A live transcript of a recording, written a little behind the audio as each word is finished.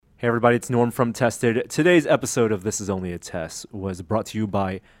Hey everybody, it's Norm from Tested. Today's episode of This Is Only a Test was brought to you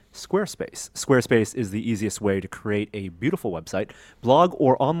by Squarespace. Squarespace is the easiest way to create a beautiful website, blog,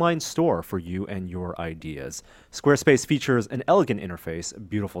 or online store for you and your ideas. Squarespace features an elegant interface,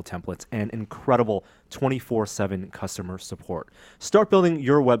 beautiful templates, and incredible 24/7 customer support. Start building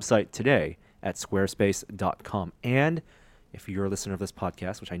your website today at squarespace.com. And if you're a listener of this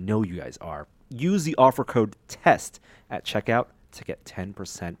podcast, which I know you guys are, use the offer code TEST at checkout to get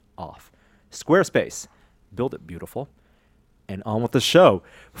 10% off. Squarespace, build it beautiful. And on with the show.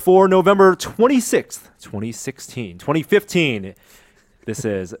 For November 26th, 2015, this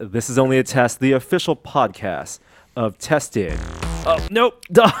is Only a Test, the official podcast of Tested. Oh, nope.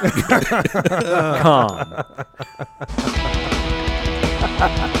 .com.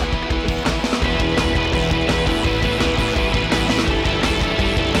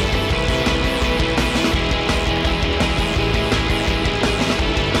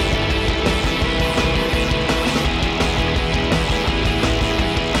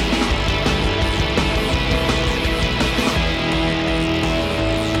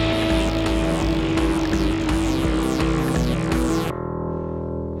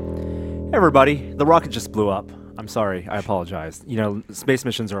 Hey everybody, the rocket just blew up. I'm sorry, I apologize. You know, space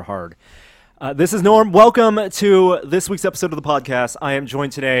missions are hard. This is Norm. Welcome to this week's episode of the podcast. I am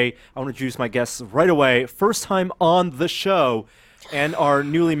joined today. I want to introduce my guests right away. First time on the show, and our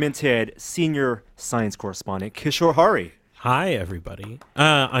newly minted senior science correspondent, Kishore Hari. Hi, everybody.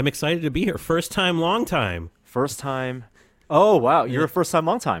 I'm excited to be here. First time, long time. First time. Oh, wow. You're a first time,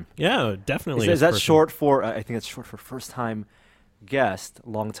 long time. Yeah, definitely. Is that short for, I think it's short for first time guest,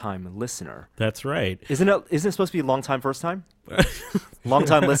 long time listener. That's right. Isn't it supposed to be long time, first time? Long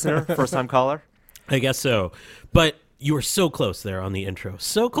time listener, first time caller? I guess so. But you were so close there on the intro.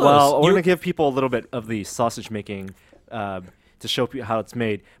 So close. Well, we're going to give people a little bit of the sausage making to show people how it's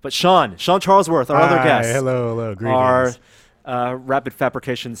made. But Sean Charlesworth, our other guest. Hello, greetings. Our rapid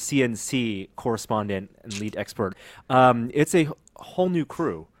fabrication CNC correspondent and lead expert. It's a whole new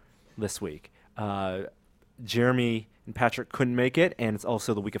crew this week. Jeremy and Patrick couldn't make it, and it's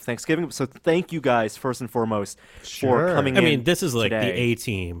also the week of Thanksgiving. So thank you guys, first and foremost, for coming in. I mean, this is like today. the A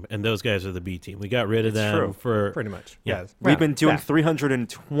team, and those guys are the B team. We got rid of them true. for... Pretty much. Yeah. We've been doing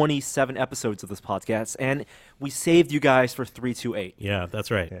 327 episodes of this podcast, and we saved you guys for 328. Yeah,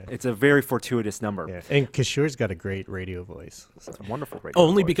 that's right. Yeah. It's a very fortuitous number. Yeah. And Kishore's got a great radio voice. It's a wonderful radio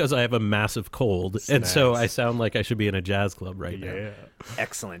Only voice. because I have a massive cold, and so I sound like I should be in a jazz club right now.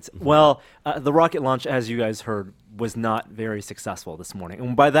 Excellent. Well, the rocket launch, as you guys heard, was not very successful this morning.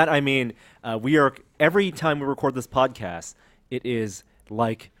 And by that, I mean every time we record this podcast, it is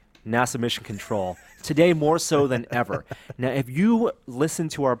like NASA Mission Control. Today, more so than ever. Now, if you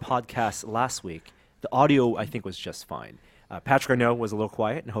listened to our podcast last week, the audio, I think, was just fine. Patrick, I know, was a little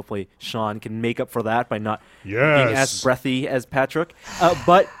quiet, and hopefully Sean can make up for that by not being as breathy as Patrick.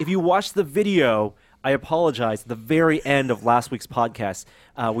 But if you watch the video, I apologize. At the very end of last week's podcast,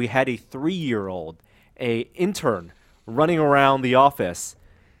 we had a 3-year-old, a intern, running around the office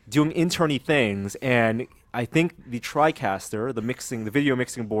doing interny things, and I think the TriCaster, the video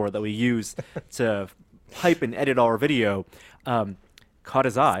mixing board that we use to pipe and edit our video, caught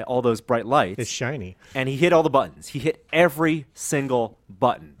his eye, all those bright lights. It's shiny. And he hit all the buttons. He hit every single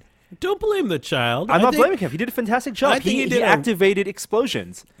button. Don't blame the child. I'm not blaming him. He did a fantastic job. I think He activated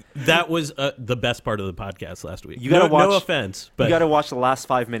explosions. That was the best part of the podcast last week. You gotta watch, no offense, but you got to watch the last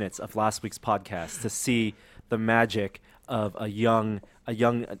 5 minutes of last week's podcast to see the magic of a young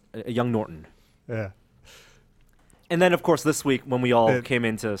Norton. Yeah. And then, of course, this week when we all came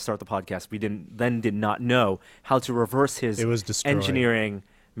in to start the podcast, we did not know how to reverse his engineering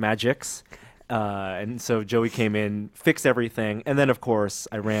magics. And so Joey came in, fixed everything, and then, of course,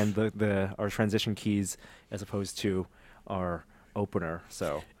 I ran our transition keys as opposed to our opener.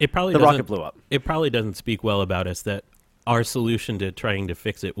 So the rocket blew up. It probably doesn't speak well about us that our solution to trying to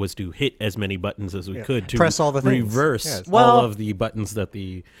fix it was to hit as many buttons as we could to press all the things. Reverse all of the buttons that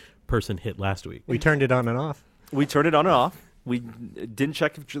the person hit last week. We turned it on and off. We turned it on and off. We didn't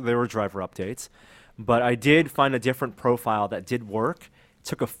check if there were driver updates, but I did find a different profile that did work.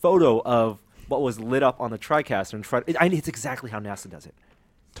 Took a photo of what was lit up on the TriCaster and tried. It's exactly how NASA does it.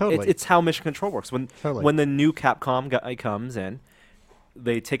 Totally. It's how Mission Control works. When the new Capcom guy comes in,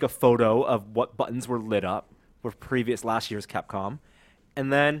 they take a photo of what buttons were lit up with last year's Capcom,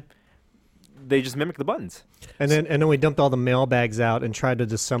 and then they just mimic the buttons. And then we dumped all the mail bags out and tried to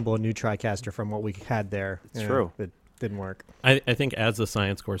disassemble a new TriCaster from what we had there. It's true. It didn't work. I think as a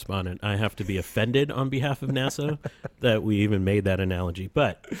science correspondent, I have to be offended on behalf of NASA that we even made that analogy.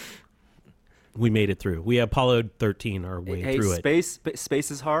 But we made it through. We Apollo 13 our way through it.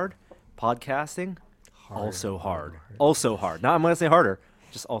 Space is hard. Podcasting, also hard. Also hard. Now I'm going to say harder.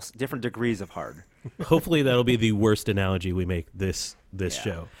 Just also different degrees of hard. Hopefully that'll be the worst analogy we make this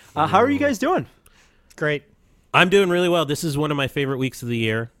show. How are you guys doing? Great. I'm doing really well. This is one of my favorite weeks of the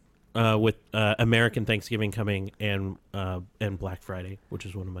year, with American Thanksgiving coming and Black Friday, which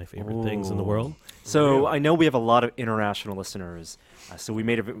is one of my favorite things in the world. So I know we have a lot of international listeners. So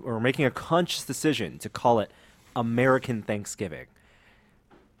we're making a conscious decision to call it American Thanksgiving.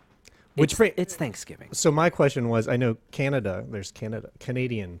 It's Thanksgiving. So my question was, I know there's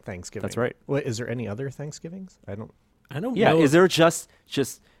Canadian Thanksgiving. That's right. What, is there any other Thanksgivings? I don't know. Yeah, is there just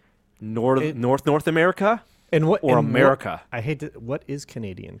North America? And what or America? What is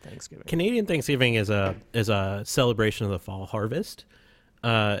Canadian Thanksgiving? Canadian Thanksgiving is a celebration of the fall harvest,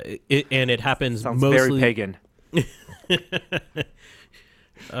 and it happens Sounds mostly very pagan.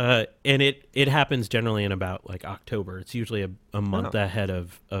 And it happens generally in about like October. It's usually a month ahead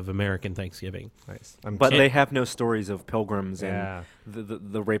of American Thanksgiving. Nice. But they have no stories of pilgrims and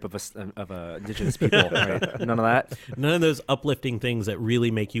the rape of indigenous people. Right? None of that. None of those uplifting things that really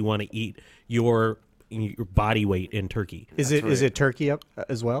make you want to eat your body weight in turkey. Is it turkey up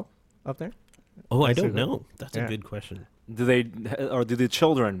as well up there? Oh, I don't know. That's a good question. Do the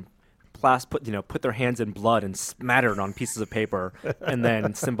children put their hands in blood and smatter it on pieces of paper and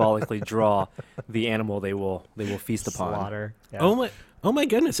then symbolically draw the animal they will feast upon? Slaughter. Yeah. Oh my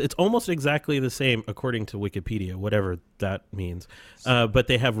goodness! It's almost exactly the same according to Wikipedia, whatever that means. But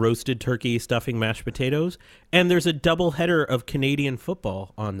they have roasted turkey, stuffing, mashed potatoes, and there's a double header of Canadian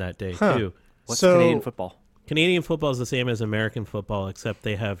football on that day too. What's Canadian football? Canadian football is the same as American football, except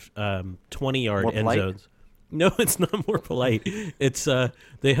they have 20-yard more end polite? zones. No, it's not more polite. It's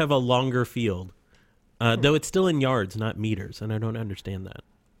they have a longer field, though it's still in yards, not meters, and I don't understand that.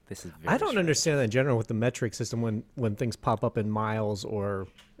 I don't understand that in general with the metric system when things pop up in miles, or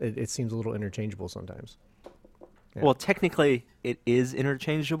it seems a little interchangeable sometimes. Yeah. Well, technically, it is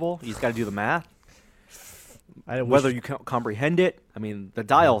interchangeable. You just got to do the math. Whether you can comprehend it, I mean, the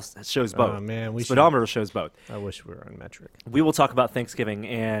dial shows both. Oh, man, the speedometer shows both. I wish we were on metric. We will talk about Thanksgiving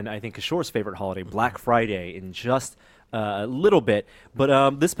and I think Kishore's favorite holiday, Black Friday, in just a little bit.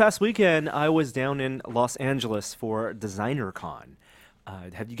 But this past weekend, I was down in Los Angeles for Designer Con.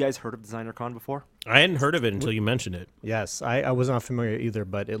 Have you guys heard of Designer Con before? I hadn't heard of it until you mentioned it. Yes, I was not familiar either,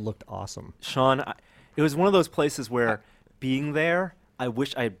 but it looked awesome. Sean, it was one of those places where being there, I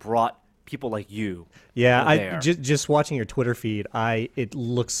wish I had brought people like you. Yeah, just watching your Twitter feed, it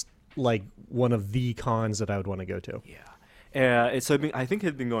looks like one of the cons that I would want to go to. Yeah, so I think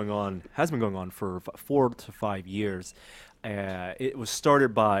has been going on for 4 to 5 years. It was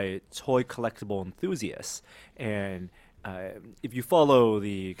started by toy collectible enthusiasts, and if you follow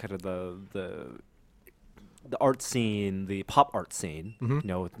the kind of the art scene, the pop art scene,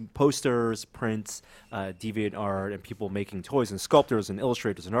 with posters, prints, deviant art, and people making toys, and sculptors and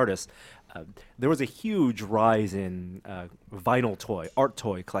illustrators and artists, there was a huge rise in art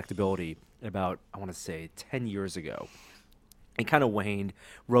toy collectability about, I want to say, 10 years ago. It kind of waned.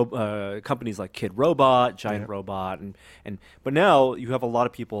 Companies like Kid Robot, Giant Robot, but now you have a lot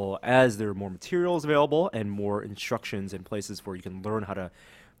of people, as there are more materials available and more instructions in places where you can learn how to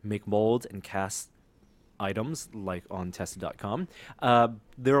make molds and cast items, like on tested.com.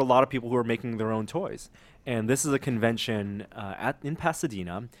 There are a lot of people who are making their own toys, and this is a convention in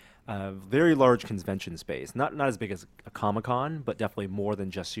Pasadena. Very large convention space, not as big as a Comic-Con, but definitely more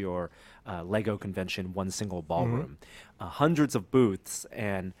than just your Lego convention, one single ballroom. Hundreds of booths,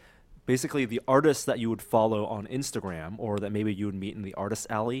 and basically the artists that you would follow on Instagram, or that maybe you would meet in the artist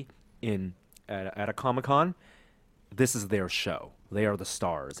alley at a Comic-Con, this is their show. They are the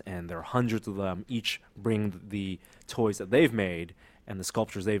stars, and there are hundreds of them. Each bring the toys that they've made and the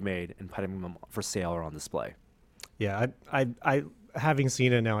sculptures they've made and putting them for sale or on display. Yeah, I having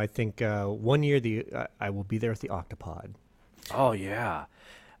seen it now, I think 1 year I will be there with the Octopod. Oh yeah!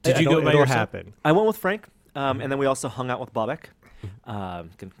 Did you go by yourself? Happen. I went with Frank, and then we also hung out with Bobek. Gonna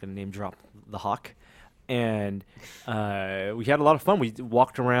name drop the Hawk, and we had a lot of fun. We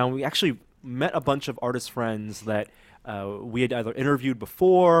walked around. We actually met a bunch of artist friends that we had either interviewed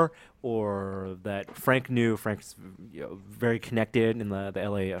before or that Frank knew. Frank's very connected in the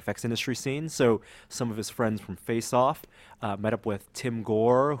LA effects industry scene. So some of his friends from Face Off met up with Tim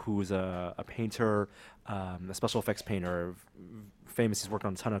Gore, who's a painter, a special effects painter, famous. He's worked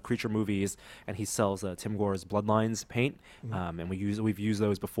on a ton of creature movies, and he sells Tim Gore's Bloodlines paint. And we've used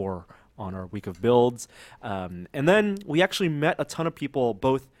those before on our week of builds. And then we actually met a ton of people,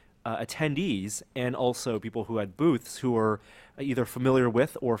 both attendees and also people who had booths who were either familiar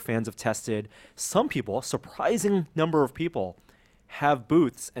with or fans of Tested. Some people, a surprising number of people, have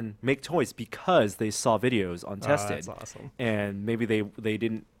booths and make toys because they saw videos on Tested. That's awesome. And maybe they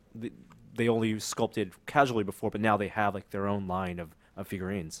didn't they only sculpted casually before, but now they have like their own line of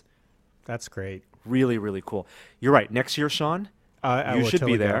figurines. That's great. Really, really cool. You're right. Next year, Sean, I you will should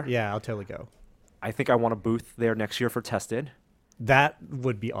totally be there. Go. Yeah, I'll totally go. I think I want a booth there next year for Tested. That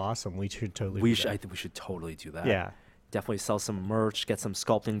would be awesome. We should totally. do that. I think we should totally do that. Yeah. Definitely sell some merch, get some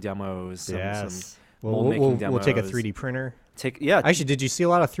sculpting demos, some mold We'll making demos. we'll take a 3D printer. Yeah. Actually, did you see a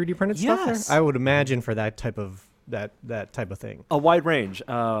lot of 3D printed stuff Yes. there? I would imagine for that type of thing. A wide range.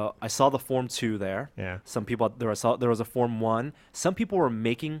 I saw the Form 2 there. Yeah. Some people there was a Form 1. Some people were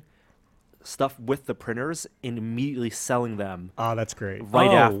making stuff with the printers and immediately selling them Oh, that's great.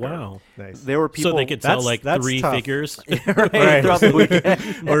 right after. Wow. Nice. There were people So they could sell like that's 3 tough. figures. right, throughout the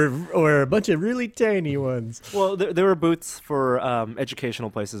weekend. or a bunch of really tiny ones. Well, there were booths for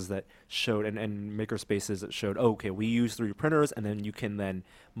educational places that showed and maker spaces that showed, okay, we use 3D printers, and then you can then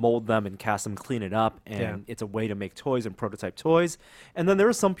mold them and cast them, clean it up, and it's a way to make toys and prototype toys. And then there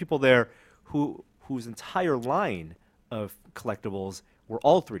were some people there whose entire line of collectibles were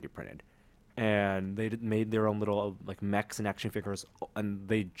all 3D printed. And they made their own little like mechs and action figures, and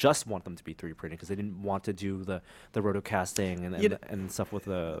they just want them to be 3D printed because they didn't want to do the rotocasting and stuff with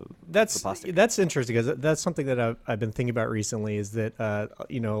the plastic. That's interesting because that's something that I've been thinking about recently. Is that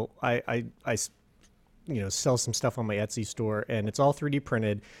I sell some stuff on my Etsy store, and it's all 3D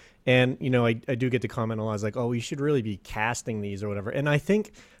printed, and I do get to comment a lot. I was like, oh, you should really be casting these or whatever, and I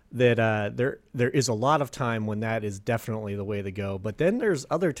think that there is a lot of time when that is definitely the way to go. But then there's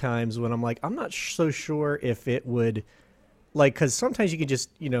other times when I'm like, I'm not so sure if it would, like, because sometimes you can just,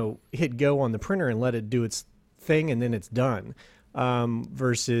 hit go on the printer and let it do its thing and then it's done,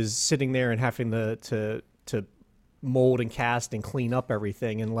 versus sitting there and having to mold and cast and clean up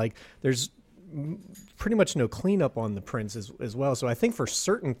everything. And like, there's pretty much no cleanup on the prints as well. So I think for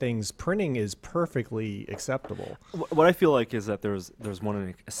certain things, printing is perfectly acceptable. What I feel like is that there's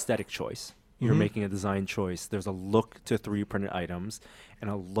an aesthetic choice. You're Mhm. making a design choice. There's a look to 3D printed items and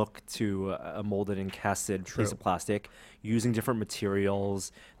a look to a molded and casted True. piece of plastic using different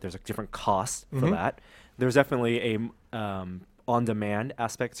materials. There's a different cost for Mhm. that. There's definitely a on-demand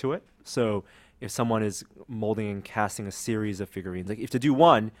aspect to it. So if someone is molding and casting a series of figurines, like if to do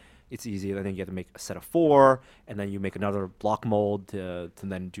one, it's easy. Then you have to make a set of 4, and then you make another block mold to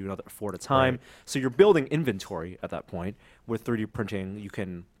then do another 4 at a time. Right. So you're building inventory at that point. With 3D printing, you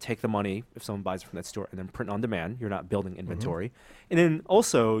can take the money if someone buys it from that store and then print on demand. You're not building inventory. And then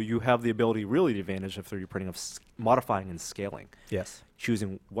also you have the ability, really the advantage of 3D printing, of modifying and scaling. Yes.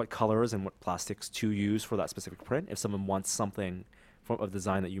 Choosing what colors and what plastics to use for that specific print. If someone wants something from a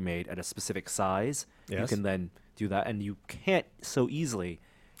design that you made at a specific size, you Yes. can then do that. And you can't so easily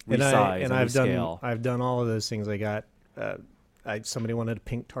And resize and I've rescale. done all of those things. I got somebody wanted a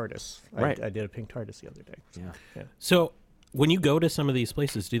pink TARDIS. Right. I did a pink TARDIS the other day. Yeah. So when you go to some of these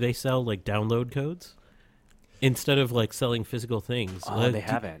places, do they sell like download codes instead of like selling physical things? They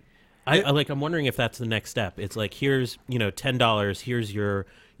haven't. I'm wondering if that's the next step. It's like, here's $10. Here's your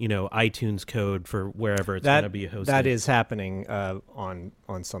iTunes code for wherever it's going to be hosted. That is happening on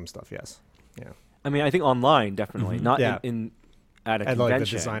some stuff. Yes. Yeah. I mean, I think online, definitely. Not Yeah. at a At convention. like the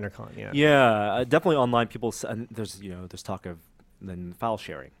designer con. Yeah. Yeah, definitely online. People and there's talk of then file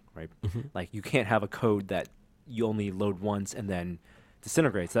sharing, right? Like you can't have a code that you only load once and then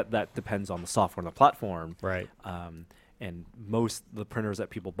disintegrates. That depends on the software and the platform. Right. And most of the printers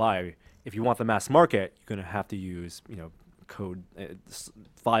that people buy, if you want the mass market, you're going to have to use code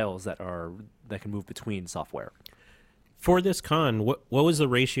files that can move between software. For this con, what was the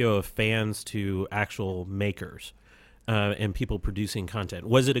ratio of fans to actual makers and people producing content?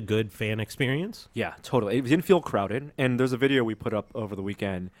 Was it a good fan experience? Yeah, totally. It didn't feel crowded. And there's a video we put up over the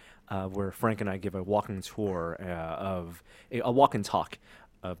weekend where Frank and I give a walking tour of a walk and talk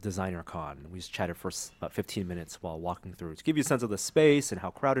of Designer Con. We just chatted for about 15 minutes while walking through to give you a sense of the space and how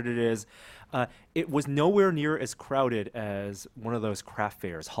crowded it is. It was nowhere near as crowded as one of those craft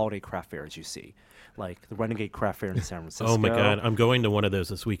fairs, holiday craft fairs you see, like the Renegade Craft Fair in San Francisco. Oh my God, I'm going to one of those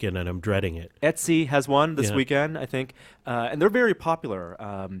this weekend and I'm dreading it. Etsy has one this Yeah. weekend, I think, and they're very popular.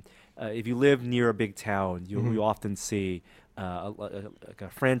 If you live near a big town, you often see like a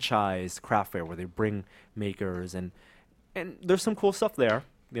franchise craft fair where they bring makers, and there's some cool stuff there.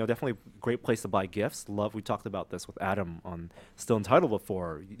 Definitely a great place to buy gifts. We talked about this with Adam on Still Entitled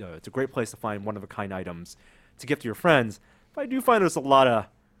before. It's a great place to find one-of-a-kind items to gift to your friends. But I do find there's a lot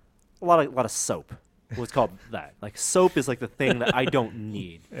of soap what's called that. Like soap is like the thing that I don't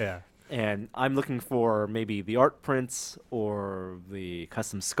need. Yeah. And I'm looking for maybe the art prints or the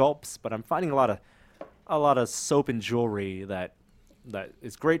custom sculpts, but I'm finding a lot of soap and jewelry that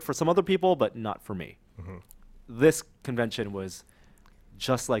is great for some other people, but not for me. Mm-hmm. This convention was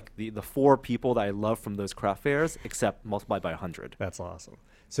just like the 4 people that I love from those craft fairs, except multiplied by 100. That's awesome.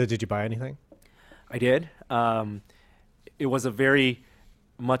 So did you buy anything? I did. It was a very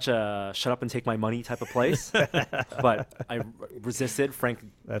much a shut up and take my money type of place, but I resisted. Frank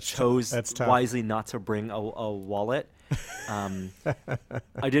chose wisely not to bring a wallet.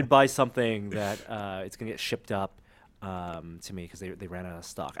 I did buy something that it's going to get shipped up to me because they ran out of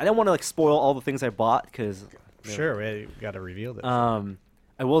stock. I don't want to like spoil all the things I bought because sure, you got to reveal this.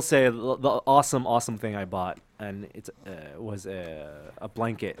 I will say the awesome thing I bought, and it was a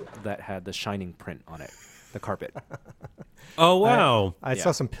blanket that had the Shining print on it, the carpet. Oh wow! I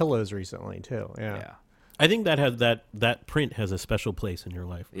saw some pillows recently too. Yeah. I think that print has a special place in your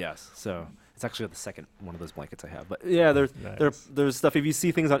life. Yes, so it's actually the second one of those blankets I have. But yeah, there's stuff. If you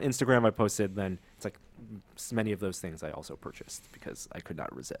see things on Instagram I posted, then it's like many of those things I also purchased because I could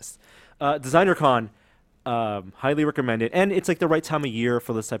not resist. DesignerCon, highly recommend it, and it's like the right time of year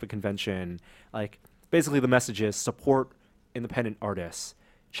for this type of convention. Like basically the message is support independent artists.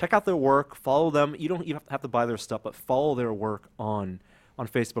 Check out their work, follow them. You don't even have to buy their stuff, but follow their work on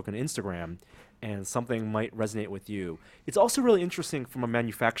Facebook and Instagram, and something might resonate with you. It's also really interesting from a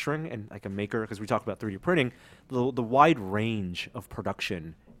manufacturing and like a maker, because we talk about 3D printing, the wide range of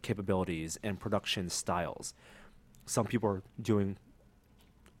production capabilities and production styles. Some people are doing,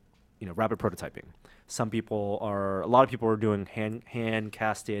 rapid prototyping. A lot of people are doing hand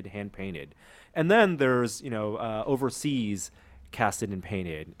casted, hand painted, and then there's overseas casted and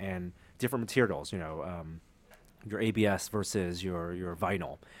painted and different materials. Your ABS versus your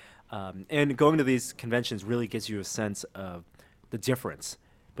vinyl. And going to these conventions really gives you a sense of the difference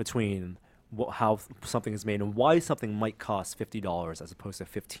between how something is made and why something might cost $50 as opposed to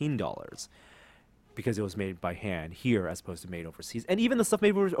 $15 because it was made by hand here as opposed to made overseas. And even the stuff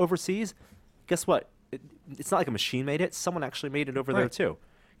made overseas, guess what? It's not like a machine made it. Someone actually made it over there too.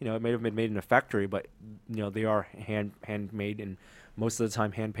 It may have been made in a factory, but they are handmade and most of the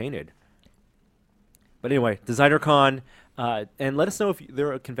time hand painted. But anyway, DesignerCon, and let us know if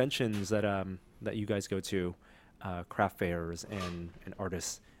there are conventions that you guys go to, craft fairs and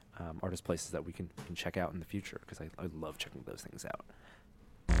artist places that we can check out in the future, because I love checking those things out.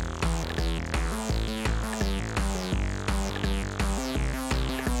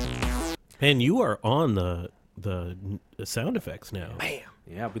 And you are on the sound effects now. Bam!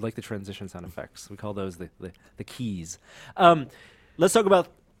 Yeah, we like the transition sound effects. We call those the keys. Let's talk about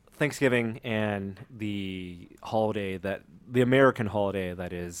Thanksgiving and the American holiday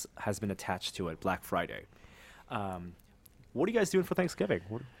that has been attached to it, Black Friday. What are you guys doing for Thanksgiving?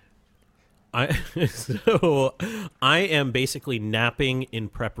 I am basically napping in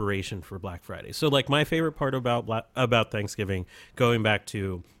preparation for Black Friday. So like my favorite part about Thanksgiving, going back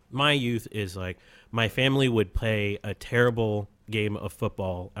to my youth, is like my family would play a terrible game of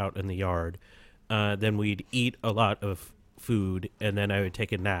football out in the yard. Then we'd eat a lot of food, and then I would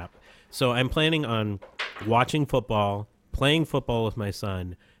take a nap. So I'm planning on watching football, playing football with my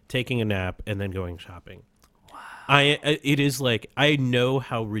son, taking a nap, and then going shopping. Wow. It is like, I know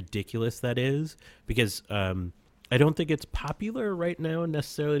how ridiculous that is, because I don't think it's popular right now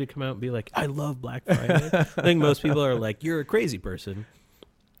necessarily to come out and be like, I love Black Friday. I think most people are like, you're a crazy person.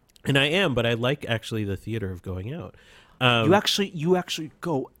 And I am, but I like actually the theater of going out. You actually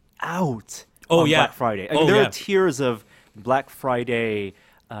go out on Black Friday. I mean, there are tiers of Black Friday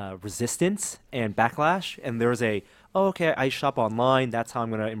resistance and backlash, and there's I shop online, that's how I'm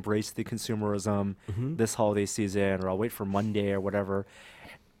going to embrace the consumerism this holiday season, or I'll wait for Monday or whatever.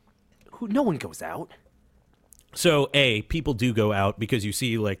 No one goes out. So people do go out, because you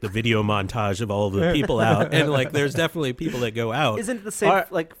see like the video montage of all of the people out, and like there's definitely people that go out. Isn't it the same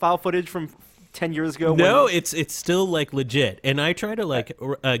like file footage from 10 years ago? No, it's still like legit. And I try to like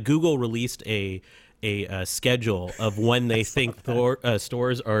Google released a schedule of when they think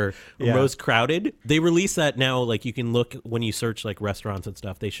stores are most crowded. They release that now. Like you can look when you search like restaurants and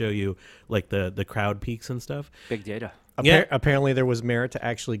stuff. They show you like the crowd peaks and stuff. Big data. Apparently there was merit to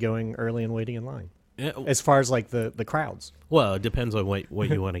actually going early and waiting in line. as far as like the crowds. Well, it depends on what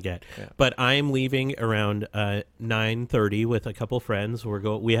you want to get. Yeah. But I'm leaving around 9:30 with a couple friends.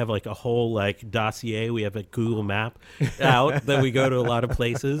 We have like a whole like dossier. We have a Google map out that we go to a lot of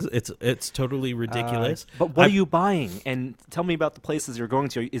places. It's totally ridiculous. But what are you buying? And tell me about the places you're going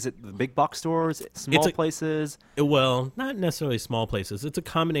to. Is it the big box stores, small places? Well, not necessarily small places. It's a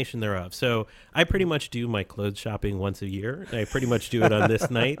combination thereof. So I pretty much do my clothes shopping once a year. And I pretty much do it on this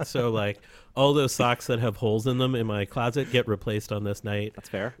night. So like all those socks that have holes in them in my closet get replaced on this night. That's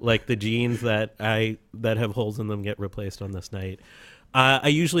fair. Like the jeans that have holes in them get replaced on this night. I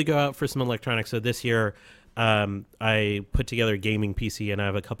usually go out for some electronics. So this year, I put together a gaming PC, and I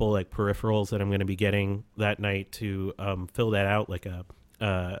have a couple like peripherals that I'm going to be getting that night to fill that out, like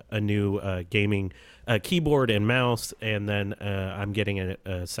a new gaming keyboard and mouse, and then I'm getting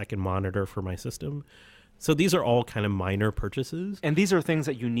a second monitor for my system. So these are all kind of minor purchases. And these are things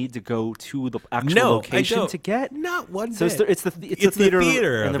that you need to go to the actual location to get? Not one so bit. It's the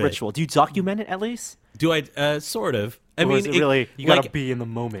theater and the of ritual. it. Do you document it at least? Do I? Sort of. I Or mean, is it really, you like, got to be in the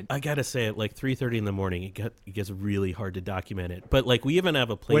moment. I got to say, at like 3:30 in the morning, it gets really hard to document it. But like we even have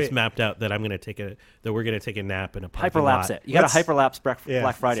a place mapped out that we're going to take a nap in a parking lot. Hyperlapse it. You got to hyperlapse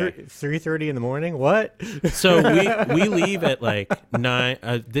Black Friday. 3:30 in the morning. What? So we leave at like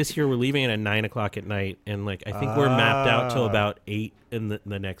 9. This year we're leaving at 9 o'clock at night, and like I think we're mapped out till about 8 in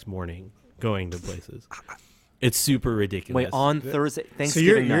the next morning, going to places. It's super ridiculous. Wait, on Thursday,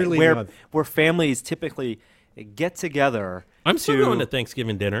 Thanksgiving you're night, where families typically get together. I'm still going to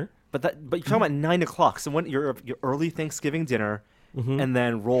Thanksgiving dinner. But you're talking about 9 o'clock. So when your early Thanksgiving dinner, and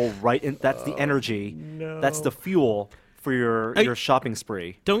then roll right in. That's the energy. No. That's the fuel for your shopping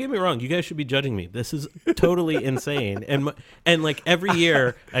spree. Don't get me wrong. You guys should be judging me. This is totally insane. And like every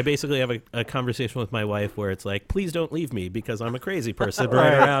year, I basically have a conversation with my wife where it's like, please don't leave me because I'm a crazy person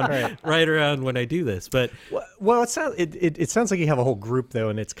right around when I do this. But well, it sounds like you have a whole group though,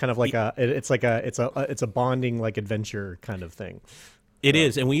 and it's kind of like it's a bonding like adventure kind of thing. It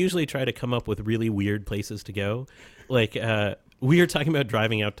is, and we usually try to come up with really weird places to go. Like we were talking about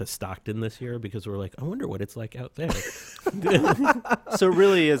driving out to Stockton this year because we're like, I wonder what it's like out there. So it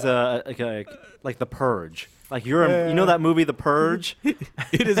really is like The Purge. Like you know that movie The Purge?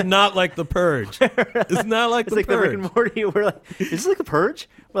 It is not like The Purge. It's not like it's The like Purge. the Rick and Morty. We're like, is this like The Purge?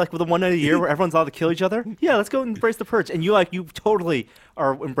 We're like with the one night a year where everyone's allowed to kill each other. Yeah, let's go and embrace The Purge. And you totally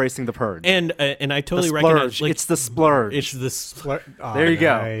are embracing The Purge. And I totally the recognize Splurge. It's the Splurge. It's the Splurge. There you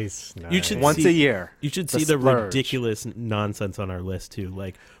go. Nice. You should once a year. You should The see the Splurge. ridiculous nonsense on our list too.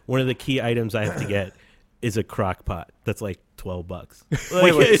 Like one of the key items I have to get is a crock pot. That's like $12.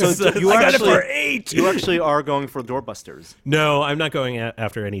 Wait, so you I got it actually, for $8. You actually are going for doorbusters. No, I'm not going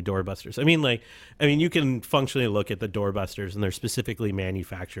after any doorbusters. I mean, you can functionally look at the doorbusters, and they're specifically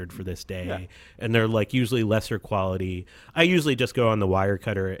manufactured for this day, and they're like usually lesser quality. I usually just go on the wire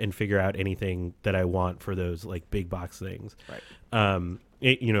cutter and figure out anything that I want for those like big box things. Right.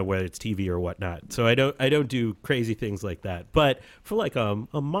 Whether it's TV or whatnot. So I don't do crazy things like that. But for like a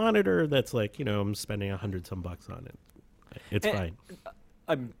monitor that's like, I'm spending $100 on it. It's fine.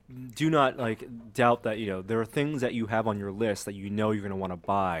 I do not doubt that there are things that you have on your list that you're going to want to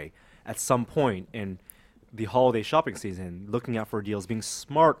buy at some point in the holiday shopping season. Looking out for deals, being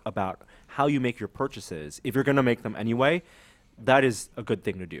smart about how you make your purchases. If you're going to make them anyway, that is a good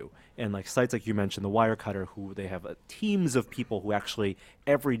thing to do. And like sites like you mentioned, the Wirecutter, who they have teams of people who actually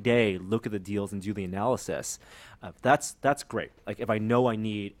every day look at the deals and do the analysis. That's great. Like if I know I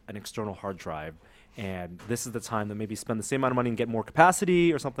need an external hard drive, and this is the time to maybe spend the same amount of money and get more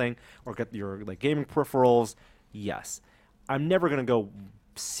capacity or something, or get your like gaming peripherals. Yes, I'm never going to go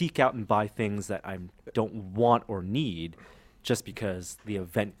seek out and buy things that I don't want or need just because the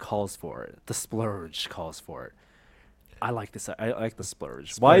event calls for it. The Splurge calls for it. I like this. I like the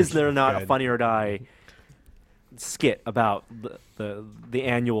Splurge. Why is there not a Funny or Die skit about the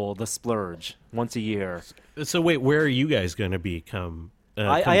annual the Splurge once a year? So wait, where are you guys going to be come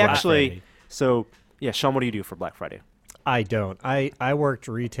I actually Friday? So yeah, Sean, what do you do for Black Friday? I don't. I worked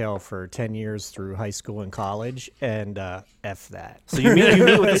retail for 10 years through high school and college, and F that. So you meet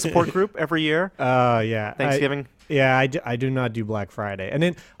with the support group every year? Yeah. Thanksgiving? I do not do Black Friday. And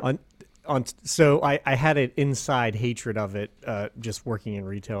then so I had an inside hatred of it just working in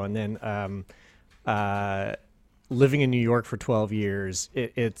retail, and then living in New York for 12 years,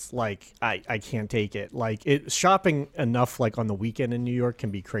 it's like I can't take it. Like shopping enough like on the weekend in New York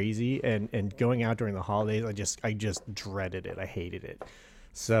can be crazy, and going out during the holidays, I just dreaded it. I hated it.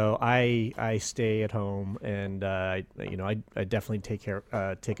 So I stay at home, and I definitely take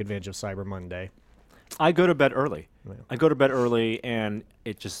advantage of Cyber Monday. I go to bed early. Yeah. I go to bed early, and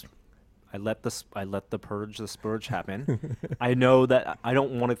it just I let the splurge happen. I know that I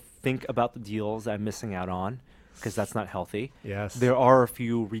don't want to think about the deals I'm missing out on because that's not healthy. Yes. There are a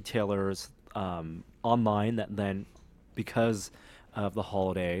few retailers online that then, because of the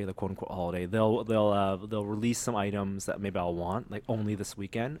holiday, the quote unquote holiday, they'll release some items that maybe I'll want like only this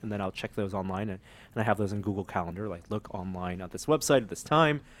weekend, and then I'll check those online, and I have those in Google Calendar, like look online at this website at this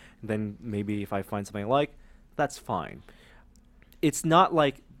time, and then maybe if I find something I like, that's fine. It's not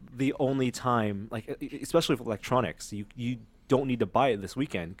like the only time, like especially with electronics, you don't need to buy it this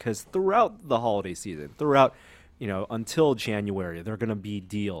weekend, because throughout the holiday season, throughout until January, there are going to be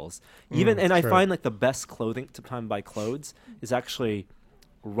deals. I find like the best clothing time to buy clothes is actually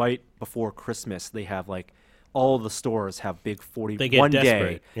right before Christmas. They have like all the stores have big 40 They get one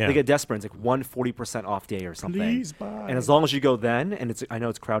desperate. day. Yeah. They get desperate. It's like 40% off day or something. Please buy. And as long as you go then, and I know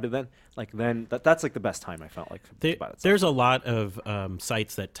it's crowded then, that's like the best time I felt like to buy that stuff. There's a lot of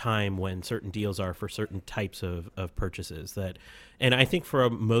sites that time when certain deals are for certain types of purchases and I think for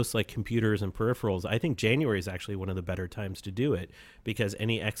most like computers and peripherals, I think January is actually one of the better times to do it, because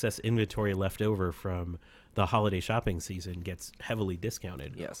any excess inventory left over from the holiday shopping season gets heavily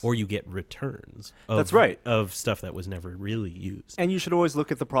discounted. Yes. Or you get returns That's right. of stuff that was never really used. And you should always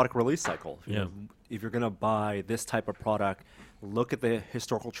look at the product release cycle. Yeah. If you're going to buy this type of product, look at the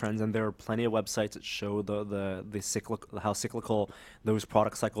historical trends, and there are plenty of websites that show how cyclical those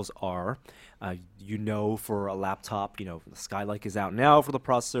product cycles are. For a laptop, the Skylake is out now for the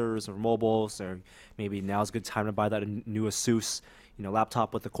processors or mobile, so maybe now's a good time to buy that new Asus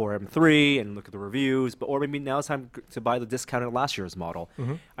laptop with the Core M3 and look at the reviews, or maybe now's time to buy the discounted last year's model.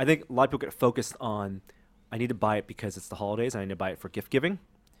 Mm-hmm. I think a lot of people get focused on, I need to buy it because it's the holidays, and I need to buy it for gift giving.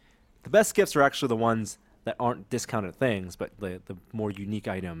 The best gifts are actually the ones that aren't discounted things, but the more unique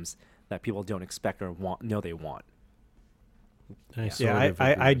items that people don't expect or know they want.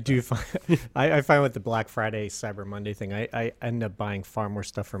 I do find I find with the Black Friday, Cyber Monday thing, I end up buying far more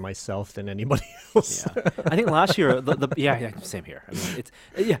stuff for myself than anybody else. Yeah, I think last year same here. I mean,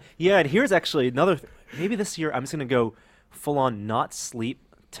 it's and here's actually another. Maybe this year I'm just gonna go full on not sleep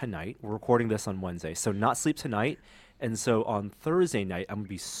tonight. We're recording this on Wednesday, so not sleep tonight. And so on Thursday night, I'm going to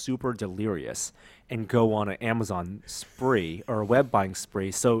be super delirious and go on an Amazon spree or a web buying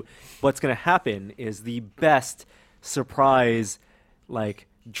spree. So what's going to happen is the best surprise, like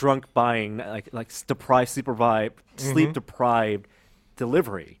drunk buying, like sleep deprived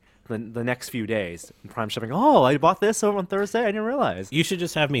delivery the next few days. And Prime shipping. Oh, I bought this over on Thursday. I didn't realize. You should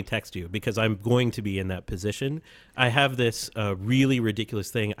just have me text you, because I'm going to be in that position. I have this really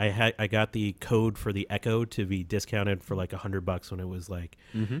ridiculous thing. I got the code for the Echo to be discounted for like $100 when it was like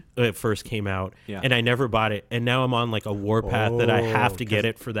it first came out, and I never bought it. And now I'm on like a warpath that I have to get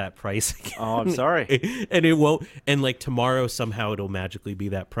it for that price again. Oh, I'm sorry. And it won't. And like tomorrow somehow it'll magically be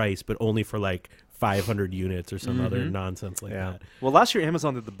that price, but only for like 500 units or some other nonsense like that. Well, last year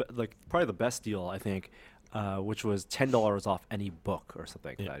Amazon did probably the best deal, I think, which was $10 off any book or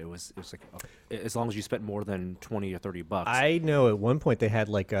something like that. It was like as long as you spent more than $20 or $30. I know at one point they had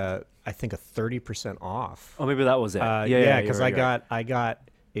like I think a 30% off. Oh, maybe that was it. Because I got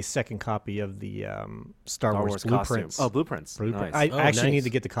a second copy of the Star Wars Blueprints. Costume. Oh, Blueprints. Nice. I actually nice. need to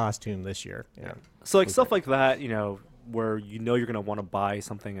get the costume this year. Yeah. So like stuff like that, where you're going to want to buy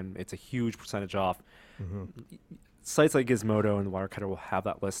something and it's a huge percentage off. Sites like Gizmodo and Wirecutter will have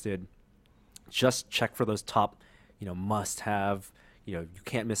that listed. Just check for those top, must-have. You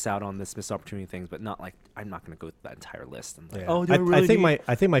can't miss out on this missed opportunity things, but not like I'm not going to go through that entire list. And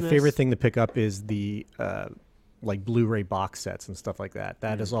I think my favorite thing to pick up is the like Blu-ray box sets and stuff like that.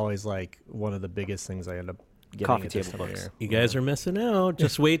 That is always like one of the biggest things I end up getting. Coffee at this table time of books. year. You guys are missing out.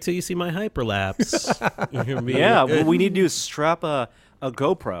 Just wait till you see my hyperlapse. What we need to do is strap a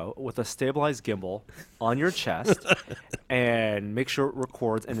GoPro with a stabilized gimbal on your chest and make sure it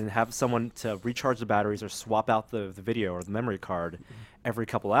records, and then have someone to recharge the batteries or swap out the video or the memory card every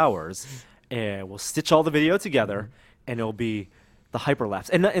couple hours, and we'll stitch all the video together, and it'll be the hyperlapse.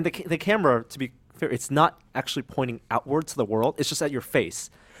 And the camera, to be fair, it's not actually pointing outward to the world. It's just at your face.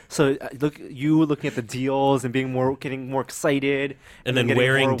 So looking at the deals and getting more excited, and then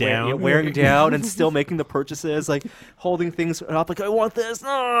wearing down, and still making the purchases, like holding things up, like I want this,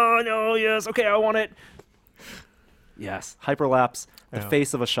 no, yes, okay, I want it. Yes, hyperlapse, the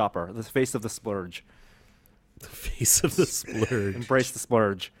face of a shopper, the face of the splurge. The face of the splurge. Embrace the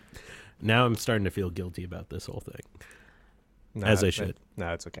splurge. Now I'm starting to feel guilty about this whole thing, I should.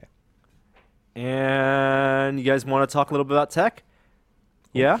 No, it's okay. And you guys want to talk a little bit about tech?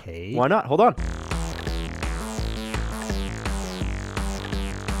 Yeah? Okay. Why not? Hold on.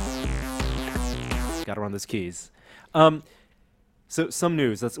 Got to run those keys. So some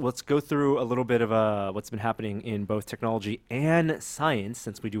news. Let's go through a little bit of what's been happening in both technology and science,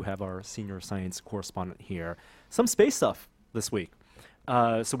 since we do have our senior science correspondent here. Some space stuff this week.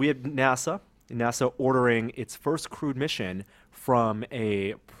 So we had NASA ordering its first crewed mission from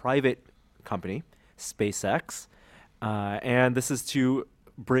a private company, SpaceX, and this is to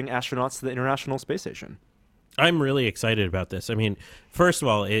bring astronauts to the International Space Station. I'm really excited about this. I mean, first of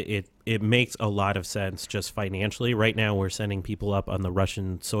all, it makes a lot of sense just financially. Right now, we're sending people up on the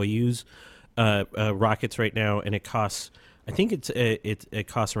Russian Soyuz rockets right now, and it costs, I think it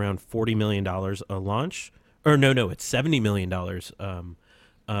costs around $40 million a launch. Or no, it's $70 million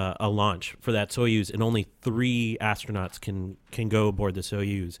a launch for that Soyuz, and only 3 astronauts can go aboard the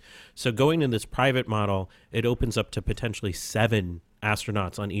Soyuz. So going to this private model, it opens up to potentially 7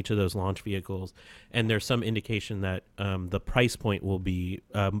 astronauts on each of those launch vehicles, and there's some indication that the price point will be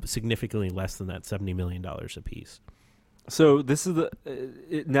significantly less than that $70 million a piece. So this is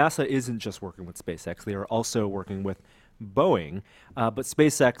NASA isn't just working with SpaceX; they are also working with Boeing. But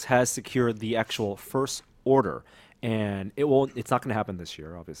SpaceX has secured the actual first order, and it's not going to happen this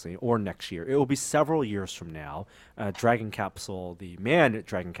year, obviously, or next year. It will be several years from now. Dragon capsule, the manned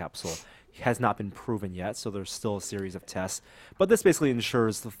Dragon capsule, has not been proven yet, so there's still a series of tests. But this basically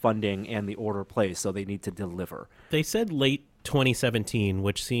ensures the funding and the order place, so they need to deliver. They said late 2017,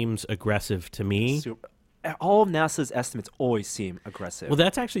 which seems aggressive to me. All of NASA's estimates always seem aggressive. Well,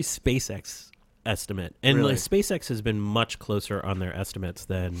 that's actually SpaceX estimate, and Really? SpaceX has been much closer on their estimates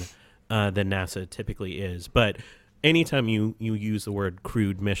than NASA typically is. But anytime you use the word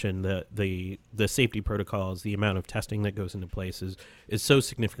crewed mission, the safety protocols, the amount of testing that goes into place is so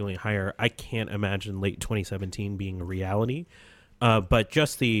significantly higher. I can't imagine late 2017 being a reality. But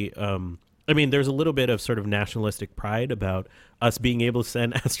just there's a little bit of sort of nationalistic pride about us being able to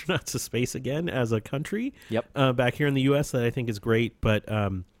send astronauts to space again as a country. Yep. Back here in the U.S. that I think is great. But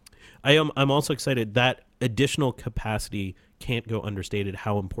I'm also excited that additional capacity can't go understated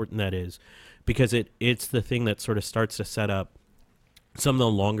how important that is, because it's the thing that sort of starts to set up some of the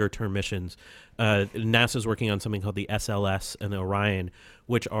longer term missions. NASA's working on something called the SLS and the Orion,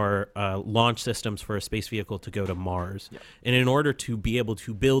 which are launch systems for a space vehicle to go to Mars. Yep. And in order to be able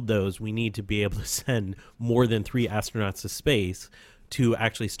to build those, we need to be able to send more than 3 astronauts to space to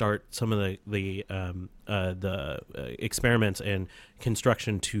actually start some of the experiments and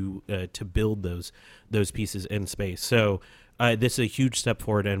construction to build those pieces in space. So this is a huge step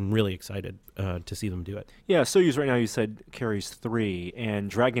forward, and I'm really excited to see them do it. Yeah, Soyuz right now, you said, carries 3, and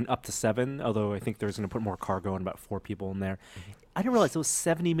Dragon up to 7, although I think there's going to put more cargo and about 4 people in there. Mm-hmm. I didn't realize it was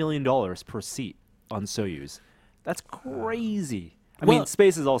 $70 million per seat on Soyuz. That's crazy. I mean,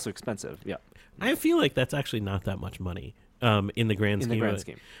 space is also expensive. Yeah, I feel like that's actually not that much money in the grand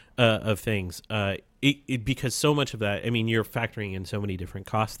scheme of things. Because so much of that, I mean, you're factoring in so many different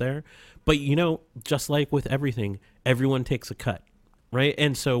costs there. But, just like with everything, everyone takes a cut, right?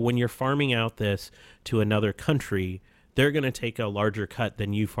 And so when you're farming out this to another country, they're going to take a larger cut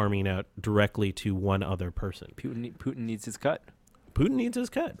than you farming out directly to one other person. Putin needs his cut. Putin needs his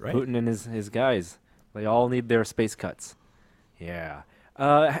cut, right? Putin and his guys. They all need their space cuts. Yeah.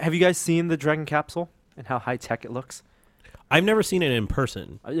 Have you guys seen the Dragon capsule and how high-tech it looks? I've never seen it in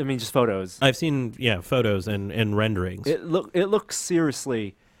person. I mean, just photos. I've seen, photos and renderings. It looks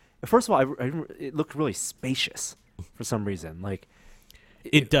seriously. First of all, it looked really spacious for some reason. Like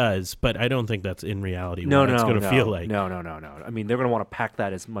it does, but I don't think that's in reality what it's going to feel like. No. I mean, they're going to want to pack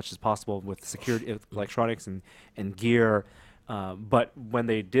that as much as possible with security electronics and gear. But when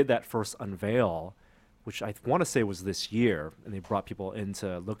they did that first unveil, which I want to say was this year, and they brought people in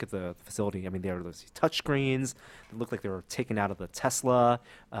to look at the facility. I mean, there were those touch screens that looked like they were taken out of the Tesla,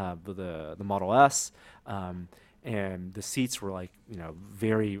 the Model S, and the seats were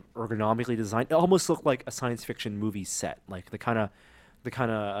very ergonomically designed. It almost looked like a science fiction movie set, like the kind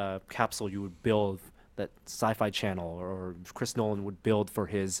of capsule you would build that Sci-Fi Channel or Chris Nolan would build for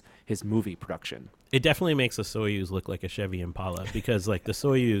his movie production. It definitely makes a Soyuz look like a Chevy Impala, because the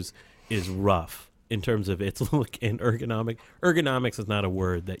Soyuz is rough in terms of its look and ergonomic. Ergonomics is not a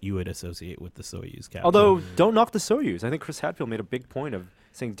word that you would associate with the Soyuz capsule. Although, don't knock the Soyuz. I think Chris Hadfield made a big point of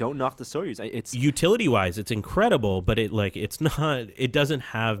saying, don't knock the Soyuz. It's utility-wise, it's incredible, but it's not. It doesn't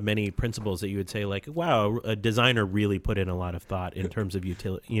have many principles that you would say wow, a designer really put in a lot of thought in terms of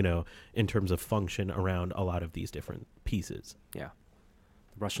in terms of function around a lot of these different pieces. Yeah,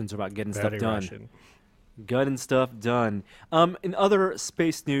 the Russians are about getting Very stuff done. Russian. Getting stuff done. In other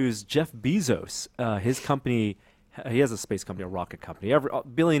space news, Jeff Bezos, his company, he has a space company, a rocket company.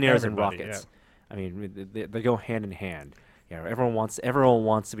 Billionaires and rockets. Yeah. I mean, they go hand in hand. Yeah, everyone wants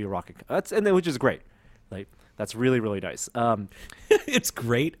to be a rocket. Which is great. Like That's really, really nice. It's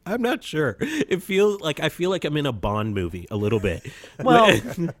great. I'm not sure. It feels like I feel like I'm in a Bond movie a little bit. Well,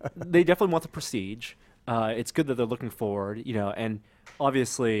 they definitely want the prestige. It's good that they're looking forward, and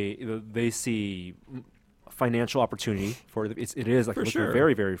obviously they see financial opportunity for it. It is like For looking sure.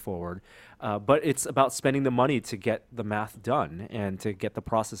 very, very forward. But it's about spending the money to get the math done and to get the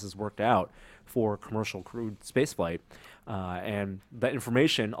processes worked out for commercial crewed spaceflight. And that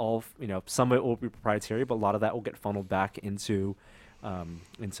information, some of it will be proprietary, but a lot of that will get funneled back into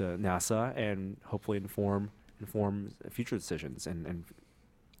NASA and hopefully inform future decisions. And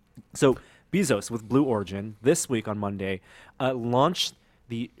so Bezos with Blue Origin this week on Monday launched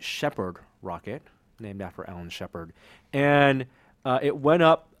the Shepard rocket, named after Alan Shepard, and it went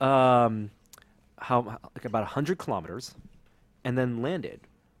up about 100 kilometers, and then landed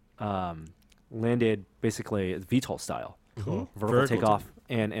basically VTOL style, vertical takeoff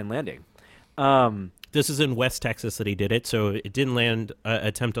and landing. This is in West Texas that he did it, so it didn't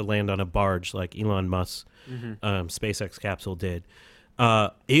attempt to land on a barge like Elon Musk's SpaceX capsule did.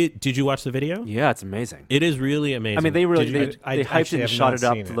 Did you watch the video? Yeah, it's amazing. It is really amazing. I mean, they hyped actually it and have shot not it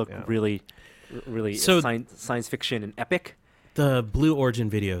up seen to it, look yeah. really So- science fiction and epic. The Blue Origin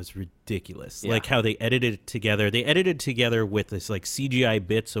video is ridiculous. Yeah. Like how they edited it together. They edited together with this like CGI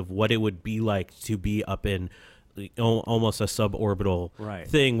bits of what it would be like to be up in almost a suborbital Right.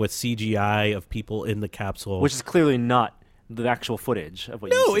 thing with CGI of people in the capsule. Which is clearly not the actual footage of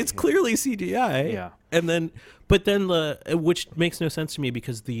what you No, see. it's clearly CGI. Yeah. And then, which makes no sense to me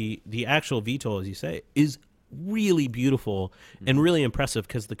because the actual VTOL, as you say, is really beautiful and really impressive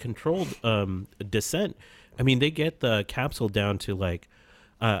because the controlled descent, I mean, they get the capsule down to like,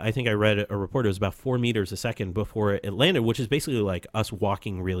 I think I read a report, it was about 4 meters a second before it landed, which is basically like us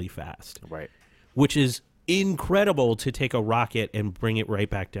walking really fast. Right. Which is incredible to take a rocket and bring it right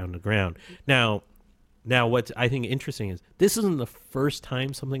back down to ground. Now what's I think interesting is this isn't the first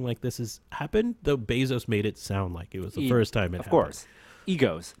time something like this has happened, though Bezos made it sound like it was the first time it happened. Of course.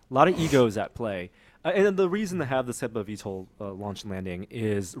 Egos. A lot of egos at play. And the reason to have this type of VTOL launch and landing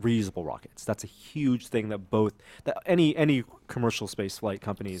is reusable rockets. That's a huge thing that any commercial space flight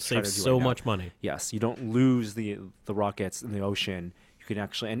companies try to do Saves so right now. much money. Yes, you don't lose the rockets in the ocean. You can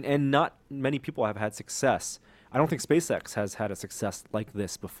actually, and not many people have had success. I don't think SpaceX has had a success like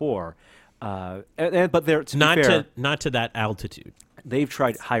this before. But they're Not to that altitude. they've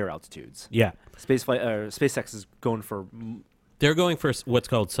tried higher altitudes. Yeah. SpaceX is going for They're going for what's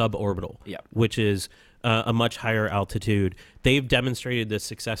called suborbital, Yeah. which is a much higher altitude. They've demonstrated this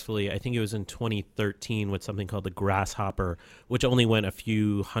successfully. I think it was in 2013 with something called the Grasshopper, which only went a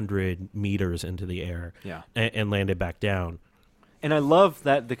few hundred meters into the air Yeah. and landed back down. And I love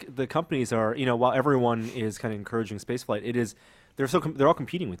that the companies are, while everyone is kind of encouraging spaceflight, they're all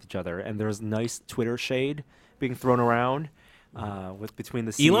competing with each other, and there's nice Twitter shade being thrown around between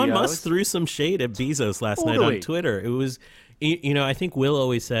the CEOs. Elon Musk threw some shade at Bezos last night Totally. on Twitter. It was, I think Will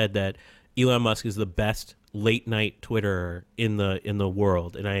always said that Elon Musk is the best late night Twitterer in the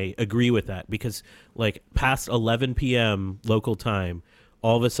world, and I agree with that because like past 11 p.m. local time,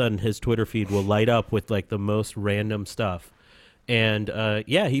 all of a sudden his Twitter feed will light up with like the most random stuff. And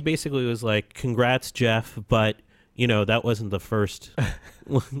he basically was like, "Congrats, Jeff," but that wasn't the first,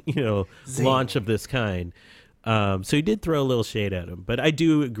 launch of this kind. So he did throw a little shade at him, but I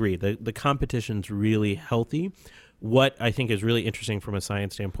do agree the competition's really healthy. What I think is really interesting from a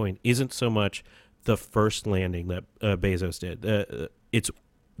science standpoint isn't so much the first landing that Bezos did. It's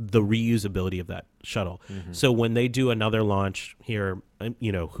the reusability of that shuttle. Mm-hmm. So when they do another launch here,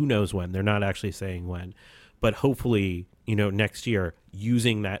 who knows when? They're not actually saying when, but hopefully, next year,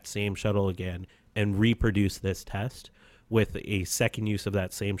 using that same shuttle again and reproduce this test with a second use of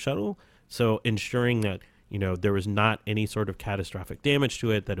that same shuttle. So ensuring that, there was not any sort of catastrophic damage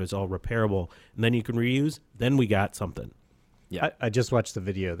to it, that it was all repairable, and then you can reuse, then we got something. Yeah. I just watched the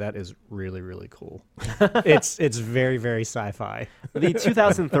video. That is really, really cool. It's very, very sci-fi. The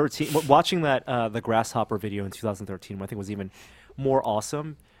 2013, watching that the Grasshopper video in 2013, I think was even more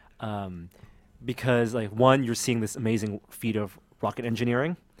awesome because, like, one, you're seeing this amazing feat of rocket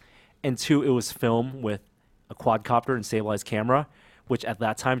engineering, and two, it was filmed with a quadcopter and stabilized camera, which at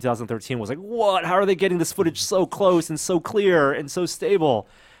that time, 2013, was like, what? How are they getting this footage so close and so clear and so stable?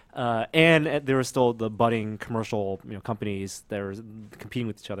 And there were still the budding commercial companies that were competing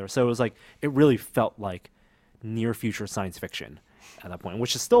with each other. So it was like, it really felt like near future science fiction at that point,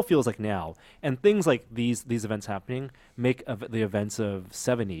 which it still feels like now. And things like these events happening make the events of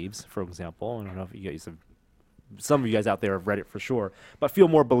Seven Eves, for example, I don't know if you guys some of you guys out there have read it for sure, but feel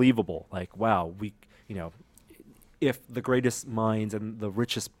more believable. Like, wow, if the greatest minds and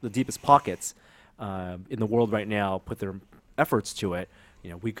the deepest pockets in the world right now put their efforts to it,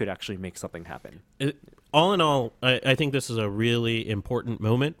 we could actually make something happen. All in all, I think this is a really important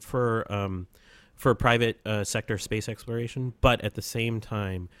moment for private sector space exploration. But at the same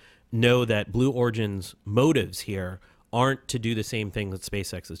time, know that Blue Origin's motives here aren't to do the same thing that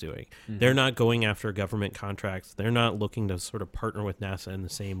SpaceX is doing. Mm-hmm. They're not going after government contracts. They're not looking to sort of partner with NASA in the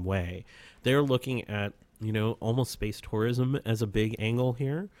same way. They're looking at, almost space tourism as a big angle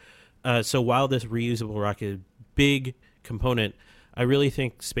here. So while this reusable rocket is a big component, I really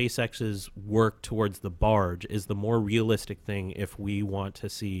think SpaceX's work towards the barge is the more realistic thing if we want to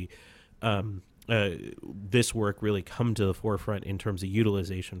see this work really come to the forefront in terms of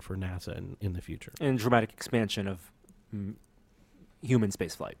utilization for NASA in the future. And dramatic expansion of human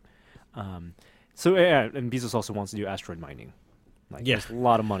spaceflight. So and Bezos also wants to do asteroid mining. There's a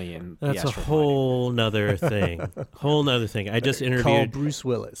lot of money in that's the a whole nother thing. I just interviewed Call Bruce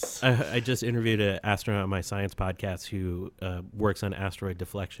Willis. I just interviewed an astronaut on my science podcast who works on asteroid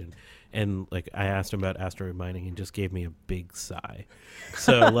deflection, and I asked him about asteroid mining and just gave me a big sigh.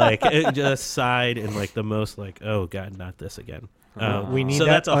 So it just sighed in the most oh god, not this again. We need so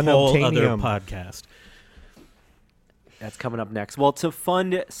that that's a whole other unobtainium. podcast. That's coming up next. Well, to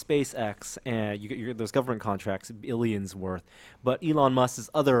fund SpaceX, those government contracts, billions worth. But Elon Musk's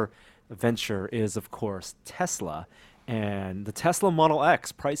other venture is, of course, Tesla. And the Tesla Model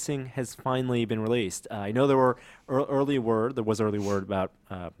X pricing has finally been released. I know there was early word about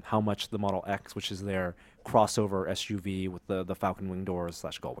how much the Model X, which is their crossover SUV with the Falcon wing doors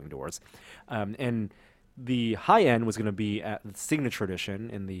 / gull wing doors. And the high end was going to be at the Signature Edition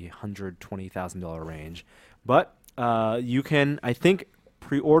in the $120,000 range. But you can, I think,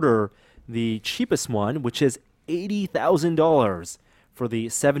 pre-order the cheapest one, which is $80,000 for the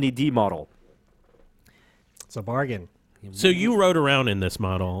 70D model. It's a bargain. So you rode around in this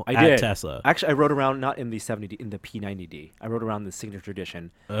model I at did. Tesla. Actually, I rode around not in the 70D, in the P90D. I rode around the Signature Edition,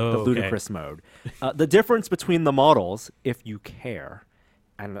 the ludicrous mode. The difference between the models, if you care,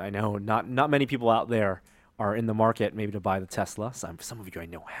 and I know not many people out there are in the market maybe to buy the Tesla. Some of you I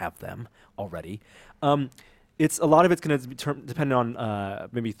know have them already. A lot of it's going to depend on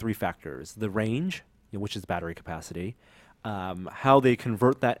maybe three factors: the range, which is battery capacity, how they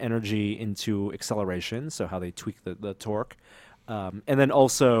convert that energy into acceleration, so how they tweak the torque, and then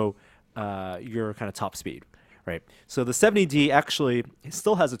also your kind of top speed, right? So the 70D actually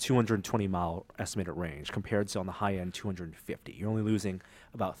still has a 220-mile estimated range compared to on the high end 250. You're only losing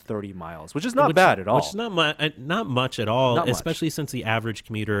about 30 miles, which is not bad at all. Which is not much at all, Not especially much. since the average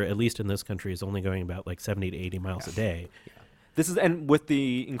commuter, at least in this country, is only going about 70 to 80 miles a day. Yeah. And with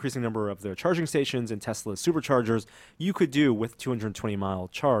the increasing number of the charging stations and Tesla superchargers, you could do with 220-mile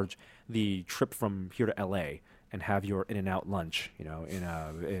charge the trip from here to LA and have your in-and-out lunch, in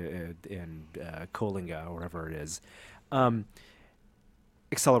Coalinga or whatever it is.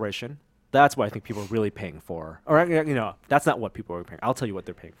 Acceleration. That's what I think people are really paying for. Or, that's not what people are paying. I'll tell you what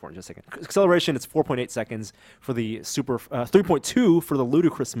they're paying for in just a second. Acceleration, it's 4.8 seconds for the 3.2 for the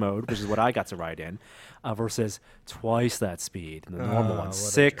ludicrous mode, which is what I got to ride in, versus twice that speed in the normal one.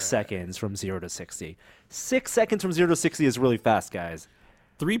 6 seconds from 0 to 60. 6 seconds from 0 to 60 is really fast, guys.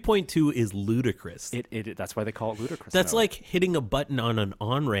 3.2 is ludicrous. That's why they call it ludicrous. That's mode. like hitting a button on an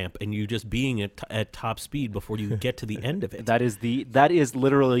on-ramp and you just being at top speed before you get to the end of it. That is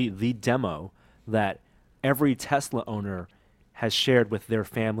literally the demo that every Tesla owner has shared with their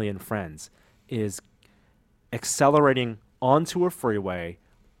family and friends, is accelerating onto a freeway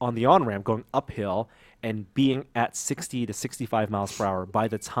on the on-ramp going uphill and being at 60 to 65 miles per hour by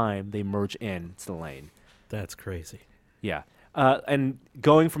the time they merge into the lane. That's crazy. Yeah. And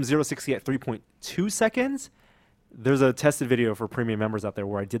going from 0 to 60 at 3.2 seconds, there's a tested video for premium members out there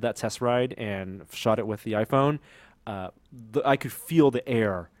where I did that test ride and shot it with the iPhone. I could feel the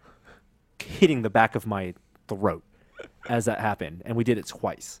air hitting the back of my throat as that happened, and we did it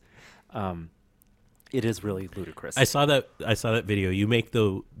twice. It is really ludicrous. I saw that video. You make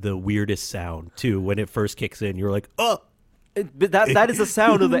the weirdest sound too when it first kicks in. You're like, oh. But that is the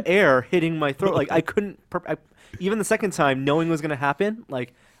sound of the air hitting my throat. I couldn't. Even the second time, knowing it was going to happen,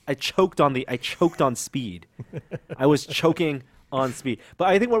 I choked on speed. I was choking on speed. But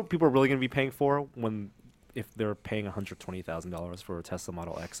I think what people are really going to be paying for if they're paying $120,000 for a Tesla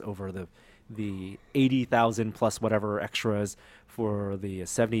Model X over the 80,000 plus whatever extras for the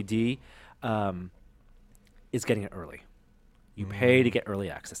 70D, is getting it early. You pay to get early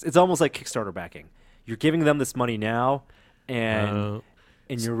access. It's almost like Kickstarter backing. You're giving them this money now, and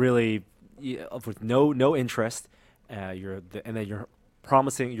you're really with no interest. You're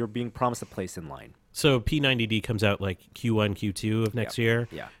being promised a place in line. So P90D comes out Q1, Q2 of next year.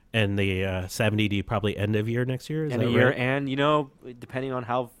 Yeah. and the 70D probably end of year next year. Is And that a year, right? and depending on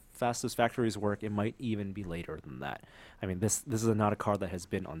how fast those factories work, it might even be later than that. I mean, this is not a car that has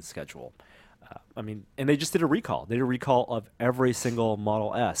been on schedule. And they just did a recall. They did a recall of every single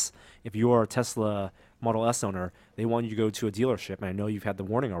Model S. If you are a Tesla Model S owner, they want you to go to a dealership, and I know you've had the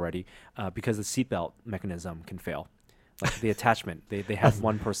warning already, because the seatbelt mechanism can fail. Like the attachment, they had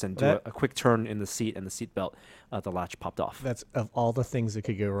one person do a quick turn in the seat, and the seatbelt, the latch popped off. That's of all the things that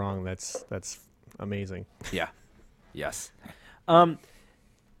could go wrong. That's amazing. Yeah. Yes.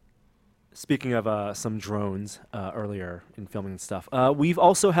 Speaking of some drones earlier in filming stuff, we've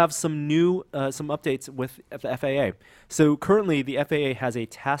also have some new some updates with the FAA. So currently, the FAA has a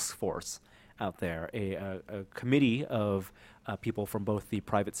task force out there, a committee of people from both the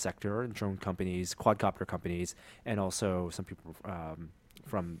private sector and drone companies, quadcopter companies, and also some people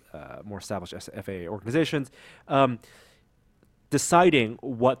from more established FAA organizations, deciding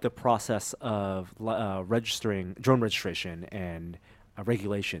what the process of registering drone registration and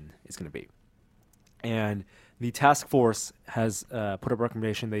regulation is going to be. And the task force has put up a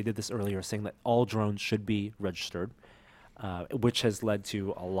recommendation. They did this earlier, saying that all drones should be registered, which has led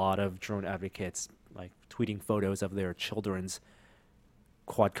to a lot of drone advocates like tweeting photos of their children's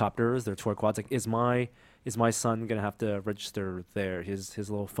quadcopters, their toy quads. Like, is my son gonna have to register his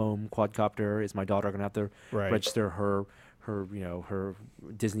little foam quadcopter? Is my daughter gonna have to register her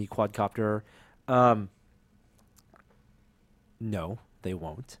Disney quadcopter? No, they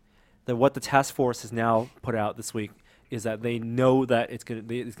won't. What the task force has now put out this week is that they know that it's gonna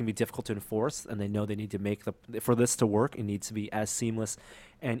be difficult to enforce, and they know they need to make for this to work, it needs to be as seamless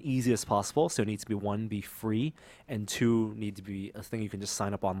and easy as possible. So it needs to be, 1, be free, and 2, need to be a thing you can just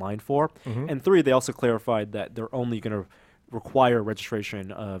sign up online for. Mm-hmm. And 3, they also clarified that they're only going to require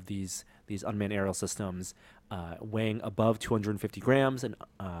registration of these unmanned aerial systems weighing above 250 grams and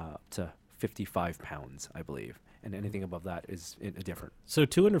to 55 pounds, I believe. And anything above that is different. So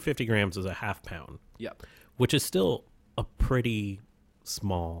 250 grams is a half pound. Yep. Which is still a pretty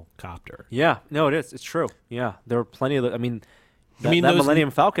small copter. Yeah. No, it is. It's true. Yeah. There are plenty of that those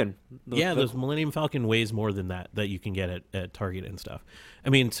Millennium Falcon. Those Millennium Falcon weighs more than that you can get at Target and stuff. I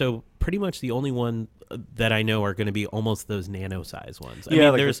mean, so pretty much the only one that I know are going to be almost those nano size ones. I mean,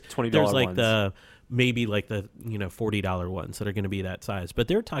 like there's the $20 there's like ones. the maybe like the $40 ones that are going to be that size, but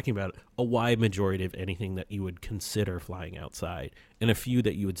they're talking about a wide majority of anything that you would consider flying outside, and a few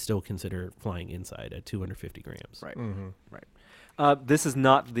that you would still consider flying inside at 250 grams. Right. Mm-hmm. Right. This is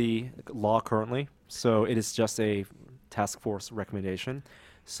not the law currently, so it is just a task force recommendation.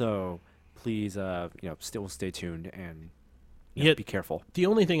 So please, still stay tuned and be careful. The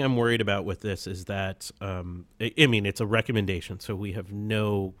only thing I'm worried about with this is that, it's a recommendation, so we have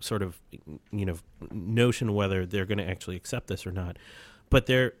no sort of, notion whether they're going to actually accept this or not. But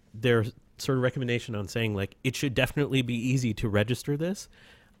their sort of recommendation on saying, like, it should definitely be easy to register this.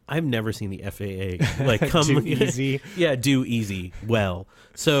 I've never seen the FAA come do easy. do easy well.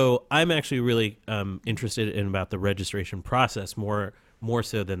 So I'm actually really interested in about the registration process more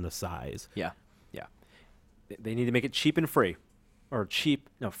so than the size. Yeah. They need to make it cheap and free,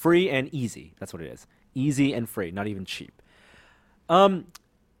 free and easy. That's what it is. Easy and free, not even cheap. There's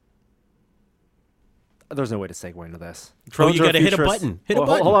no way to segue into this. You got to hit a button. Hit a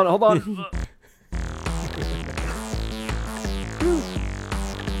button. Hold on.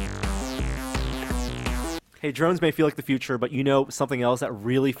 Hey, drones may feel like the future, but something else that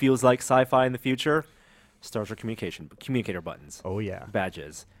really feels like sci-fi in the future? Star Trek communicator buttons. Oh, yeah.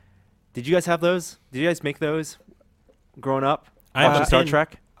 Badges. Did you guys have those? Did you guys make those growing up? I have Watching a Star pin.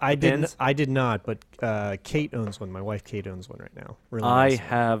 Trek? I Pins? did not, but Kate owns one. My wife Kate owns one right now. Really nice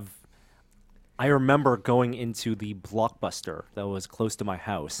one. I remember going into the Blockbuster that was close to my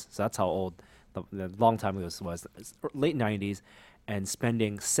house. So that's how old, the long time ago this was, late 90s, and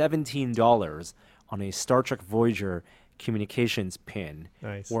spending $17 on a Star Trek Voyager communications pin.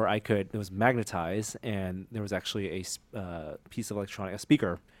 Nice. Where it was magnetized, and there was actually a piece of a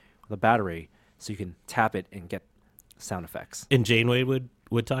speaker with a battery, so you can tap it and get sound effects. And Janeway would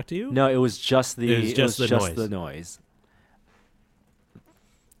talk to you? No, it was just the noise. noise.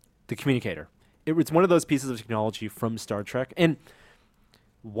 The communicator. It's one of those pieces of technology from Star Trek. And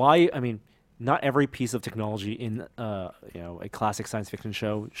why? I mean, not every piece of technology in a classic science fiction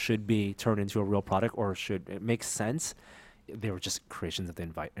show should be turned into a real product, or should it make sense. They were just creations of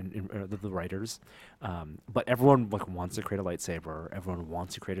the writers. But everyone wants to create a lightsaber. Everyone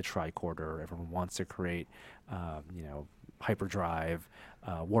wants to create a tricorder. Everyone wants to create hyperdrive,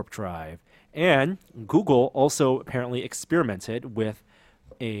 warp drive. And Google also apparently experimented with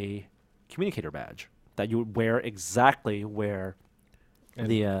a communicator badge that you would wear exactly where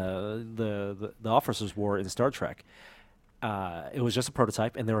the officers wore in Star Trek. It was just a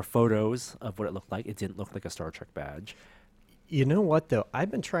prototype, and there were photos of what it looked like. It didn't look like a Star Trek badge. You know what, though? I've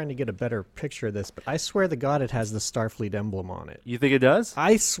been trying to get a better picture of this, but I swear to God it has the Starfleet emblem on it. You think it does?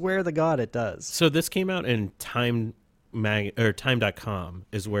 I swear to God it does. So this came out in Time.com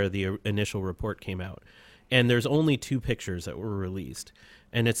is where the initial report came out. And there's only 2 pictures that were released.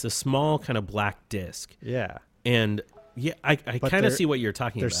 And it's a small kind of black disc. Yeah. And yeah, I kind of see what you're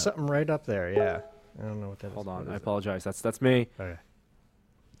talking There's about. something right up there, yeah. I don't know what that is. Hold on, I What is apologize. That's me. it? Okay.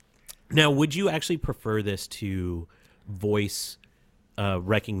 Now, would you actually prefer this to voice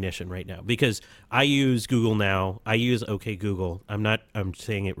recognition right now? Because I use Google Now. I use OK Google. I'm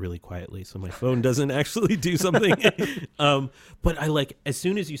saying it really quietly so my phone doesn't actually do something. But I as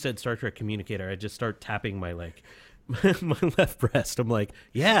soon as you said Star Trek communicator, I just start tapping my my left breast. I'm like,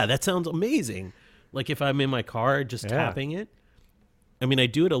 yeah, that sounds amazing. Like if I'm in my car, just tapping it. I mean, I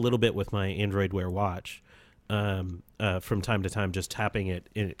do it a little bit with my Android Wear watch from time to time, just tapping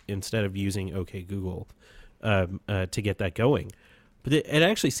it instead of using OK Google to get that going. But it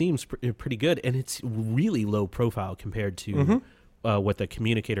actually seems pretty good, and it's really low profile compared to what the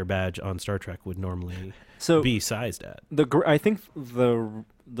communicator badge on Star Trek would normally be sized at. I think the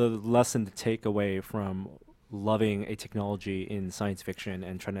lesson to take away from loving a technology in science fiction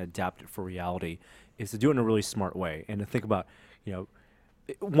and trying to adapt it for reality is to do it in a really smart way, and to think about,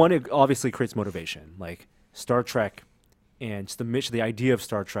 one, it obviously creates motivation. Like Star Trek and just the idea of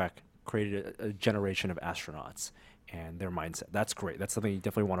Star Trek created a generation of astronauts and their mindset. That's great. That's something you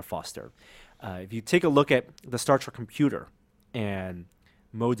definitely want to foster. If you take a look at the Star Trek computer and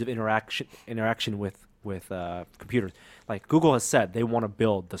modes of interaction with computers, like Google has said, they want to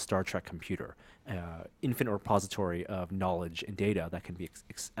build the Star Trek computer, infinite repository of knowledge and data that can be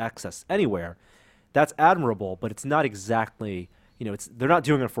accessed anywhere. That's admirable, but it's not exactly, they're not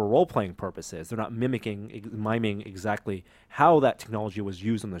doing it for role-playing purposes. They're not miming exactly how that technology was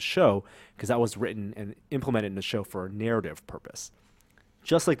used on the show, because that was written and implemented in the show for a narrative purpose.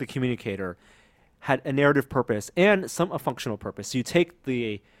 Just like the communicator had a narrative purpose and a functional purpose. So you take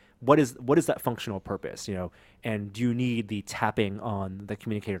what is that functional purpose, and do you need the tapping on the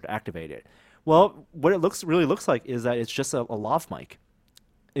communicator to activate it? Well, what it really looks like is that it's just a lav mic.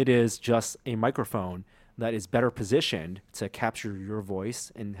 It is just a microphone that is better positioned to capture your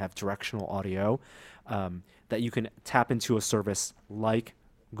voice and have directional audio, that you can tap into a service like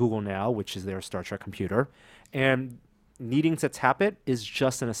Google Now, which is their Star Trek computer. And needing to tap it is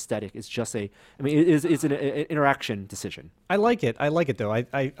just an aesthetic. It's just it's an interaction decision. I like it though.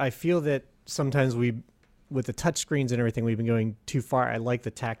 I feel that sometimes with the touch screens and everything, we've been going too far. I like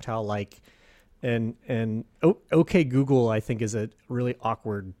the tactile, and OK Google, I think, is a really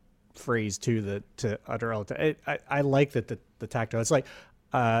awkward phrase too to utter all the time. I like that the tactile. It's like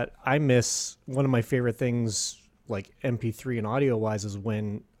I miss one of my favorite things, like MP3 and audio wise, is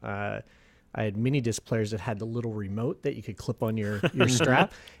when I had mini disc players that had the little remote that you could clip on your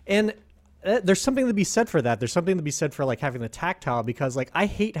strap, and there's something to be said for that. There's something to be said for having the tactile, because I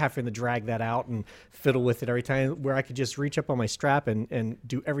hate having to drag that out and fiddle with it every time, where I could just reach up on my strap and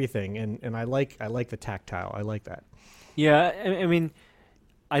do everything. And I like the tactile. I like that. Yeah, I mean,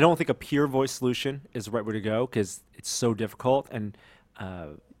 I don't think a pure voice solution is the right way to go, because it's so difficult. And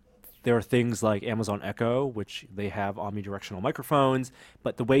there are things like Amazon Echo, which they have omnidirectional microphones,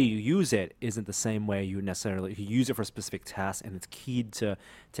 but the way you use it isn't the same way you necessarily. If you use it for a specific task, and it's keyed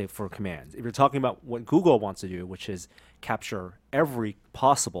for commands. If you're talking about what Google wants to do, which is capture every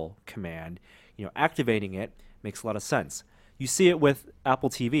possible command, activating it makes a lot of sense. You see it with Apple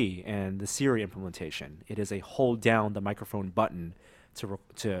TV and the Siri implementation. It is a hold down the microphone button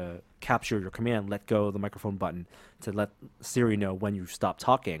to capture your command, let go of the microphone button to let Siri know when you stop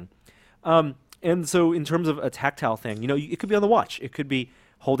talking. And so in terms of a tactile thing, it could be on the watch. It could be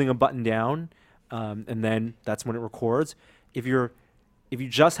holding a button down, and then that's when it records. If you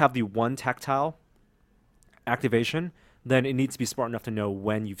just have the one tactile activation, then it needs to be smart enough to know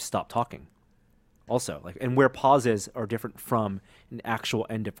when you've stopped talking. Also, and where pauses are different from an actual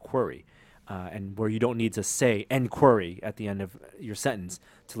end of query. And where you don't need to say end query at the end of your sentence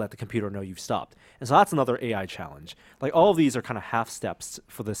to let the computer know you've stopped. And so that's another AI challenge. All of these are kind of half steps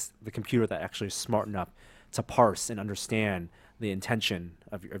for the computer that actually is smart enough to parse and understand the intention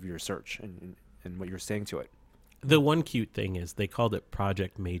of your search and what you're saying to it. The one cute thing is they called it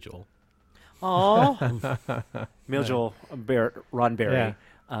Project Majel. Oh, Majel Ron Berry,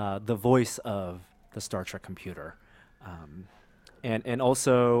 the voice of the Star Trek computer. And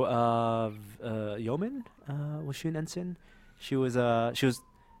also Yeoman, was she an ensign? She was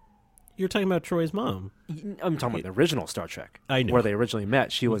You're talking about Troy's mom. I'm talking about the original Star Trek. I know. Where they originally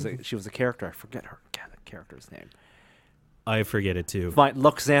met. She was a character. I forget her character's name. I forget it too. Fine,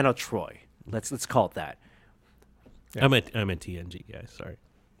 Loxana Troy. Let's call it that. Yeah. I'm a TNG guy. Sorry.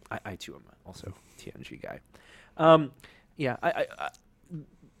 I too am also a TNG guy. I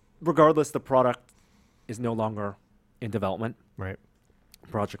regardless, the product is no longer in development. Right.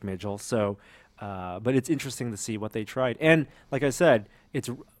 Project Majel. So, but it's interesting to see what they tried. And like I said, it's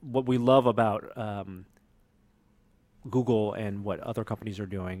what we love about Google and what other companies are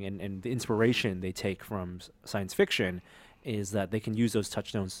doing, and the inspiration they take from science fiction is that they can use those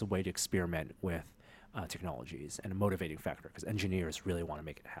touchstones as a way to experiment with technologies and a motivating factor, because engineers really want to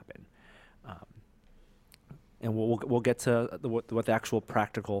make it happen. And we'll get to what the actual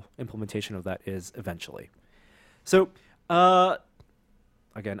practical implementation of that is eventually. So,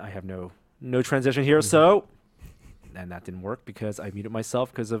 again, I have no transition here, so, and that didn't work because I muted myself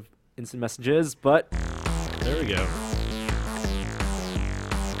because of instant messages, but there we go.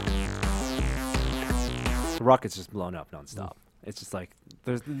 The rocket's just blown up nonstop. It's just like,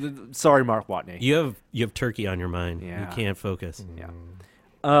 sorry, Mark Watney. You have turkey on your mind. Yeah. You can't focus.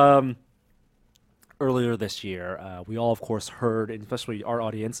 Yeah. Earlier this year, we all, of course, heard, and especially our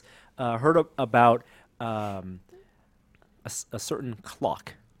audience, heard about a certain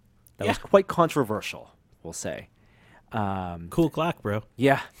clock that was quite controversial, we'll say. Cool clock, bro.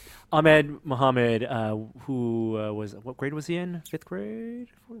 Yeah. Ahmed Mohammed, who what grade was he in? 5th grade?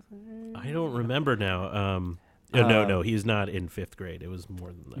 4th grade? I don't remember now. No, he's not in 5th grade. It was more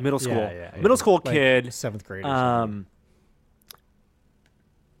than that. Middle school. Yeah. Middle school Like kid. 7th grade or something.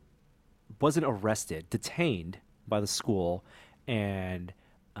 Wasn't arrested, detained by the school, and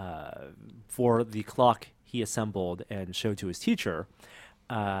for the clock he assembled and showed to his teacher.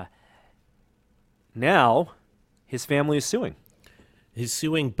 Now, his family is suing. He's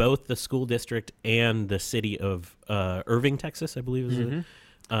suing both the school district and the city of Irving, Texas, I believe is it.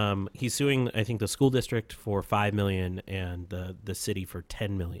 He's suing, I think, the school district for $5 million and the city for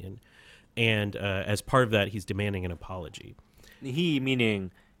 $10 million. And as part of that, he's demanding an apology. He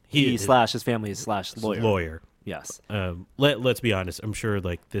meaning he slash his family slash lawyer. Lawyer. Yes. Let's be honest. I'm sure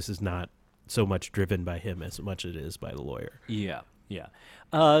this is not so much driven by him as much as it is by the lawyer. Yeah.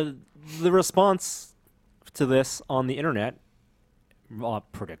 The response to this on the internet,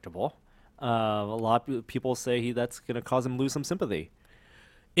 predictable. A lot of people say that's going to cause him to lose some sympathy.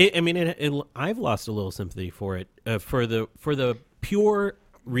 I've lost a little sympathy for it, for the pure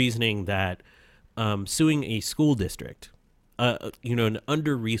reasoning that suing a school district, an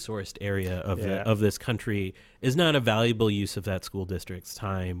under-resourced area of this country, is not a valuable use of that school district's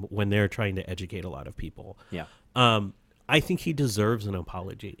time when they're trying to educate a lot of people. Yeah. I think he deserves an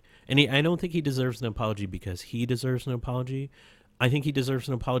apology, and I don't think he deserves an apology because he deserves an apology. I think he deserves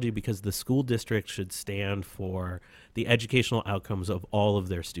an apology because the school district should stand for the educational outcomes of all of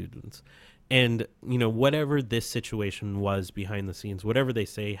their students. And, whatever this situation was behind the scenes, whatever they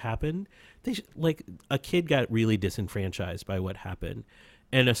say happened, a kid got really disenfranchised by what happened.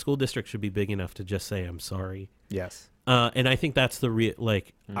 And a school district should be big enough to just say, I'm sorry. Yes. And I think that's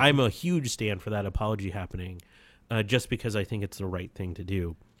I'm a huge stand for that apology happening, just because I think it's the right thing to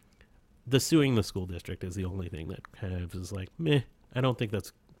do. The suing the school district is the only thing that kind of is like, meh. I don't think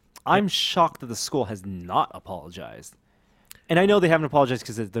that's... I'm shocked that the school has not apologized. And I know they haven't apologized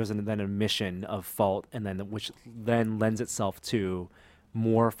because there's then an admission of fault, and then which then lends itself to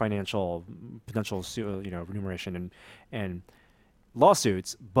more financial potential remuneration and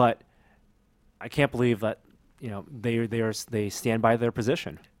lawsuits. But I can't believe that they stand by their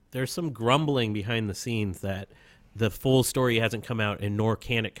position. There's some grumbling behind the scenes that the full story hasn't come out, and nor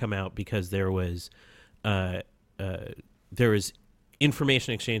can it come out because there was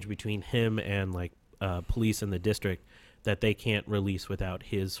information exchange between him and police and the district that they can't release without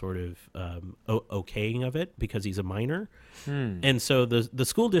his sort of okaying of it because he's a minor. And so the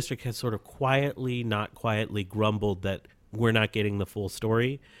school district has sort of not quietly grumbled that we're not getting the full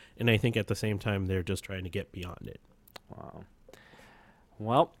story. And I think at the same time, they're just trying to get beyond it. Wow.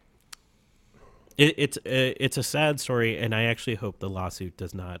 Well, it's a sad story, and I actually hope the lawsuit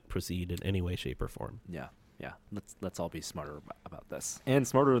does not proceed in any way, shape, or form. Yeah. Let's all be smarter about this, and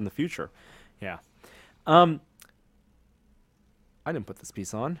smarter in the future. Yeah. I didn't put this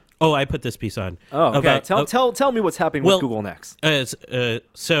piece on. Oh, I put this piece on. Oh, okay. Tell me what's happening with Google Next.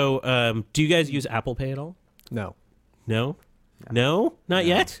 So, do you guys use Apple Pay at all? No. No? Not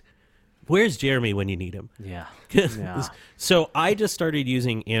yet? Where's Jeremy when you need him? Yeah. So I just started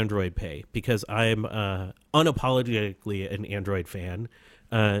using Android Pay because I'm unapologetically an Android fan.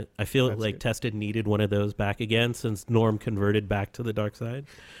 I feel Tested needed one of those back again since Norm converted back to the dark side.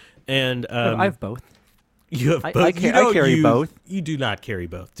 And I have both. you have both. I carry both. You do not carry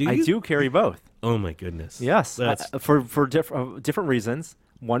both, do you? I do carry both. Oh my goodness. Yes, That's for different reasons.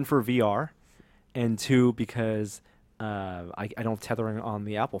 One for VR, and two because I don't have tethering on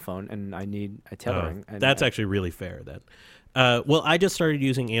the Apple phone, and I need a tethering. And that's actually really fair then. Well, I just started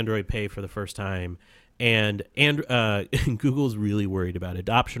using Android Pay for the first time, and Google's really worried about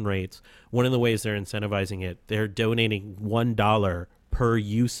adoption rates. One of the ways they're incentivizing it, they're donating $1 per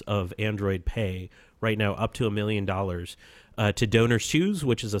use of Android Pay right now, up to $1 million, to Donors Choose,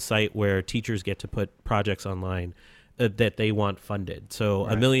 which is a site where teachers get to put projects online that they want funded. So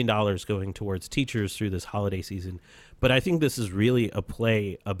 $1 million going towards teachers through this holiday season. But I think this is really a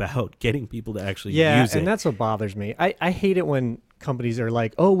play about getting people to actually use it. And that's what bothers me. I hate it when companies are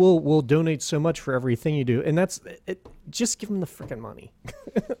like, "Oh, we'll donate so much for everything you do," and that's it. Just give them the freaking money.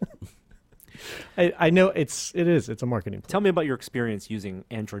 I know it's a marketing play. Tell me about your experience using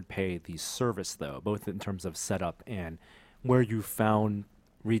Android Pay, the service, though, both in terms of setup and where you found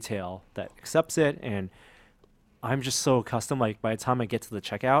retail that accepts it. And I'm just so accustomed, like by the time I get to the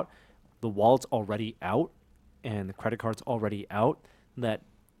checkout, the wallet's already out and the credit card's already out, that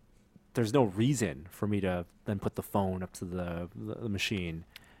there's no reason for me to then put the phone up to the machine.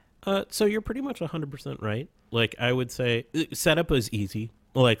 So you're pretty much 100% right. Like, I would say setup was easy.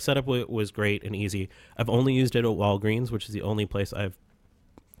 Like, setup was great and easy. I've only used it at Walgreens, which is the only place I've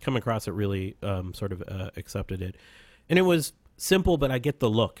come across that really accepted it. And it was simple, but I get the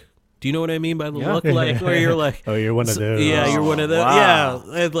look. Do you know what I mean by the look? Like, where you're like, oh, you're one of those. Yeah, you're one of those. Wow.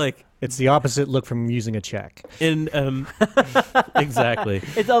 Yeah, and like it's the opposite look from using a check. And exactly,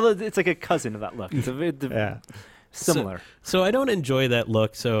 it's like a cousin of that look. It's similar. So I don't enjoy that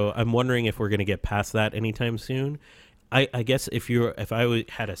look. So I'm wondering if we're going to get past that anytime soon. I guess if I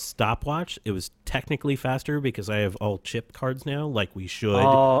had a stopwatch, it was technically faster because I have all chip cards now, like we should.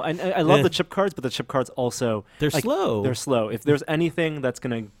 Oh, and I love the chip cards, but the chip cards also they're slow. They're slow. If there's anything that's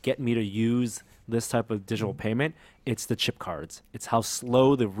going to get me to use this type of digital payment, it's the chip cards. It's how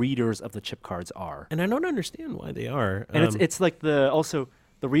slow the readers of the chip cards are. And I don't understand why they are. And it's like the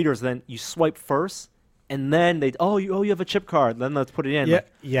readers. Then you swipe first. And then you have a chip card. Then let's put it in.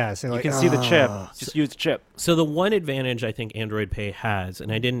 So you can see the chip. Just use the chip. So the one advantage I think Android Pay has,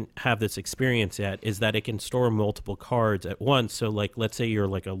 and I didn't have this experience yet, is that it can store multiple cards at once. So like, let's say you're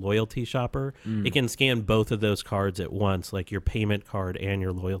like a loyalty shopper, it can scan both of those cards at once, like your payment card and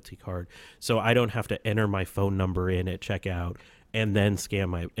your loyalty card. So I don't have to enter my phone number in at checkout and then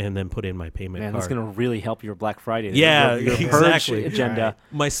put in my payment card. That's going to really help your Black Friday. Yeah, your exactly. Purge agenda.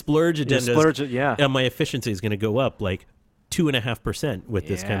 Right. My Splurge agenda. My efficiency is going to go up like 2.5% with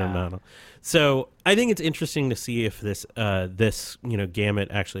this kind of model. So I think it's interesting to see if this gamut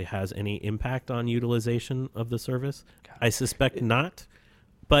actually has any impact on utilization of the service. I suspect not,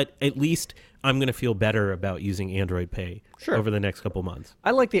 but at least I'm going to feel better about using Android Pay over the next couple months.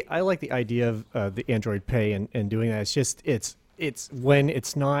 I like the idea of the Android Pay and doing that. It's just it's when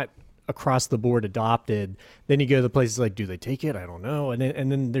it's not across the board adopted, then you go to the places like, do they take it? I don't know. And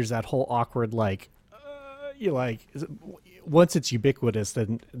then there's that whole awkward once it's ubiquitous,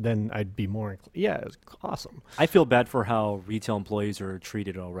 then I'd be more it's awesome. I feel bad for how retail employees are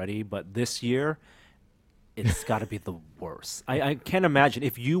treated already, but this year it's got to be the worst. I can't imagine.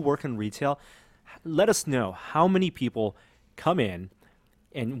 If you work in retail, let us know how many people come in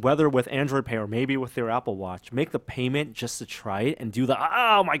and whether with Android Pay or maybe with their Apple Watch, make the payment just to try it and do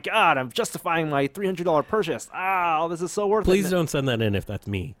oh my God, I'm justifying my $300 purchase. This is so worth it. Please don't send that in if that's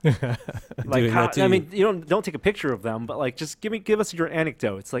me. You don't take a picture of them, but like just give us your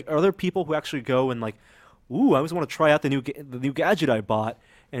anecdote. It's like, are there people who actually go and like, ooh, I always want to try out the new gadget I bought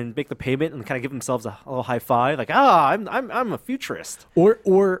and make the payment and kind of give themselves a little high five, like I'm a futurist.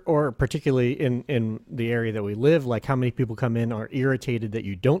 Or particularly in the area that we live, like how many people come in are irritated that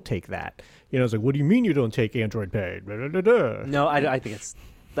you don't take that. It's like, what do you mean you don't take Android Pay? No, I think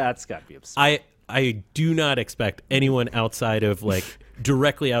that's got to be absurd. I do not expect anyone outside of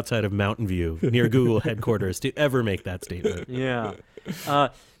directly outside of Mountain View near Google headquarters to ever make that statement. Yeah,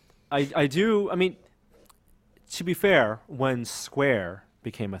 I do. I mean, to be fair, when Square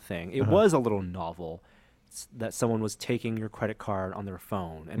became a thing, it was a little novel that someone was taking your credit card on their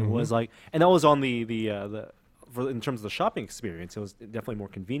phone, and it was like, and that was on the in terms of the shopping experience, it was definitely more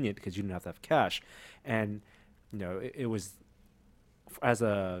convenient because you didn't have to have cash, and it was, as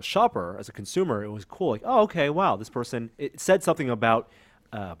a shopper, as a consumer, it was cool. Like, oh, okay, wow, this person, it said something about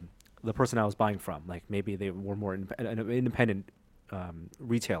the person I was buying from. Like maybe they were more independent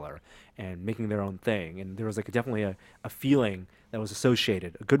retailer and making their own thing. And there was like definitely a feeling that was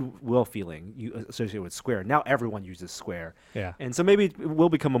associated, a goodwill feeling associated with Square. Now everyone uses Square. Yeah. And so maybe it will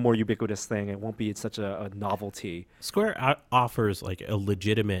become a more ubiquitous thing. It won't be such a novelty. Square offers like a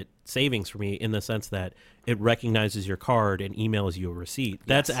legitimate savings for me in the sense that it recognizes your card and emails you a receipt.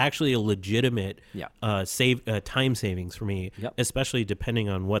 That's actually a legitimate time savings for me, especially depending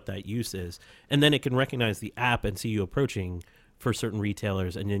on what that use is. And then it can recognize the app and see you approaching for certain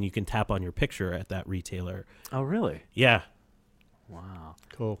retailers, and then you can tap on your picture at that retailer. Oh, really? Yeah. Wow.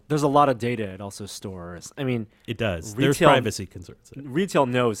 Cool. There's a lot of data it also stores. I mean, it does. There's privacy concerns. Retail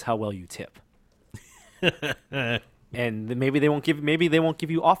knows how well you tip. And maybe they won't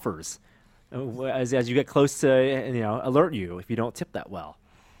give you offers as you get close to alert you if you don't tip that well.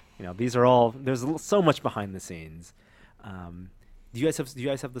 There's so much behind the scenes. Do you guys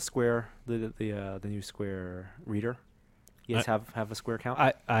have the Square the new Square reader? You guys have a Square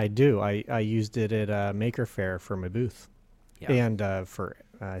account? I do. I used it at Maker Faire for my booth. Yeah. And for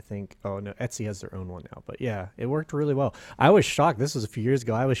I think Etsy has their own one now, but yeah, it worked really well. I was shocked. This was a few years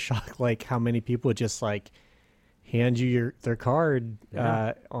ago. I was shocked like how many people would just like hand you their card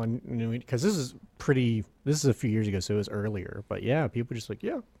on because this is a few years ago, so it was earlier. But yeah, people just like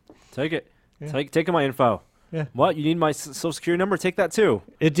take it, take my info. Yeah. What, you need my social security number? Take that too.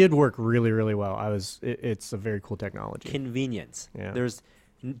 It did work really, really well. It's a very cool technology. Convenience. Yeah.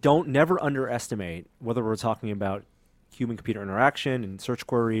 Never underestimate whether we're talking about human-computer interaction and search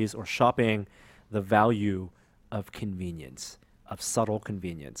queries or shopping, the value of convenience, of subtle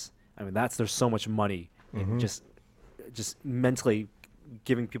convenience. I mean, there's so much money in just mentally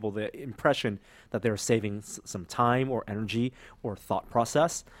giving people the impression that they're saving some time or energy or thought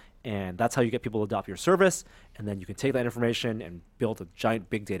process. And that's how you get people to adopt your service. And then you can take that information and build a giant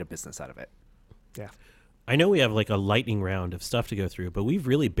big data business out of it. Yeah. I know we have like a lightning round of stuff to go through, but we've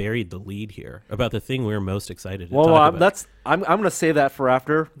really buried the lead here about the thing we're most excited to talk about. I'm going to save that for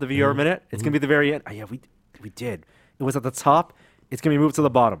after the VR minute. It's going to be the very end. Oh, yeah, we did. It was at the top. It's going to be moved to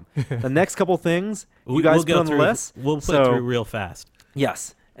the bottom. The next couple things you guys put on the list. We'll put through real fast.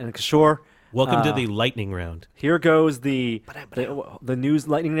 Yes. And Kishore, welcome to the lightning round. Here goes the news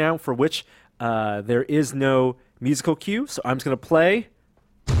lightning round for which there is no musical cue. So I'm just going to play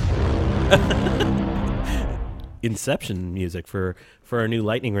Inception music for our new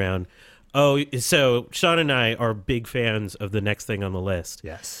lightning round. Oh, so Sean and I are big fans of the next thing on the list.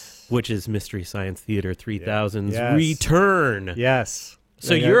 Yes. Which is Mystery Science Theater 3000's return. Yes.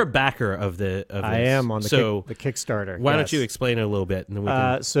 So you're a backer of this. I am on the Kickstarter. Why don't you explain it a little bit, and then we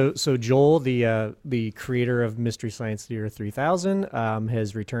can. So Joel, the creator of Mystery Science Theater 3000,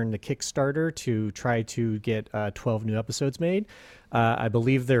 has returned the Kickstarter to try to get 12 new episodes made. I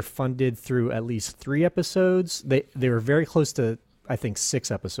believe they're funded through at least 3 episodes. They were very close to, I think,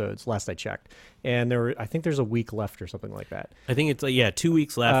 6 episodes last I checked, and I think there's a week left or something like that. I think it's 2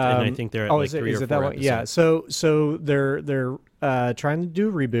 weeks left, and I think they're at 3 or 4 episodes. Yeah. So they're trying to do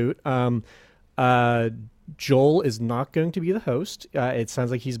a reboot. Joel is not going to be the host. It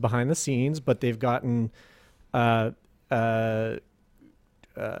sounds like he's behind the scenes, but they've gotten Jonah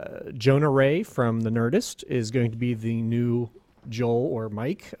Ray from The Nerdist is going to be the new Joel or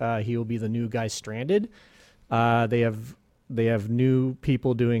Mike. He will be the new guy stranded. They have new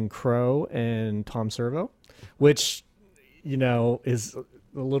people doing Crow and Tom Servo, which is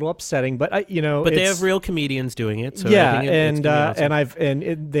a little upsetting, but but they have real comedians doing it. So yeah, I think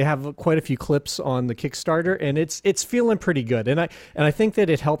awesome. They have quite a few clips on the Kickstarter, and it's feeling pretty good. And I think that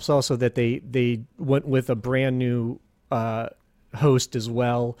it helps also that they went with a brand new host as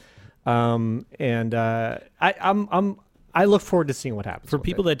well. I look forward to seeing what happens. For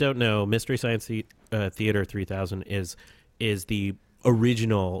people that don't know, Mystery Science Theater 3000 is the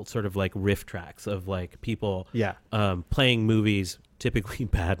original sort of like riff tracks of like people playing movies, typically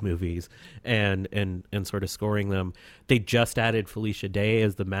bad movies, and sort of scoring them. They just added Felicia Day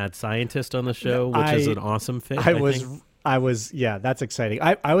as the mad scientist on the show, which is an awesome fit. I was that's exciting.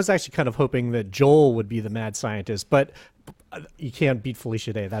 I was actually kind of hoping that Joel would be the mad scientist, but you can't beat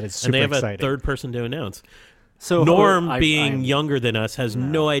Felicia Day. That is super exciting. And they have a third person to announce. So Norm, being younger than us, has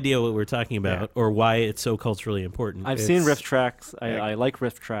no idea what we're talking about or why it's so culturally important. I've seen riff tracks. I like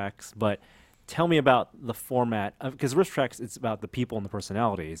riff tracks, but tell me about the format. Because riff tracks, it's about the people and the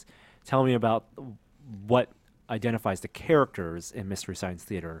personalities. Tell me about what identifies the characters in Mystery Science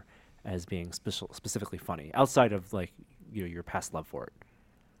Theater as being specifically funny, outside of like your past love for it.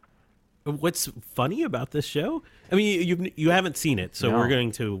 What's funny about this show? I mean, you haven't seen it, so we're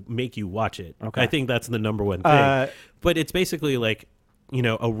going to make you watch it. Okay. I think that's the number one thing. But it's basically like,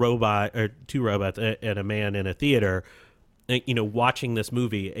 a robot or 2 robots and a man in a theater, watching this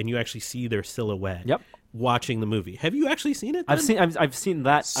movie, and you actually see their silhouette. Yep. Watching the movie. Have you actually seen it? Then? I've seen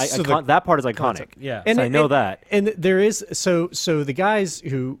that. So That part is iconic. Concept, yeah. And So I know that. And there is so the guys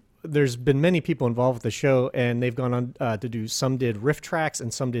who there's been many people involved with the show, and they've gone on to do. Some did riff tracks,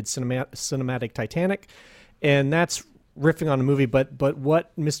 and some did cinematic Titanic, and that's riffing on a movie. But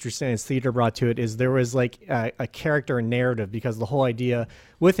what Mystery Science Theater brought to it is there was like a character and narrative, because the whole idea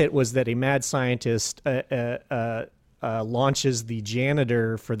with it was that a mad scientist launches the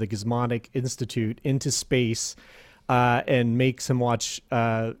janitor for the Gizmonic Institute into space and makes him watch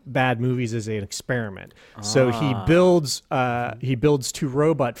bad movies as an experiment. So he builds two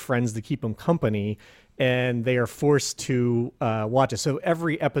robot friends to keep him company, and they are forced to watch it. So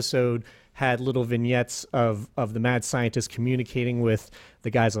every episode had little vignettes of the mad scientist communicating with the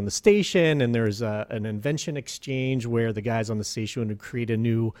guys on the station, and there's an invention exchange where the guys on the station would create a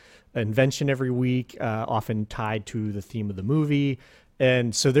new invention every week, often tied to the theme of the movie.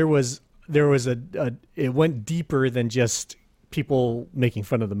 And so there was it went deeper than just people making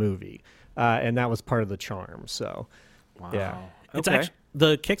fun of the movie, and that was part of the charm. So, yeah. It's Okay. actually,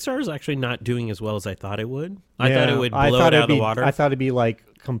 the Kickstarter is actually not doing as well as I thought it would. I thought it would blow it out of the water. I thought it'd be like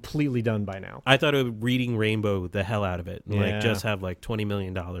completely done by now. I thought it would Reading Rainbow the hell out of it, and Yeah. like just have like $20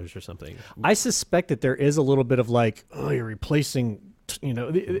 million or something. I suspect that there is a little bit of like, oh, you're replacing,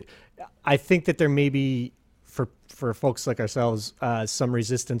 I think that there may be for folks like ourselves some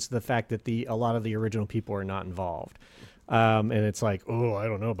resistance to the fact that a lot of the original people are not involved, and it's like, oh, I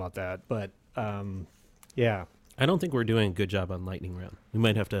don't know about that, but yeah. I don't think we're doing a good job on lightning round. We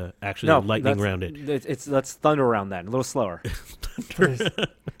might have to actually lightning round it. Let's thunder round that a little slower.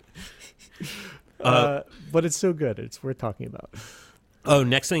 But it's so good. It's worth talking about. Oh,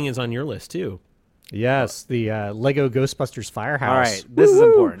 next thing is on your list too. Yes, the Lego Ghostbusters Firehouse. All right, this is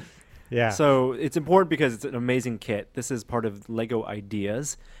important. Yeah. So it's important because it's an amazing kit. This is part of Lego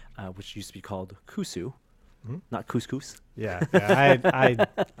Ideas, which used to be called Kusu, not couscous. Yeah.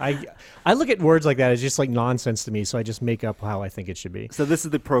 I look at words like that as just like nonsense to me, so I just make up how I think it should be. So this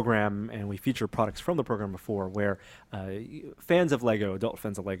is the program, and we feature products from the program before, where fans of Lego, adult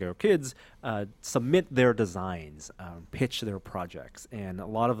fans of Lego, kids submit their designs, pitch their projects, and a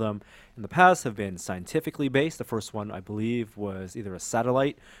lot of them in the past have been scientifically based. The first one, I believe, was either a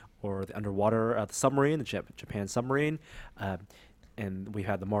satellite or the underwater the submarine, the Japan submarine. And we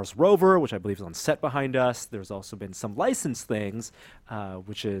had the Mars rover, which I believe is on set behind us. There's also been some licensed things,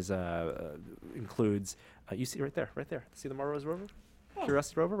 which is includes. You see right there. See the Mars rover,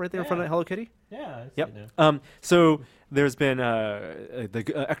 Curiosity rover, right there in front of Hello Kitty. Yeah. Yep. So there's been the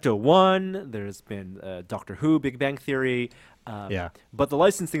Ecto 1. There's been Doctor Who, Big Bang Theory. But the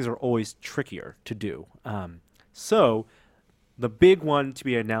licensed things are always trickier to do. So the big one to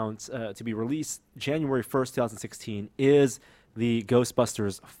be announced, to be released January 1st, 2016, is the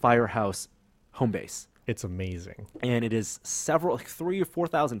Ghostbusters Firehouse home base. It's amazing. And it is several, like 3,000 or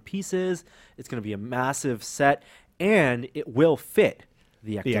 4,000 pieces. It's going to be a massive set, and it will fit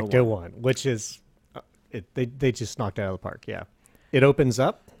the Ecto 1. Which is, they just knocked it out of the park, yeah. It opens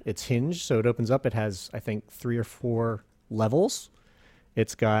up, it's hinged, so it opens up. It has, I think, 3 or 4 levels.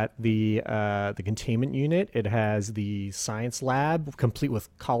 It's got the containment unit. It has the science lab, complete with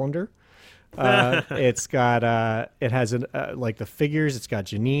colander. It's got it has like the figures. It's got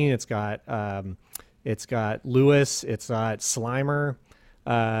Janine. It's got Lewis. It's got Slimer.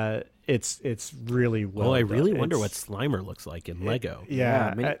 It's really well. Oh, I really done. wonder what Slimer looks like in Lego.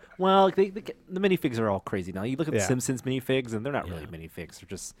 Yeah. Well, the minifigs are all crazy now. You look at the Yeah. Simpsons minifigs, and they're not really minifigs. They're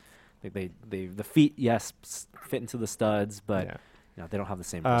just the feet, yes, fit into the studs, but. Yeah. They don't have the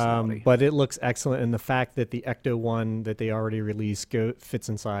same personality. But it looks excellent, and the fact that the Ecto 1 that they already released fits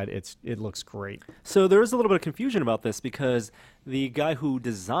inside, it looks great. So there is a little bit of confusion about this because the guy who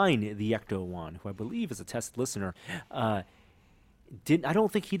designed the Ecto 1, who I believe is a test listener, I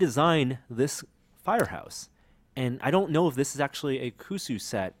don't think he designed this firehouse. And I don't know if this is actually a Kusu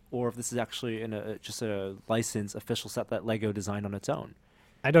set or if this is actually just a licensed official set that Lego designed on its own.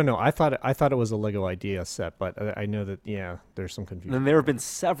 I don't know. I thought it was a Lego Idea set, but I know that there's some confusion. And there have been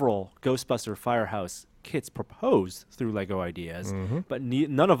several Ghostbuster Firehouse kits proposed through Lego Ideas, but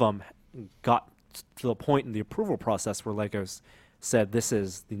none of them got to the point in the approval process where Legos said this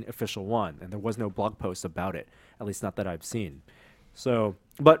is the official one, and there was no blog post about it, at least not that I've seen. So,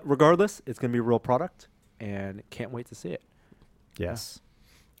 but regardless, it's going to be a real product, and can't wait to see it. Yes.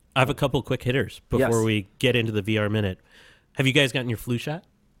 I have a couple quick hitters before Yes. we get into the VR minute. Have you guys gotten your flu shot?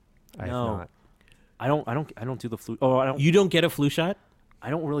 I have No. not. I don't do the flu. Oh, I don't. You don't get a flu shot? I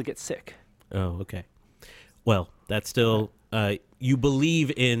don't really get sick. Oh, okay. Well, that's still you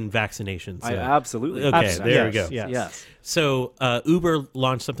believe in vaccinations. I absolutely. Okay, there we go. Yes. So Uber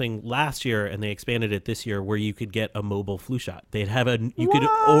launched something last year, and they expanded it this year, where you could get a mobile flu shot. You could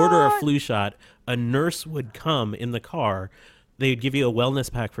order a flu shot. A nurse would come in the car. They'd give you a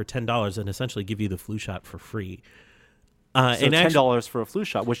wellness pack for $10 and essentially give you the flu shot for free. So $10 for a flu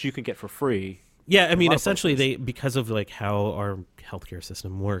shot, which you can get for free. Yeah, I mean, essentially, because of like how our healthcare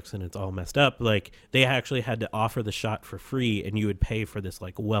system works and it's all messed up, like they actually had to offer the shot for free, and you would pay for this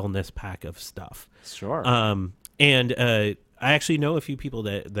like wellness pack of stuff. Sure. And I actually know a few people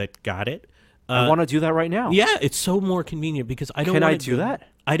that got it. I want to do that right now. Yeah, it's so more convenient because I don't. Can I do that?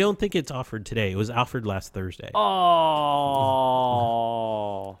 I don't think it's offered today. It was offered last Thursday. Oh.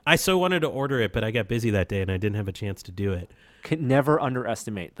 I so wanted to order it, but I got busy that day and I didn't have a chance to do it. Can never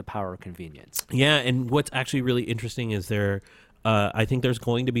underestimate the power of convenience. Yeah, and what's actually really interesting is I think there's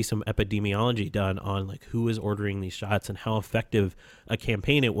going to be some epidemiology done on like who is ordering these shots and how effective a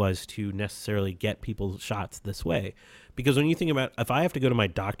campaign it was to necessarily get people shots this way. Because when you think about, if I have to go to my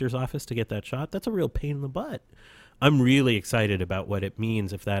doctor's office to get that shot, that's a real pain in the butt. I'm really excited about what it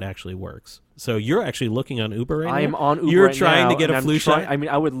means if that actually works. So you're actually looking on Uber right now? I am on Uber You're right trying now, to get a flu shot? I mean,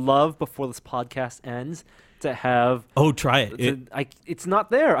 I would love before this podcast ends to have... Oh, try it. It's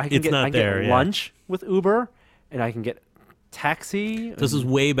not there. I can get yeah. lunch with Uber, and I can get taxi. This is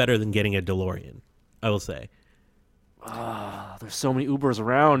way better than getting a DeLorean, I will say. There's so many Ubers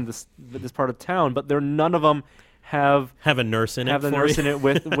around this part of town, but none of them have a nurse in it. Have the nurse in it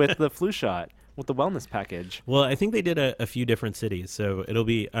with the flu shot, with the wellness package. Well, I think they did a few different cities, so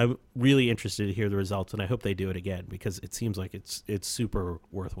I'm really interested to hear the results, and I hope they do it again because it seems like it's super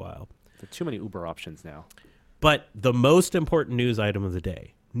worthwhile. There are too many Uber options now. But the most important news item of the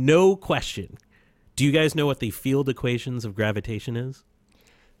day, no question. Do you guys know what the field equations of gravitation is?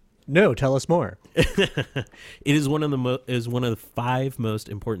 No, tell us more. It is one of the 5 most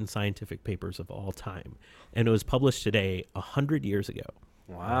important scientific papers of all time, and it was published today 100 years ago.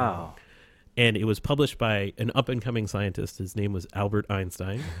 Wow. And it was published by an up-and-coming scientist. His name was Albert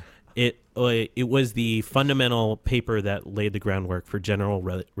Einstein. It was the fundamental paper that laid the groundwork for general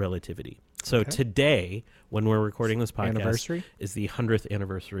relativity. So today, when we're recording this podcast, is the 100th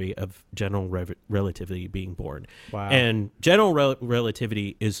anniversary of general relativity being born. Wow. And general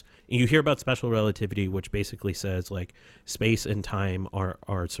relativity is, you hear about special relativity, which basically says like space and time are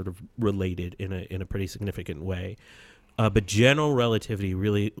sort of related in a pretty significant way. But general relativity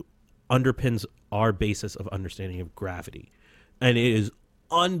really underpins our basis of understanding of gravity. And it is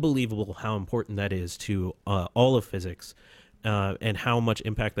unbelievable how important that is to all of physics. And how much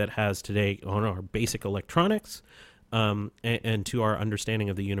impact that has today on our basic electronics and to our understanding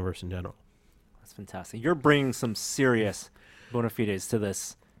of the universe in general. That's fantastic. You're bringing some serious bona fides to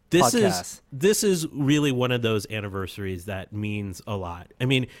this podcast. This is really one of those anniversaries that means a lot. I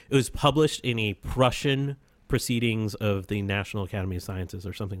mean, it was published in a Prussian Proceedings of the National Academy of Sciences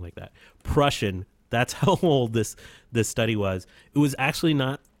or something like that. Prussian, that's how old this study was. It was actually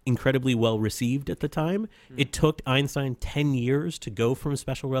not incredibly well received at the time. It took Einstein 10 years to go from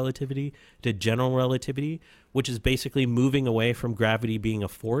special relativity to general relativity, which is basically moving away from gravity being a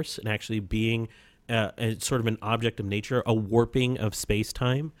force and actually being sort of an object of nature. A warping of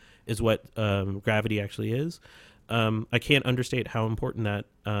space-time is what gravity actually is. I can't understate how important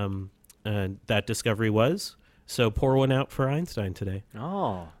that discovery was. So pour one out for Einstein today.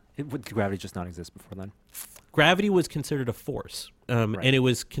 Oh, would gravity just not exist before then? Gravity was considered a force, and it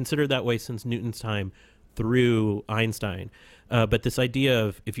was considered that way since Newton's time through Einstein. But this idea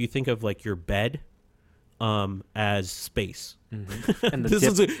of, if you think of like your bed as space, and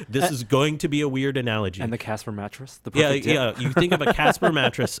this is going to be a weird analogy. And the Casper mattress, yeah. You think of a Casper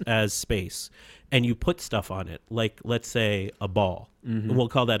mattress as space, and you put stuff on it, like let's say a ball, and we'll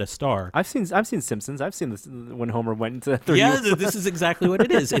call that a star. I've seen Simpsons. I've seen this when Homer went to. This is exactly what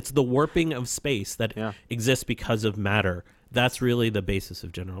it is. It's the warping of space that exists because of matter. That's really the basis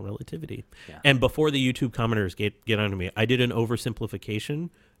of general relativity. Yeah. And before the YouTube commenters get onto me, I did an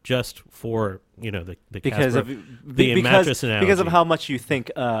oversimplification just for the mattress analogy. Because of how much you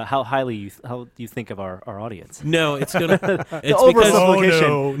think, how highly you think of our audience. No, it's gonna. It's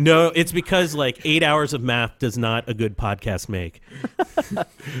oversimplification. No, it's because like 8 hours of math does not a good podcast make.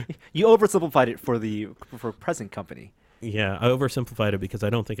 You oversimplified it for present company. Yeah, I oversimplified it because I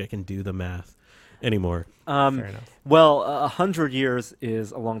don't think I can do the math anymore. Fair enough. Well, 100 years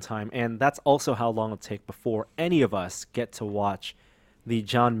is a long time, and that's also how long it'll take before any of us get to watch the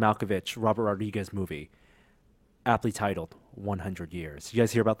John Malkovich, Robert Rodriguez movie, aptly titled 100 Years. You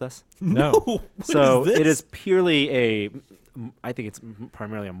guys hear about this? No. So it is purely I think it's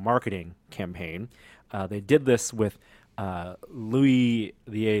primarily a marketing campaign. They did this with Louis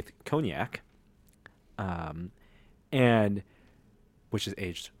VIII cognac, and which is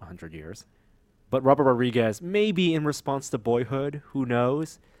aged 100 years. But Robert Rodriguez, maybe in response to Boyhood, who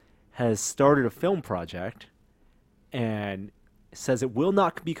knows, has started a film project and says it will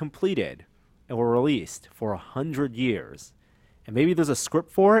not be completed or released for 100 years. And maybe there's a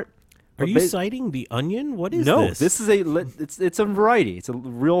script for it. Are you citing The Onion? What is no, this? this is it's a variety. It's a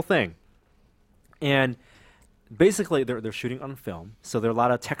real thing. And basically, they're shooting on film, so there are a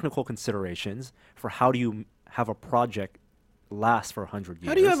lot of technical considerations for how do you have a project last for 100 years.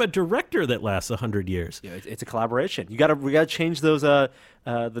 How do you have a director that lasts 100 years? Yeah, it's a collaboration. We gotta change those the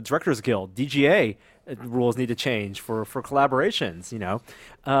Directors Guild DGA rules need to change for collaborations.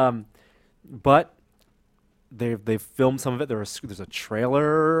 But they've filmed some of it. There's a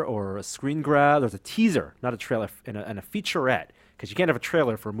trailer or a screen grab. There's a teaser, not a trailer, and a featurette, because you can't have a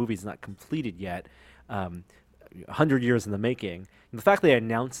trailer for a movie that's not completed yet. 100 years in the making. And the fact they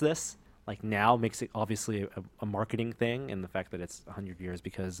announced this now makes it obviously a marketing thing, and the fact that it's 100 years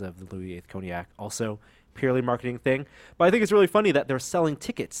because of the Louis VIII cognac also purely marketing thing. But I think it's really funny that they're selling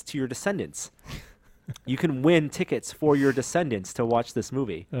tickets to your descendants. You can win tickets for your descendants to watch this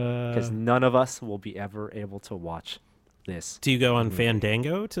movie, because none of us will be ever able to watch this. Do you go on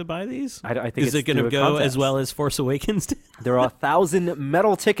Fandango to buy these? I think is it going to go as well as Force Awakens did? There are 1,000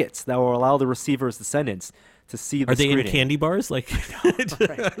 metal tickets that will allow the receiver's descendants to see the screening. Are they in candy bars? You got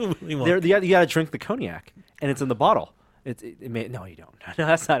to drink the cognac, and it's in the bottle. No, you don't. No,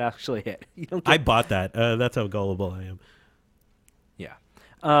 that's not actually it. You don't. I bought that. That's how gullible I am. Yeah,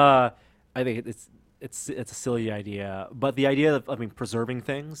 I think it's a silly idea, but the idea of preserving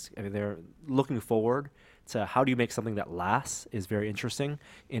things. They're looking forward to how do you make something that lasts is very interesting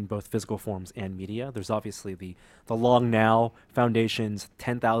in both physical forms and media. There's obviously the Long Now Foundation's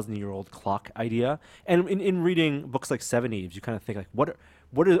 10,000-year-old clock idea, and in reading books like Seven Eves, you kind of think what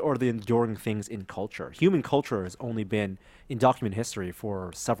are the enduring things in culture? Human culture has only been in document history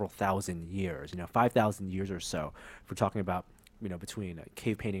for several thousand years, 5,000 years or so. If we're talking about between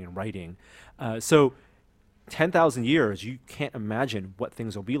cave painting and writing, so 10,000 years, you can't imagine what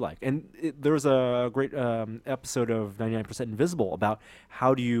things will be like. And there's a great episode of 99% Invisible about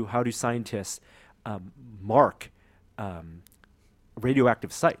how do scientists mark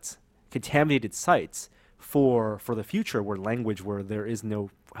radioactive sites, contaminated sites for the future, where there is no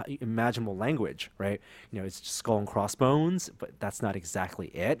imaginable language, right? It's just skull and crossbones, but that's not exactly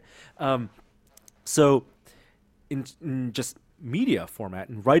it. So in just media format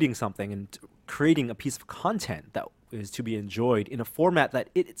and writing something and creating a piece of content that is to be enjoyed in a format that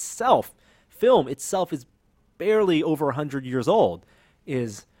film itself is barely over 100 years old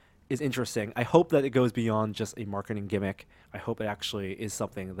is interesting. I hope that it goes beyond just a marketing gimmick. I hope it actually is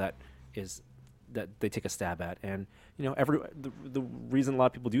something that they take a stab at. And the reason a lot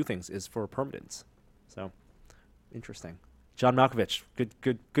of people do things is for permanence. So interesting. John Malkovich,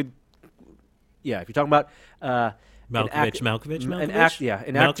 good. Yeah, if you're talking about Malkovich.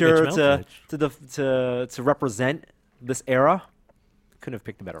 An actor to represent this era, couldn't have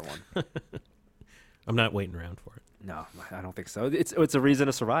picked a better one. I'm not waiting around for it. No, I don't think so. It's a reason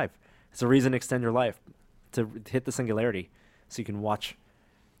to survive. It's a reason to extend your life, to hit the singularity, so you can watch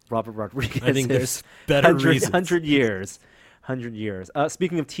Robert Rodriguez. I think there's better reasons. 100 years. 100 years.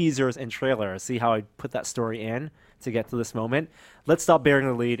 Speaking of teasers and trailers, see how I put that story in to get to this moment? Let's stop bearing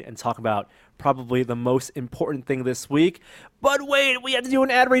the lead and talk about probably the most important thing this week. But wait, we have to do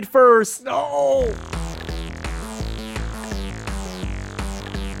an ad read first. No!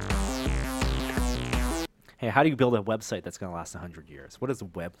 Hey, how do you build a website that's going to last 100 years? What does the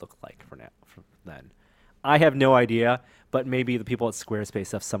web look like from then? I have no idea, but maybe the people at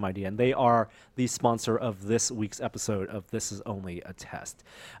Squarespace have some idea, and they are the sponsor of this week's episode of This Is Only a Test.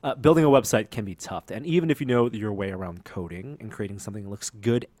 Building a website can be tough, and even if you know your way around coding and creating something that looks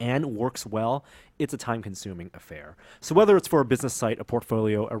good and works well, it's a time-consuming affair. So whether it's for a business site, a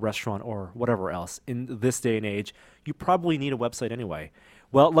portfolio, a restaurant, or whatever else, in this day and age, you probably need a website anyway.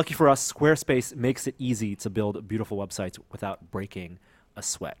 Well, lucky for us, Squarespace makes it easy to build beautiful websites without breaking a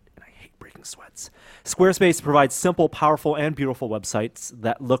sweat. And I hate breaking sweats. Squarespace provides simple, powerful, and beautiful websites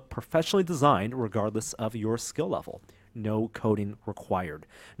that look professionally designed regardless of your skill level. No coding required.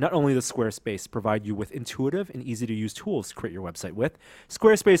 Not only does Squarespace provide you with intuitive and easy-to-use tools to create your website with,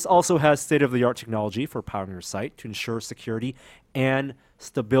 Squarespace also has state-of-the-art technology for powering your site to ensure security and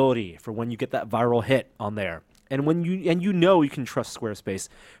stability for when you get that viral hit on there. And you can trust Squarespace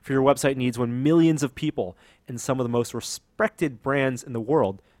for your website needs when millions of people and some of the most respected brands in the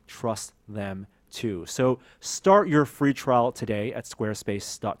world trust them too. So start your free trial today at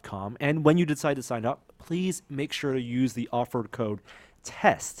squarespace.com. And when you decide to sign up, please make sure to use the offer code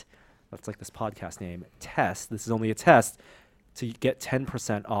TEST. That's like this podcast name, TEST. This is only a test to get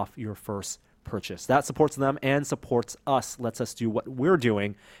 10% off your first purchase. That supports them and supports us, lets us do what we're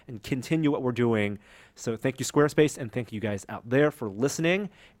doing and continue what we're doing. So thank you, Squarespace, and thank you guys out there for listening.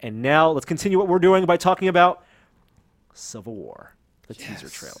 And now let's continue what we're doing by talking about Civil War, the teaser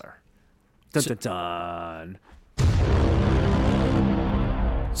trailer. Dun, dun, dun.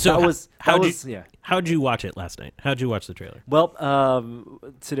 So how'd you watch it last night? How'd you watch the trailer? Well,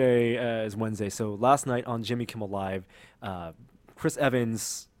 today is Wednesday, so last night on Jimmy Kimmel Live, Chris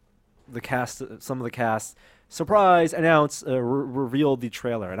Evans, some of the cast, surprise, announced, revealed the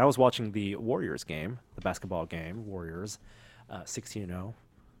trailer. And I was watching the Warriors game, the basketball game, Warriors, 16-0,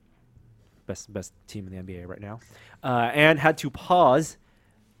 best team in the NBA right now, and had to pause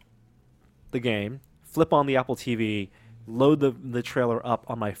the game, flip on the Apple TV, load the trailer up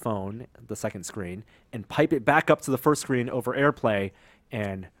on my phone, the second screen, and pipe it back up to the first screen over AirPlay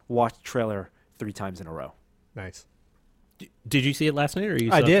and watch the trailer 3 times in a row. Nice. Did you see it last night, or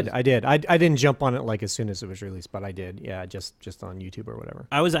you? I did. I didn't jump on it like as soon as it was released, but I did. Yeah, just on YouTube or whatever.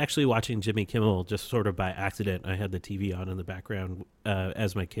 I was actually watching Jimmy Kimmel just sort of by accident. I had the TV on in the background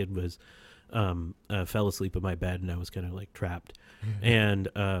as my kid was fell asleep in my bed, and I was kind of like trapped. And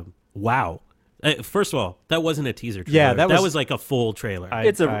wow. First of all, that wasn't a teaser trailer. Yeah, that was like a full trailer.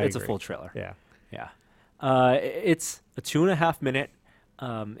 It's a full trailer. Yeah. It's a 2.5 minute,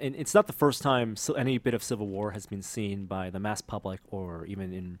 and it's not the first time any bit of Civil War has been seen by the mass public or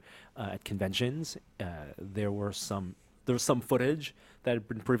even in at conventions. There was some footage that had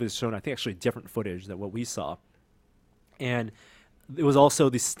been previously shown. I think actually different footage than what we saw, and it was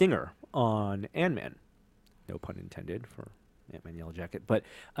also the stinger on Ant-Man. No pun intended for Ant-Man Yellow Jacket, but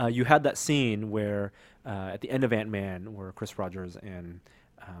you had that scene where at the end of Ant-Man, where Chris Rogers and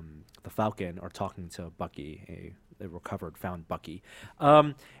the Falcon are talking to Bucky, a recovered, found Bucky,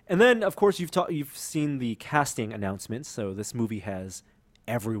 and then of course you've seen the casting announcements. So this movie has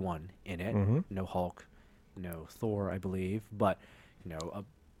everyone in it. Mm-hmm. No Hulk, no Thor, I believe, but a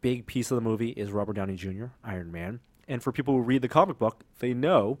big piece of the movie is Robert Downey Jr., Iron Man, and for people who read the comic book, they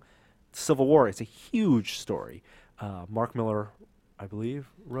know Civil War is a huge story. Mark Miller, I believe,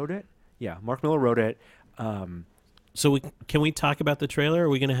 wrote it. Yeah, Mark Miller wrote it. So can we talk about the trailer? Are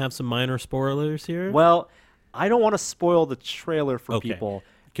we going to have some minor spoilers here? Well, I don't want to spoil the trailer for people.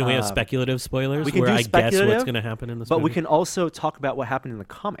 Can we have speculative spoilers? We can where do I guess speculative, what's going to happen in this but movie? we can also talk about what happened in the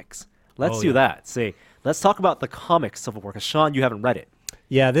comics. Let's do that. See, let's talk about the comics Civil War. Because Sean, you haven't read it.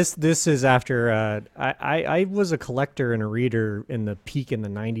 Yeah, this is after I was a collector and a reader in the peak in the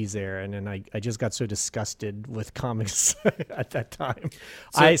 90s there, and then I just got so disgusted with comics at that time.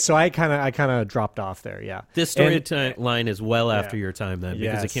 So I kind of dropped off there. Yeah, this storyline is well after your time then,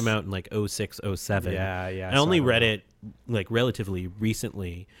 because it came out in like 06, 07. Yeah. I only read it like relatively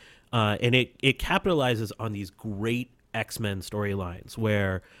recently, and it capitalizes on these great X-Men storylines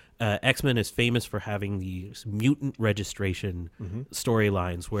where X-Men is famous for having these mutant registration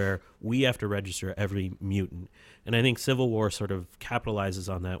storylines where we have to register every mutant. And I think Civil War sort of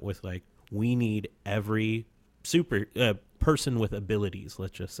capitalizes on that with like, we need every super person with abilities,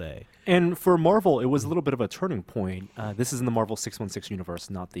 let's just say. And for Marvel, it was a little bit of a turning point. This is in the Marvel 616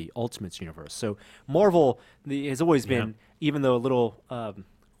 universe, not the Ultimates universe. So Marvel has always been, even though a little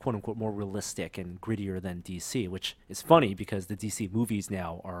quote-unquote more realistic and grittier than DC, which is funny because the DC movies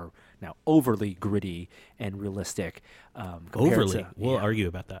now are overly gritty and realistic. Overly? We'll argue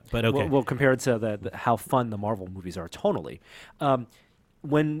about that, but okay. Well, compared to the how fun the Marvel movies are tonally.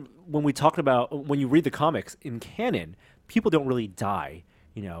 When you read the comics in canon, people don't really die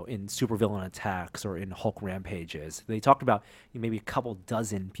in supervillain attacks or in Hulk rampages. They talked about maybe a couple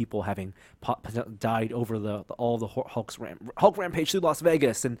dozen people having died over all the Hulk rampage through Las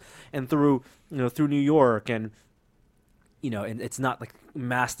Vegas and through New York, and and it's not like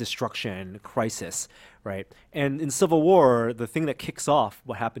mass destruction crisis, right? And in Civil War, the thing that kicks off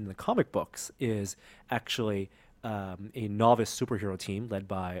what happened in the comic books is actually a novice superhero team led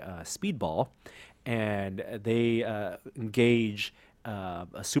by Speedball, and they engage a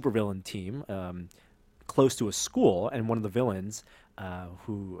supervillain team close to a school, and one of the villains,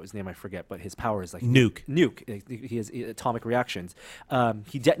 whose name I forget, but his power is like Nuke. He has atomic reactions.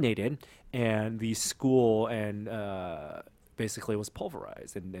 He detonated, and the school and basically was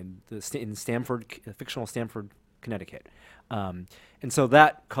pulverized, in fictional Stamford, Connecticut, and so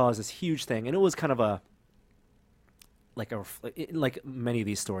that caused this huge thing, and it was kind of like many of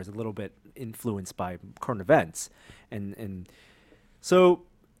these stories, a little bit influenced by current events, and so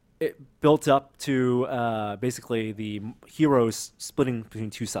it built up to basically the heroes splitting between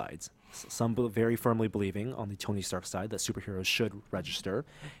two sides. Some very firmly believing on the Tony Stark side that superheroes should register,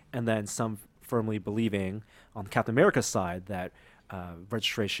 and then some firmly believing on the Captain America side that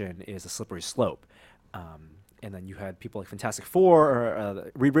registration is a slippery slope. And then you had people like Fantastic Four,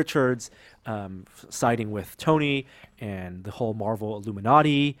 or Reed Richards siding with Tony, and the whole Marvel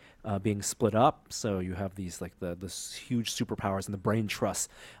Illuminati being split up. So you have these like the huge superpowers and the brain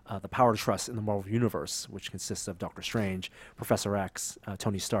trust, the power trust in the Marvel Universe, which consists of Doctor Strange, Professor X,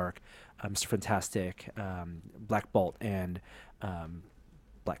 Tony Stark, Mr. Fantastic, Black Bolt, and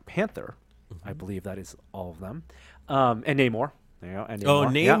Black Panther. I believe that is all of them, and Namor. And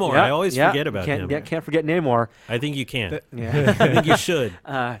Namor. Namor. I always forget about him. Can't forget Namor. I think you can. I think you should.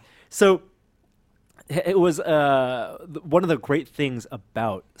 So it was one of the great things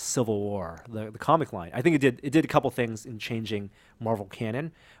about Civil War, the comic line. I think it did a couple things in changing Marvel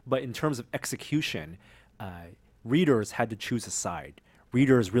canon, but in terms of execution, readers had to choose a side.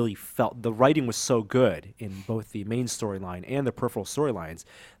 Readers really felt the writing was so good in both the main storyline and the peripheral storylines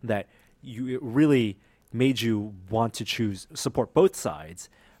that it really made you want to support both sides,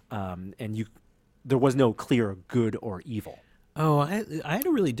 and there was no clear good or evil. Oh, I had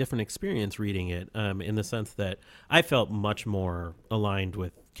a really different experience reading it, in the sense that I felt much more aligned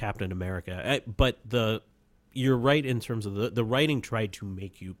with Captain America. But you're right in terms of the writing tried to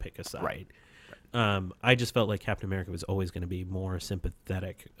make you pick a side. Right. I just felt like Captain America was always going to be more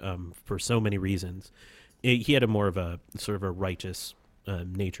sympathetic for so many reasons. He had a more of a sort of a righteous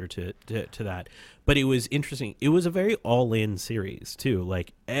nature to that, but it was interesting. It was a very all-in series too.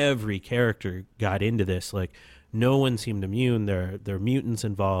 Like every character got into this. Like no one seemed immune. There are mutants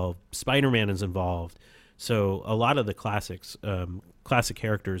involved. Spider-Man is involved. So a lot of the classic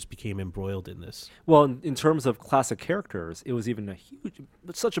characters became embroiled in this. Well, in terms of classic characters, it was even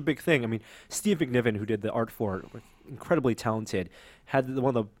such a big thing. I mean, Steve McNiven, who did the art for it, incredibly talented, had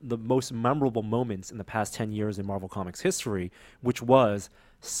one of the most memorable moments in the past 10 years in Marvel Comics history, which was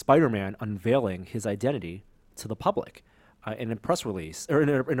Spider-Man unveiling his identity to the public in a press release, or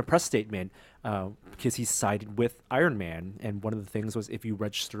in a press statement, because he sided with Iron Man. And one of the things was, if you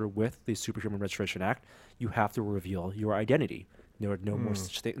register with the Superhuman Registration Act, you have to reveal your identity. There are no more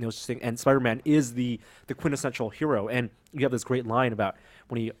such thing. And Spider-Man is the quintessential hero. And you have this great line about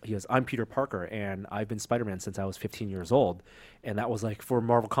when he goes, "I'm Peter Parker, and I've been Spider-Man since I was 15 years old." And that was like, for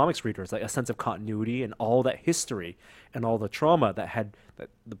Marvel Comics readers, like a sense of continuity and all that history and all the trauma that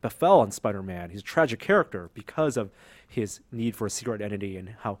befell on Spider-Man. He's a tragic character because of his need for a secret identity,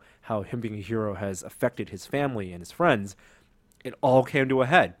 and how him being a hero has affected his family and his friends. It all came to a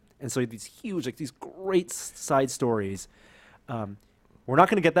head. And so these huge, like these great side stories. We're not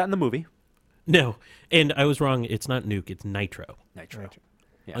going to get that in the movie. No, and I was wrong. It's not Nuke. It's Nitro. Nitro.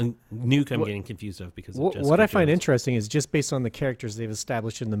 Yeah. Nuke, I'm getting confused of because of what I find interesting is, just based on the characters they've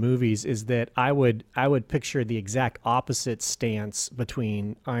established in the movies, is that I would picture the exact opposite stance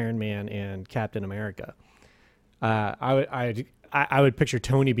between Iron Man and Captain America. I would picture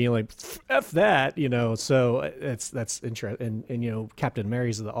Tony being like, "F that," So that's interesting, and Captain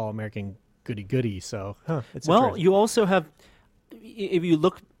America's the all-American goody. So, it's you also have, if you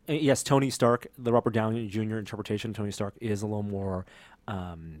look, yes, Tony Stark, the Robert Downey Jr. interpretation of Tony Stark is a little more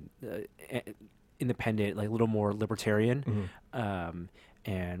independent, like a little more libertarian,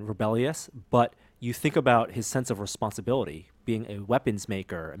 and rebellious. But you think about his sense of responsibility, being a weapons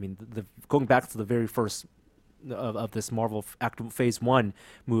maker. I mean, going back to the very first of this Marvel Phase 1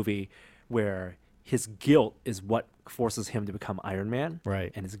 movie, where his guilt is what forces him to become Iron Man.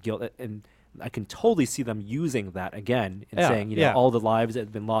 Right. And his guilt, and I can totally see them using that again and saying, all the lives that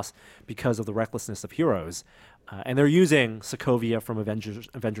have been lost because of the recklessness of heroes. And they're using Sokovia from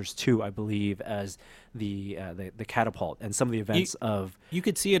Avengers 2, I believe, as the catapult, and some of the events of... You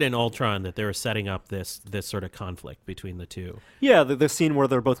could see it in Ultron that they were setting up this sort of conflict between the two. Yeah, the scene where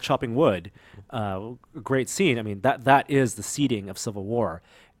they're both chopping wood. Great scene. I mean, that is the seeding of Civil War.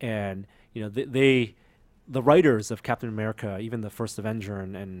 And, the writers of Captain America, even the first Avenger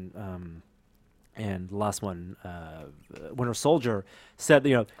and the last one, Winter Soldier, said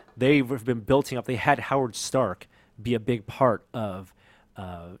they've been building up. They had Howard Stark be a big part of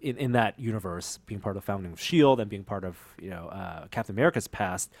in that universe, being part of the founding of S.H.I.E.L.D. and being part of Captain America's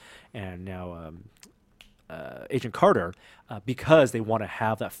past, and now Agent Carter, because they want to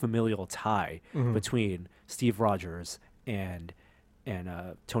have that familial tie between Steve Rogers and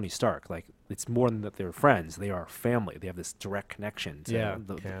Tony Stark. Like, it's more than that they're friends; they are family. They have this direct connection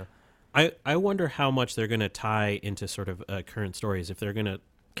to I wonder how much they're going to tie into sort of current stories, if they're going to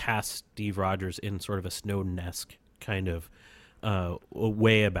cast Steve Rogers in sort of a Snowden-esque kind of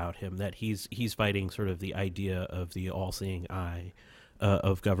way about him, that he's fighting sort of the idea of the all-seeing eye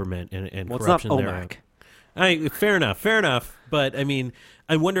of government and corruption. It's not OMAC. Fair enough. But I mean,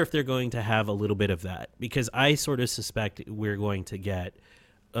 I wonder if they're going to have a little bit of that, because I sort of suspect we're going to get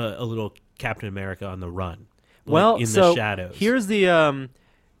a little Captain America on the run, in the shadows. Here's the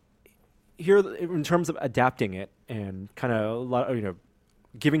here in terms of adapting it and kind of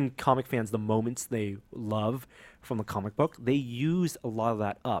giving comic fans the moments they love from the comic book. They used a lot of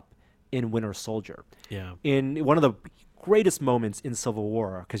that up in Winter Soldier. Yeah. In one of the greatest moments in Civil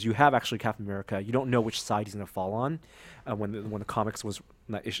War, because you have actually Captain America, you don't know which side he's going to fall on. When the comics was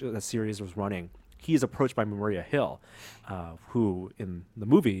that series was running, he is approached by Maria Hill, who in the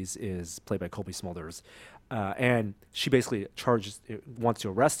movies is played by Colby Smulders, and she basically wants to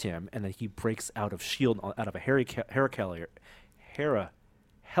arrest him, and then he breaks out of Shield out of a helicarrier,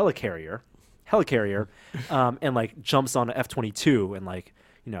 and like jumps on an F-22 and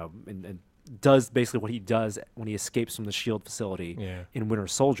and does basically what he does when he escapes from the Shield facility in Winter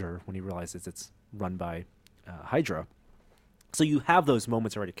Soldier, when he realizes it's run by Hydra. So you have those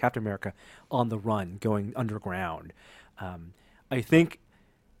moments already. Captain America on the run, going underground. I think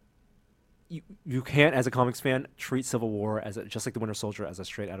you can't, as a comics fan, treat Civil War as just like the Winter Soldier as a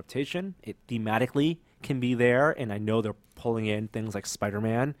straight adaptation. It thematically can be there, and I know they're pulling in things like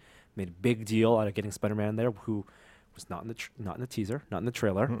Spider-Man. Made a big deal out of getting Spider-Man there, who was not in the teaser, not in the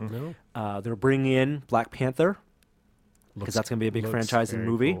trailer. No. They're bringing in Black Panther, because that's going to be a big franchise and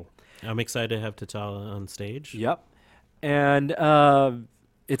movie. Cool. I'm excited to have T'Challa on stage. Yep. And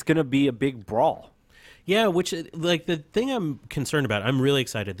it's going to be a big brawl. Yeah, which, like, the thing I'm concerned about, I'm really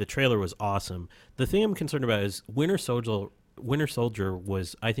excited. The trailer was awesome. The thing I'm concerned about is Winter Soldier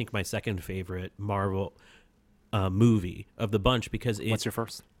was, I think, my second favorite Marvel movie of the bunch, because What's your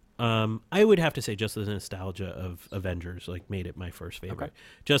first? I would have to say just the nostalgia of Avengers made it my first favorite. Okay.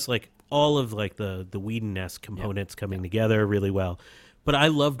 Just like all of the Whedon-esque components coming together really well. But I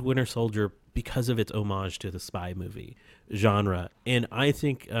loved Winter Soldier because of its homage to the spy movie genre, and I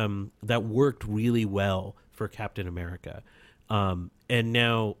think that worked really well for Captain America. And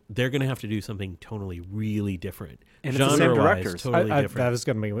now they're going to have to do something tonally really different. And it's the same directors. Totally different. That was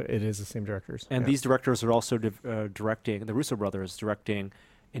going to be. It is the same directors. And these directors are also directing, the Russo brothers directing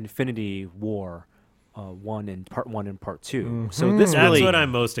Infinity War, Part 1 and Part 2. Mm-hmm. So this That's really, what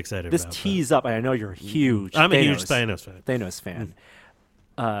I'm most excited about. this tees up. And I know you're a huge. I'm a huge Thanos fan.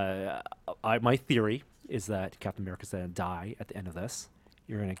 My theory is that Captain America's going to die at the end of this.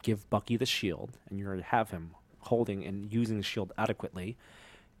 You're going to give Bucky the shield, and you're going to have him holding and using the shield adequately.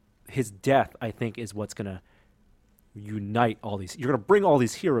 His death, I think, is what's going to unite all these. You're going to bring all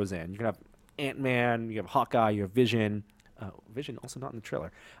these heroes in. You're going to have Ant-Man, you have Hawkeye, you have Vision. Vision also not in the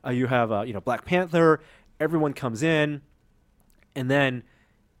trailer. You have Black Panther. Everyone comes in, and then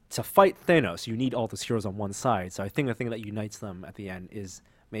to fight Thanos, you need all those heroes on one side. So I think the thing that unites them at the end is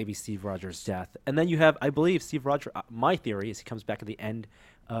maybe Steve Rogers' death. And then you have, I believe, Steve Rogers. My theory is he comes back at the end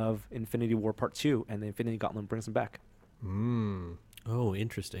of Infinity War Part 2, and the Infinity Gauntlet brings him back. Oh,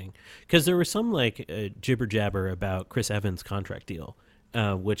 interesting. Because there was some jibber jabber about Chris Evans' contract deal,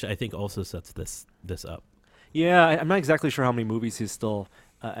 which I think also sets this up. Yeah, I'm not exactly sure how many movies he's still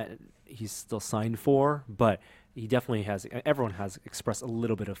signed for, but he definitely has. Everyone has expressed a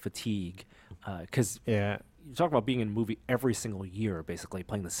little bit of fatigue, because you talk about being in a movie every single year, basically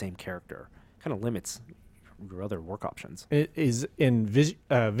playing the same character, kind of limits your other work options. It is in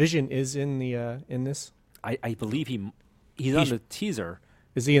Vision is in the in this. I believe he's on the teaser.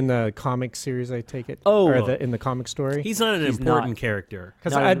 Is he in the comic series? I take it. Oh, or in the comic story. He's not an important character.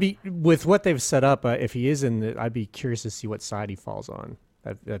 Because I'd be with what they've set up. If he is in, I'd be curious to see what side he falls on.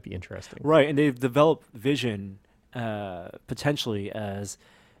 That'd be interesting. Right, and they've developed Vision potentially as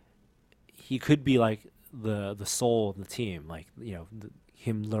he could be like the soul of the team,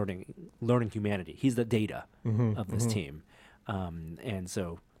 him learning humanity. He's the Data of this team, and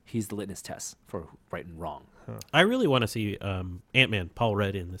so he's the litmus test for right and wrong. I really want to see Ant-Man, Paul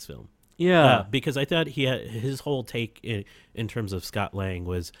Rudd, in this film. Yeah, because I thought his whole take in terms of Scott Lang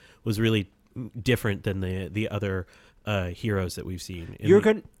was really different than the other heroes that we've seen. You're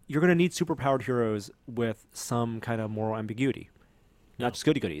gonna need superpowered heroes with some kind of moral ambiguity, not just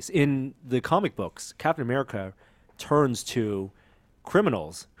goody goodies. In the comic books, Captain America turns to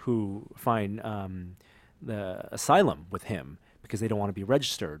criminals who find the asylum with him because they don't want to be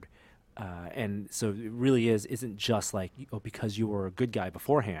registered. And so it really isn't just like, because you were a good guy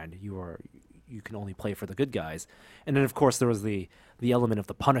beforehand, you can only play for the good guys. And then of course there was the element of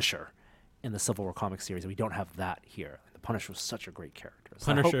the Punisher in the Civil War comic series. We don't have that here. The Punisher was such a great character.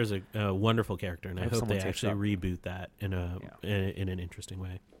 So Punisher is a wonderful character, and I hope someone they takes actually that. reboot that in an interesting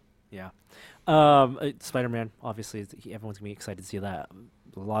way. Yeah. Spider-Man, obviously, everyone's going to be excited to see that.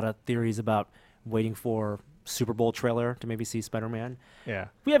 A lot of theories about waiting for Super Bowl trailer to maybe see Spider-Man. Yeah.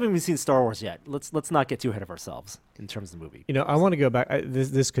 We haven't even seen Star Wars yet. Let's not get too ahead of ourselves in terms of the movie. You know, I want to go back.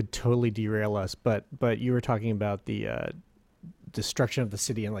 This could totally derail us, but you were talking about the destruction of the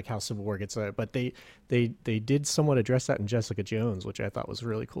city and like how Civil War gets but they did somewhat address that in Jessica Jones, which I thought was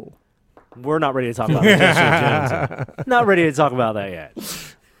really cool. We're not ready to talk about Jessica Jones. Not ready to talk about that yet.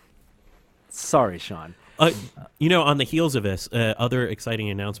 Sorry, Sean. On the heels of this, other exciting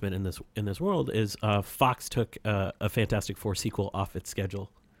announcement in this world is Fox took a Fantastic Four sequel off its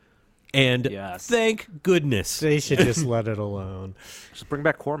schedule, and Yes. thank goodness. They should just let it alone. Just bring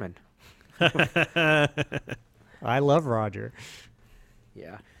back Corman. I love Roger.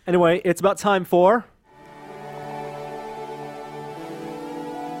 Yeah. Anyway, it's about time for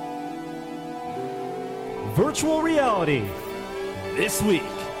virtual reality this week.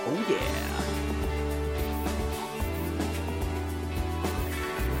 Oh yeah.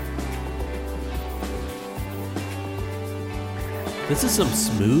 This is some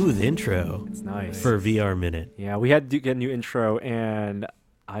smooth intro It's nice. for VR Minute. Yeah, we had to get a new intro, and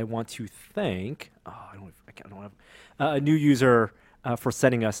I want to thank I don't have a new user for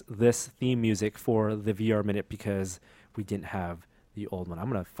sending us this theme music for the VR Minute because we didn't have the old one. I'm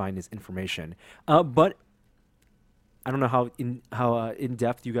gonna find his information, but I don't know how in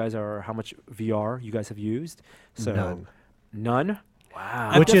depth you guys are, or how much VR you guys have used. So none.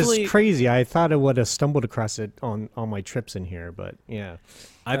 Wow. Which is crazy. I thought I would have stumbled across it on my trips in here, but yeah.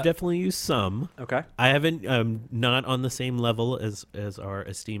 I've definitely used some. Okay. I haven't, not on the same level as our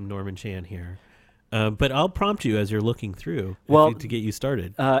esteemed Norman Chan here. But I'll prompt you as you're looking through to get you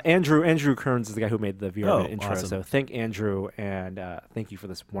started. Andrew Kearns is the guy who made the VR Minute intro. Awesome. So thank Andrew, and thank you for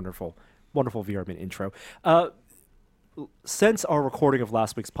this wonderful VR Minute intro. Since our recording of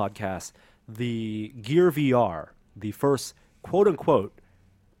last week's podcast, the Gear VR, the first quote-unquote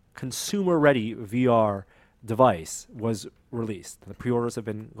consumer-ready VR device, was released. The pre-orders have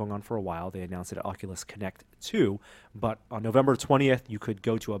been going on for a while. They announced it at Oculus Connect 2, but on November 20th, you could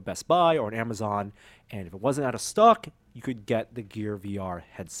go to a Best Buy or an Amazon, and if it wasn't out of stock, you could get the Gear VR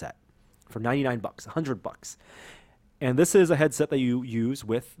headset for $99, $100. And this is a headset that you use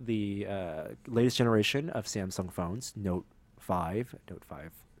with the latest generation of Samsung phones, Note 5, Note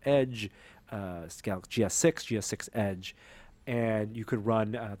 5 Edge, Galaxy GS6, GS6 Edge, and you could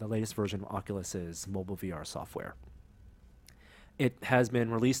run the latest version of Oculus's mobile VR software. It has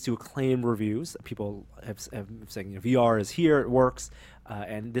been released to acclaimed reviews. People have saying VR is here, it works,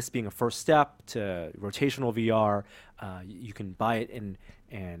 and this being a first step to rotational VR, you can buy it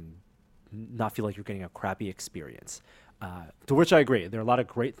and not feel like you're getting a crappy experience. To which I agree. There are a lot of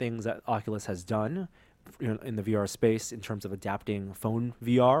great things that Oculus has done in the VR space in terms of adapting phone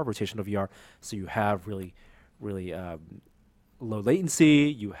VR, rotational VR, so you have really low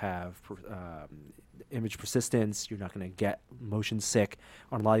latency, you have image persistence, you're not going to get motion sick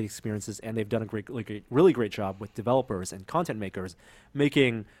on a lot of experiences, and they've done a really great job with developers and content makers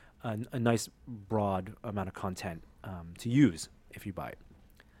making a nice broad amount of content to use if you buy it.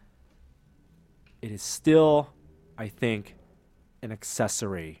 It is still, I think, an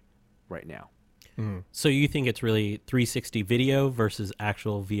accessory right now. So you think it's really 360 video versus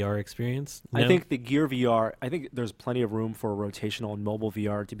actual VR experience? No? I think the Gear VR, I think there's plenty of room for rotational and mobile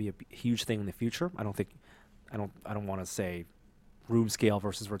VR to be a huge thing in the future. I don't want to say room scale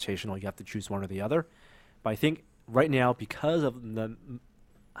versus rotational, you have to choose one or the other. But I think right now, because of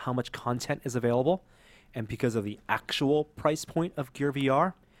how much content is available and because of the actual price point of Gear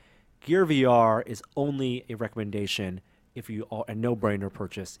VR is only a recommendation if you a no-brainer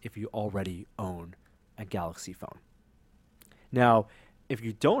purchase if you already own a Galaxy phone. Now, if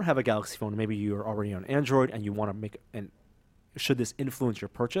you don't have a Galaxy phone, maybe you're already on Android and you want to should this influence your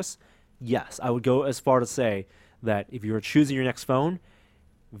purchase? Yes, I would go as far to say that if you're choosing your next phone,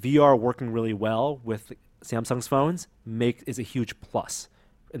 VR working really well with Samsung's phones is a huge plus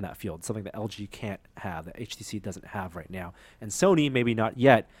in that field, something that LG can't have, that HTC doesn't have right now, and Sony maybe not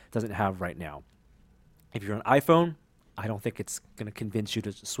yet doesn't have right now. If you're an iPhone, I don't think it's going to convince you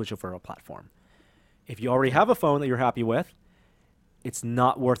to switch over a platform. If you already have a phone that you're happy with, it's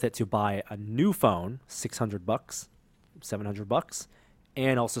not worth it to buy a new phone, $600, $700,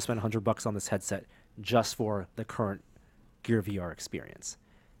 and also spend $100 on this headset just for the current Gear VR experience.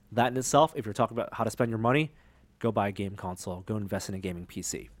 That in itself, if you're talking about how to spend your money, go buy a game console, go invest in a gaming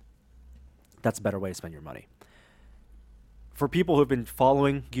PC. That's a better way to spend your money. for people who have been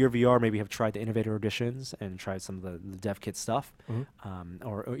following Gear VR, maybe have tried the Innovator Editions and tried some of the dev kit stuff,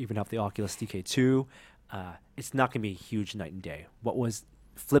 or even have the Oculus DK2, it's not going to be a huge night and day. What was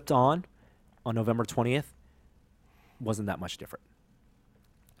flipped on November 20th wasn't that much different.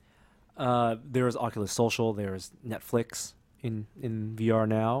 There's Oculus Social, there's Netflix in VR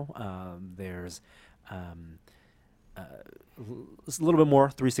now. There's a little bit more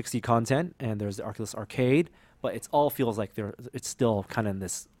 360 content, and there's the Oculus Arcade, but it all feels like it's still kind of in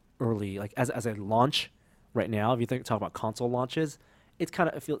this early, like as a launch right now. If you talk about console launches, it's kind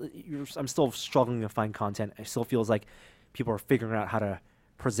of I'm still struggling to find content. It still feels like people are figuring out how to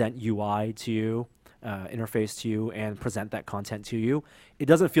present UI to you, interface to you, and present that content to you. It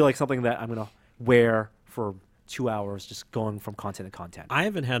doesn't feel like something that I'm going to wear for 2 hours just going from content to content. I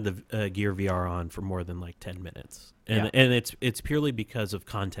haven't had the Gear VR on for more than like 10 minutes. And it's purely because of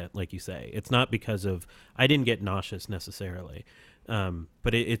content, like you say. It's not because of, I didn't get nauseous necessarily.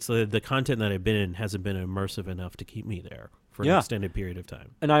 But it's the content that I've been in hasn't been immersive enough to keep me there for an extended period of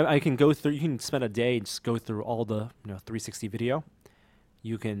time. And I can go through, you can spend a day and just go through all the 360 video.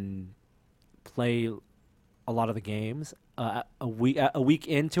 You can play a lot of the games. A week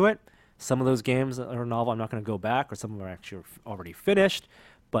into it, some of those games are novel. I'm not going to go back, or some of them are actually already finished.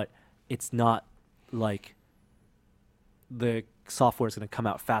 But it's not like the software is going to come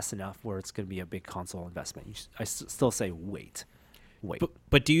out fast enough where it's going to be a big console investment. I still say wait.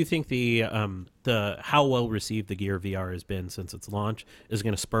 But do you think the how well received the Gear VR has been since its launch is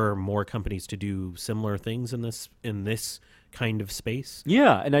going to spur more companies to do similar things in this kind of space?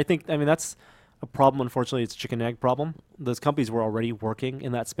 Yeah, and I mean that's a problem. Unfortunately, it's a chicken and egg problem. Those companies were already working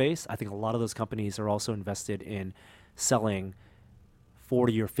in that space. I think a lot of those companies are also invested in selling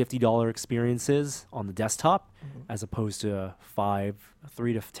 $40 or $50 experiences on the desktop, as opposed to $3 to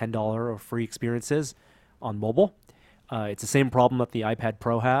 $10 or free experiences on mobile. It's the same problem that the iPad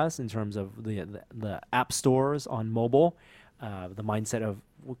Pro has in terms of the app stores on mobile. The mindset of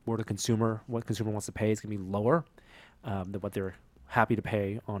what consumer wants to pay is going to be lower than what they're happy to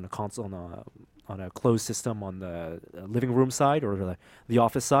pay on a console, on a closed system on the living room side or the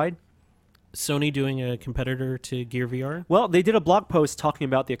office side. Sony doing a competitor to Gear VR? Well, they did a blog post talking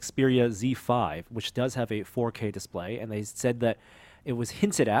about the Xperia Z5, which does have a 4K display, and they said that it was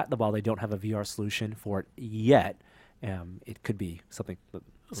hinted at, that while they don't have a VR solution for it yet, it could be something.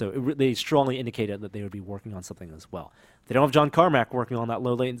 So they strongly indicated that they would be working on something as well. They don't have John Carmack working on that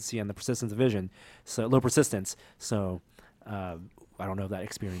low latency and the persistence of vision, so low persistence. So I don't know if that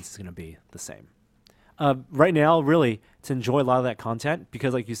experience is going to be the same. Right now, really, to enjoy a lot of that content,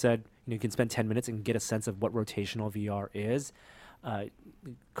 because like you said, you can spend 10 minutes and get a sense of what rotational VR is.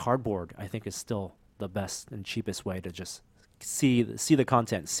 Cardboard, I think, is still the best and cheapest way to just see the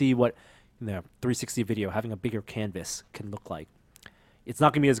content, see what 360 video, having a bigger canvas can look like. It's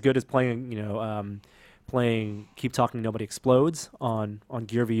not going to be as good as playing Keep Talking Nobody Explodes on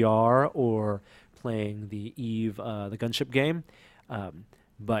Gear VR, or playing the Eve, the gunship game.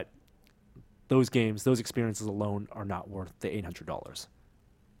 But those experiences alone are not worth the $800.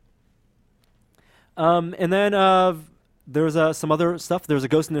 And then there's some other stuff. There's a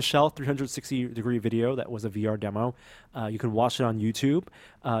Ghost in the Shell 360-degree video that was a VR demo. You can watch it on YouTube.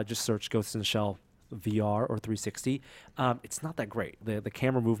 Just search Ghost in the Shell VR or 360. It's not that great. The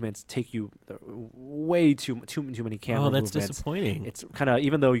camera movements take you way too many camera movements. Oh, that's disappointing. It's kind of,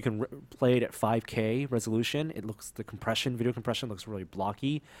 even though you can play it at 5K resolution, video compression looks really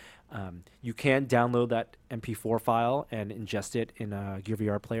blocky. You can download that MP4 file and ingest it in a Gear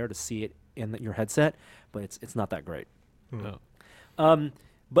VR player to see it in your headset, but it's not that great. No.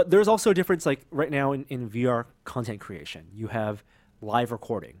 But there's also a difference, like right now in VR content creation. You have live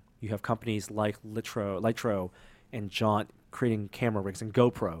recording. You have companies like Lytro and Jaunt creating camera rigs, and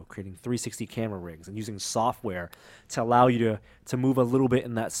GoPro creating 360 camera rigs and using software to allow you to move a little bit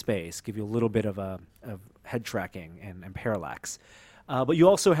in that space, give you a little bit of head tracking and parallax. But you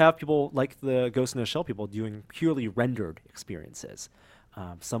also have people like the Ghost in the Shell people doing purely rendered experiences.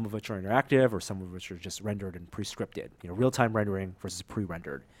 Some of which are interactive, or some of which are just rendered and pre-scripted. Real-time rendering versus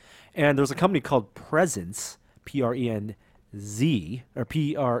pre-rendered. And there's a company called Presence, Presenz, or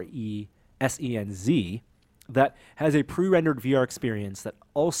Presenz, that has a pre-rendered VR experience that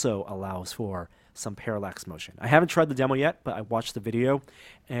also allows for some parallax motion. I haven't tried the demo yet, but I watched the video,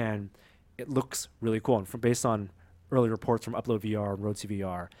 and it looks really cool. And based on early reports from Upload VR and Road to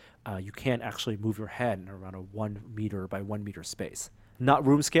VR, you can actually move your head in around a 1 meter by 1 meter space. Not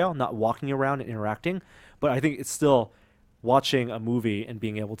room scale, not walking around and interacting, but I think it's still watching a movie and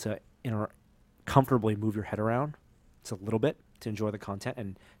being able to comfortably move your head around just a little bit to enjoy the content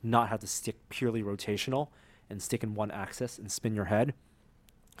and not have to stick purely rotational and stick in one axis and spin your head,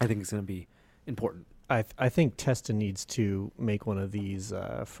 I think it's going to be important. I think Testa needs to make one of these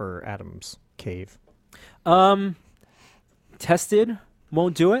for Adam's cave. Tested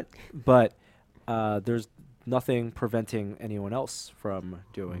won't do it, but there's nothing preventing anyone else from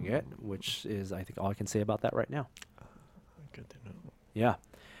doing it, which is, I think, all I can say about that right now. Good to know. Yeah.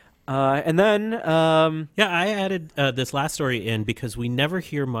 And then... I added this last story in because we never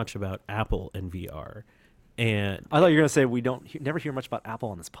hear much about Apple and VR. And I thought you were going to say we never hear much about Apple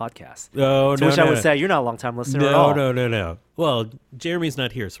on this podcast. No, to which I would say you're not a long-time listener at all. No. Well, Jeremy's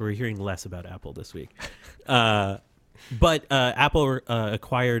not here, so we're hearing less about Apple this week. But Apple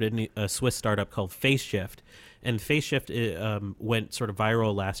acquired a Swiss startup called FaceShift, and FaceShift went sort of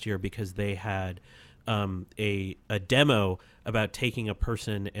viral last year because they had a demo about taking a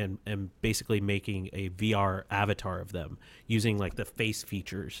person and basically making a VR avatar of them using like the face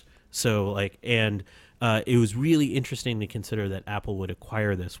features. So it was really interesting to consider that Apple would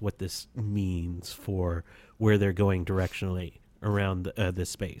acquire this, what this means for where they're going directionally around this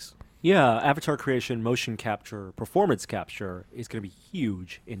space. Yeah, avatar creation, motion capture, performance capture is going to be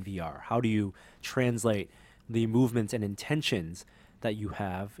huge in VR. How do you translate the movements and intentions that you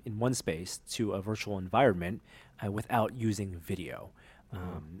have in one space to a virtual environment without using video?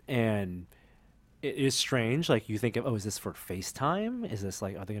 And it is strange. Like you think of, is this for FaceTime? Is this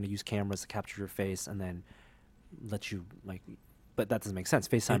like, are they going to use cameras to capture your face and then let you but that doesn't make sense.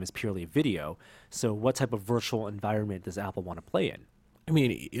 FaceTime is purely video. So what type of virtual environment does Apple want to play in? I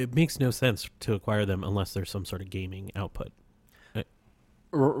mean, it makes no sense to acquire them unless there's some sort of gaming output.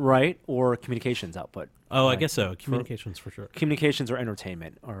 Right? Or communications output. Oh, I guess so. Communications for sure. Communications or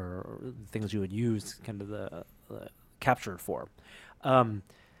entertainment or things you would use kind of the capture for.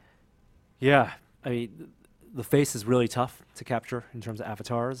 Yeah, I mean, the face is really tough to capture in terms of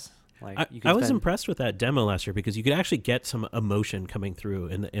avatars. I was impressed with that demo last year because you could actually get some emotion coming through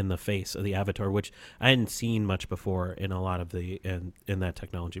in the face of the avatar, which I hadn't seen much before in a lot of in that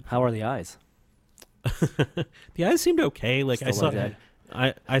technology before. How are the eyes? The eyes seemed okay. Like Still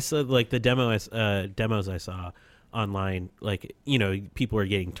I saw like the demos I saw online, like, you know, people are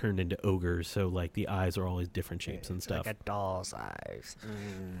getting turned into ogres, so like the eyes are always different shapes and stuff. Like a doll's eyes.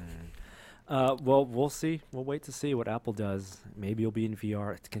 Well, we'll see. We'll wait to see what Apple does. Maybe it'll be in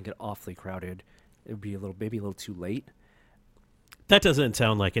VR. It can get awfully crowded. It would be maybe a little too late. That doesn't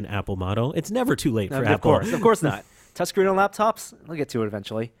sound like an Apple model. It's never too late for Apple. Of course not. Touchscreen on laptops, they'll get to it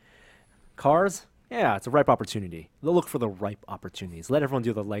eventually. Cars, yeah, it's a ripe opportunity. They'll look for the ripe opportunities. Let everyone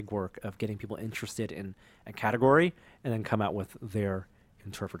do the legwork of getting people interested in a category and then come out with their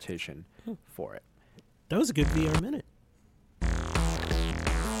interpretation for it. That was a good VR minute.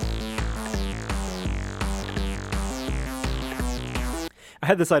 I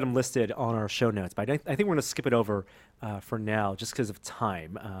had this item listed on our show notes, but I think we're going to skip it over for now just because of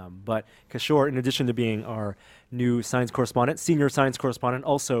time. But Kishore, in addition to being our new science correspondent, senior science correspondent,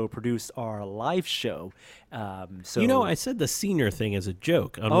 also produced our live show. So you know, I said the senior thing as a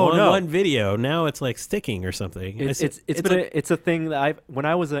joke on one video. Now it's like sticking or something. It's a thing that when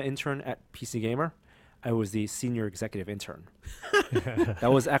I was an intern at PC Gamer, I was the senior executive intern.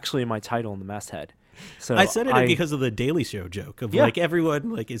 That was actually my title in the masthead. So I said it because of the Daily Show joke of like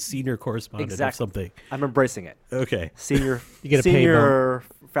everyone like is senior correspondent or something. I'm embracing it. Okay. Senior you get a senior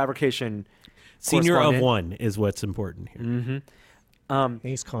fabrication. Senior of one is what's important here. Mm-hmm.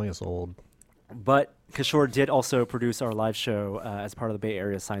 He's calling us old. But Kishore did also produce our live show as part of the Bay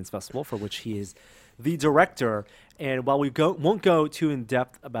Area Science Festival, for which he is the director. And while we won't go too in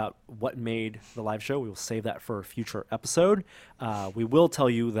depth about what made the live show, we will save that for a future episode. We will tell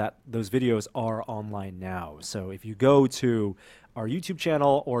you that those videos are online now. So if you go to our YouTube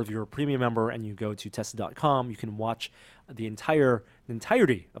channel, or if you're a premium member and you go to Tested.com, you can watch the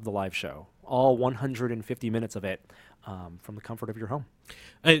entirety of the live show, all 150 minutes of it, from the comfort of your home.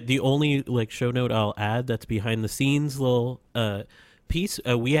 The only show note I'll add that's behind the scenes little piece,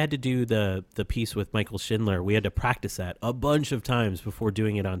 we had to do the piece with Michael Schindler. We had to practice that a bunch of times before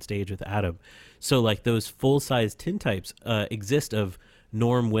doing it on stage with Adam. So those full-size tintypes exist of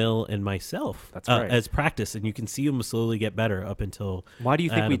Norm, Will, and myself. That's right. As practice, and you can see them slowly get better up until Why do you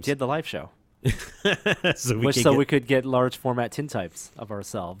think Adam's. we did the live show? so we could get large format tintypes of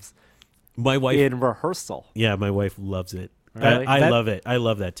ourselves. My wife in rehearsal. Yeah, my wife loves it. Really? I love it. I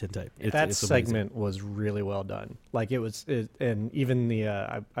love that tintype. That segment was really well done. And even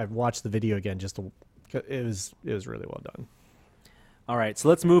I watched the video again. It was really well done. All right, so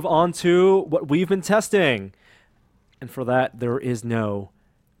let's move on to what we've been testing, and for that there is no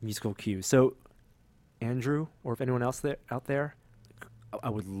musical cue. So, Andrew, or if anyone else out there, I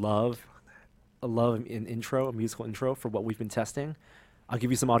would love love an intro, a musical intro for what we've been testing. I'll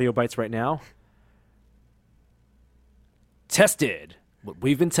give you some audio bites right now. Tested. What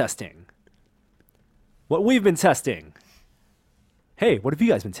we've been testing. What we've been testing. Hey, what have you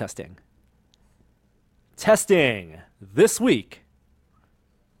guys been testing? Testing this week.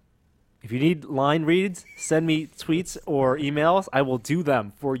 If you need line reads, send me tweets or emails. I will do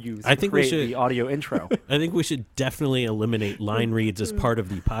them for you. I think we create should the audio intro. I think we should definitely eliminate line reads as part of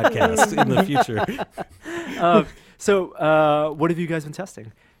the podcast in the future. So, what have you guys been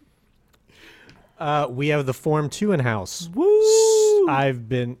testing? We have the Form 2 in-house. Woo!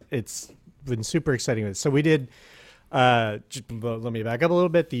 It's been super exciting with it. So we did, let me back up a little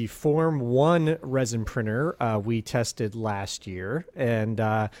bit. The Form 1 resin printer we tested last year.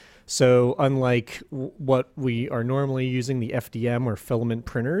 And so unlike what we are normally using, the FDM or filament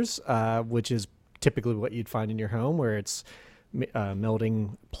printers, which is typically what you'd find in your home where it's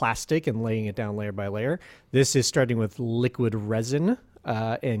melting plastic and laying it down layer by layer, this is starting with liquid resin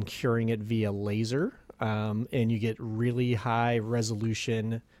and curing it via laser. And you get really high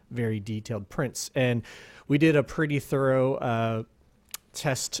resolution, very detailed prints. And we did a pretty thorough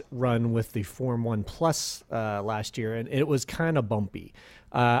test run with the Form 1 Plus last year, and it was kind of bumpy.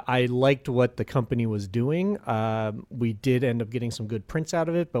 I liked what the company was doing. We did end up getting some good prints out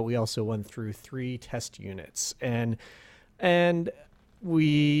of it, but we also went through 3 test units. And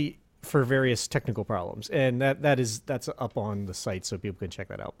we... for various technical problems, and that's up on the site so people can check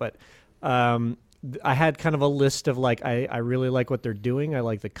that out. But I had kind of a list of I really like what they're doing. I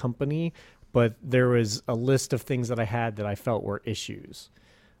like the company, but there was a list of things that I had that I felt were issues.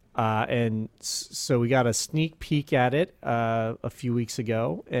 And so we got a sneak peek at it a few weeks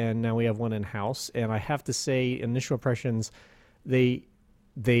ago, and now we have one in house. And I have to say, initial impressions, they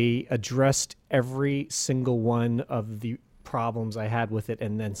addressed every single one of the problems I had with it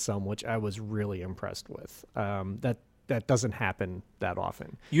and then some, which I was really impressed with. That doesn't happen that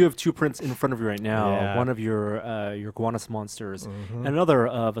often. You have 2 prints in front of you right now. Yeah. One of your Guanas monsters, and another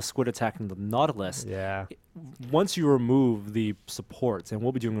of a squid attacking the Nautilus. Yeah. Once you remove the supports, and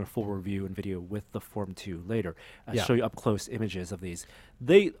we'll be doing a full review and video with the Form 2 later, show you up close images of these.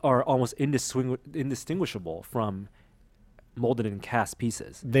 They are almost indistinguishable from molded and cast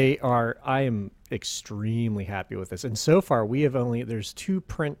pieces. They are. I am extremely happy with this. And so far, there's 2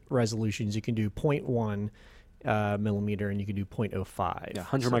 print resolutions. You can do 0.1 millimeter, and you can do 0.05. Yeah,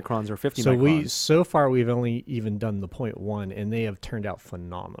 100 microns or 50 microns. So far we've only even done the 0.1, and they have turned out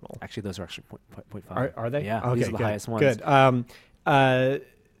phenomenal. Actually, those are actually 0.5. Are they? Yeah, okay, these are the good, highest ones. Good.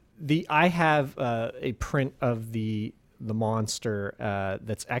 I have a print of the monster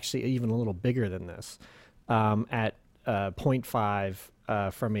that's actually even a little bigger than this at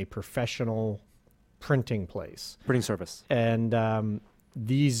 0.5 from a professional printing place. Printing service. And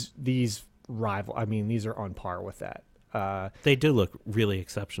these rival. I mean, these are on par with that. They do look really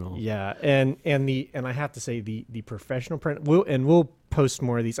exceptional. Yeah, and I have to say the professional print. We'll post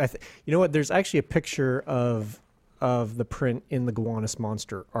more of these. You know what? There's actually a picture of the print in the Gowanus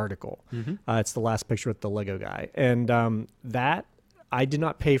Monster article. Mm-hmm. It's the last picture with the Lego guy, and that I did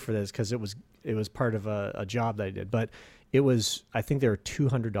not pay for this because it was part of a job that I did, but it was, I think they were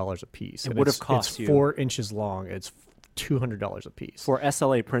 $200 a piece. It would have cost you 4 inches long. It's $200 a piece for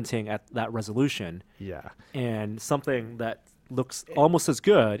SLA printing at that resolution. Yeah, and something that looks almost as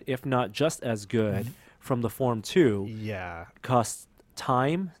good, if not just as good, from the Form 2. Yeah, costs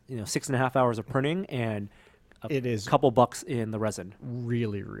time, 6.5 hours of printing, and it is a couple bucks in the resin.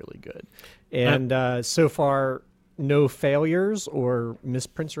 Really, really good. And so far, no failures or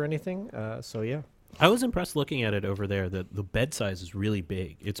misprints or anything. So yeah. I was impressed looking at it over there. The bed size is really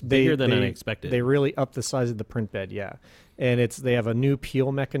big. It's bigger than I expected. They really upped the size of the print bed, yeah. And they have a new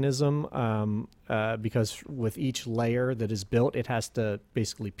peel mechanism because with each layer that is built, it has to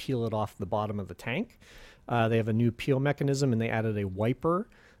basically peel it off the bottom of the tank. They have a new peel mechanism, and they added a wiper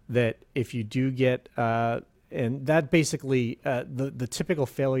that if you do get... and that basically, the typical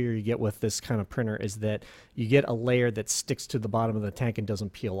failure you get with this kind of printer is that you get a layer that sticks to the bottom of the tank and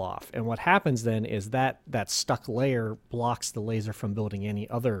doesn't peel off. And what happens then is that stuck layer blocks the laser from building any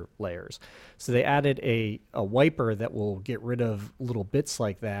other layers. So they added a wiper that will get rid of little bits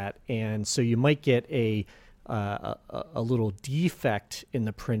like that. And so you might get a a little defect in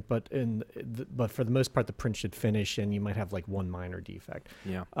the print, but for the most part, the print should finish, and you might have like one minor defect.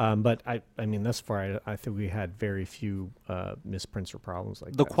 Yeah. But I mean, thus far, I think we had very few misprints or problems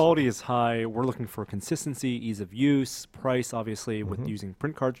like The that. quality is high. We're looking for consistency, ease of use, price, obviously, with using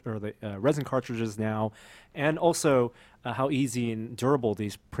the resin cartridges now, and also how easy and durable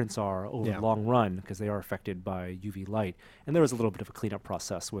these prints are over the long run, because they are affected by UV light. And there was a little bit of a cleanup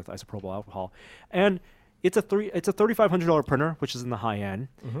process with isopropyl alcohol, and it's a $3,500 printer, which is in the high end,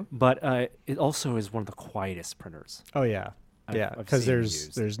 but it also is one of the quietest printers. Oh yeah. I've Because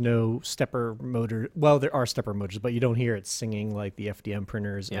seen there's no stepper motor. Well, there are stepper motors, but you don't hear it singing like the FDM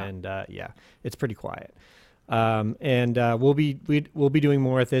printers. Yeah. And it's pretty quiet. We'll be doing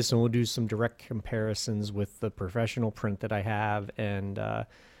more with this, and we'll do some direct comparisons with the professional print that I have, and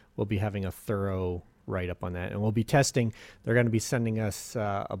we'll be having a thorough write-up on that, and we'll be testing. They're going to be sending us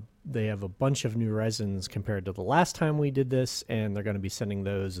they have a bunch of new resins compared to the last time we did this, and they're going to be sending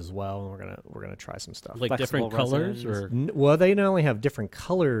those as well, and we're gonna try some stuff. Like Flexible different colors, resins. or Well, they not only have different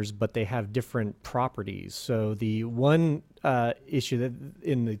colors, but they have different properties. So the one issue that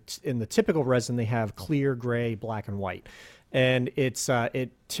in the typical resin, they have clear, gray, black, and white. And it's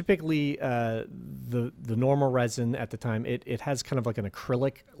it typically the normal resin at the time, it has kind of like an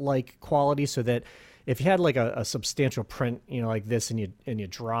acrylic like quality, so that if you had like a substantial print, like this, and you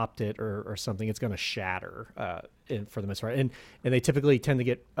dropped it or something, it's going to shatter for the most part. And they typically tend to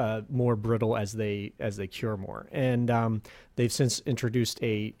get more brittle as they cure more. And they've since introduced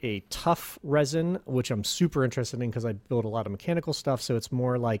a tough resin, which I'm super interested in because I build a lot of mechanical stuff. So it's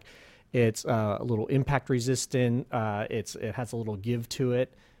more like it's a little impact resistant. It has a little give to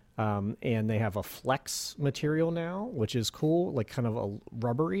it. And they have a flex material now, which is cool, like kind of a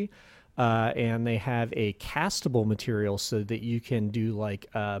rubbery. And they have a castable material so that you can do like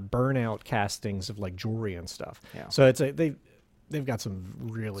burnout castings of like jewelry and stuff. Yeah. So it's they've got some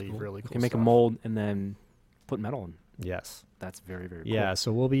really cool. You can make a mold and then put metal in. Yes. That's very, very cool. Yeah,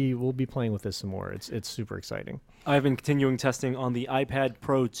 so we'll be playing with this some more. It's super exciting. I've been continuing testing on the iPad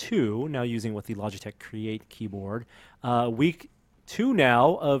Pro 2, now using with the Logitech Create keyboard. Week 2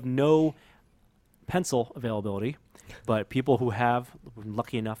 now of no pencil availability, but people who have been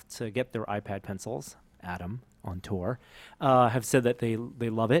lucky enough to get their iPad pencils, Adam on tour, have said that they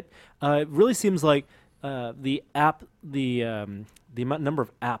love it. It really seems like the number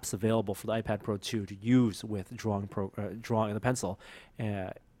of apps available for the iPad Pro 2 to use with drawing the pencil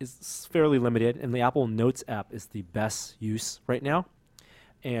is fairly limited, and the Apple Notes app is the best use right now.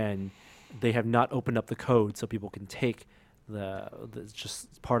 And they have not opened up the code so people can take the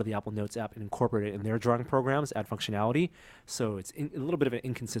just part of the Apple Notes app and incorporate it in their drawing programs, add functionality. So it's a little bit of an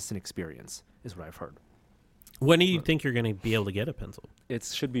inconsistent experience, is what I've heard. when do you think you're going to be able to get a pencil? It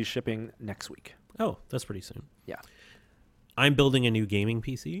should be shipping next week. Oh, that's pretty soon. Yeah. I'm building a new gaming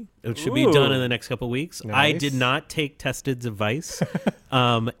PC. It should be done in the next couple of weeks. Nice. I did not take Tested's advice,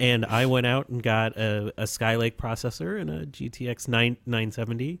 and I went out and got a Skylake processor and a GTX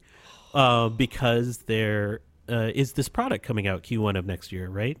 970 because there is this product coming out Q1 of next year,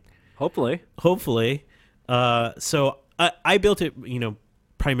 right? Hopefully. So I built it,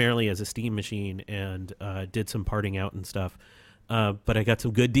 primarily as a Steam machine and did some parting out and stuff. But I got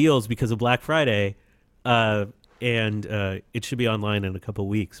some good deals because of Black Friday. And it should be online in a couple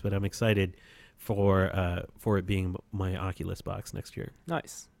weeks, but I'm excited for it being my Oculus box next year.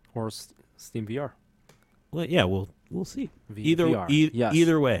 Nice. Or Steam VR. Well, yeah, we'll see. VR. Yes.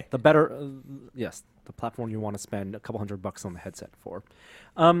 Either way, The better, yes, the platform you want to spend a couple $100 on the headset for.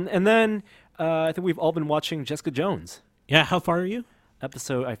 And then I think we've all been watching Jessica Jones. yeah. How far are you?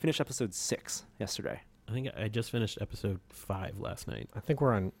 I finished episode 6 yesterday. I think I just finished episode 5 last night. I think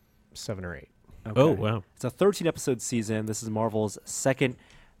we're on 7 or 8. Okay. Oh, wow. It's a 13-episode season. This is Marvel's second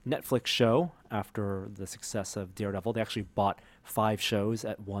Netflix show after the success of Daredevil. They actually bought 5 shows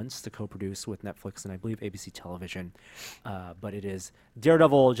at once to co-produce with Netflix and I believe ABC Television. But it is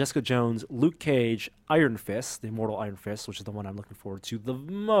Daredevil, Jessica Jones, Luke Cage, Iron Fist, the immortal Iron Fist, which is the one I'm looking forward to the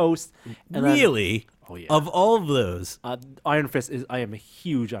most. And then- Really? Oh, yeah. Of all of those, Iron Fist I am a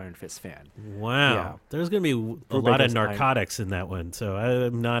huge Iron Fist fan. wow. Yeah. There's going to be a Brubaker's lot of Iron- narcotics in that one, so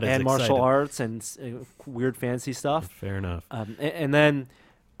I'm not as And excited. martial arts and weird fantasy stuff. Fair enough. And then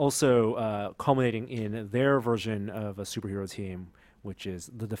also culminating in their version of a superhero team, which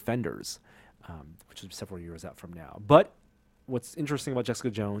is the Defenders, which is several years out from now. But what's interesting about Jessica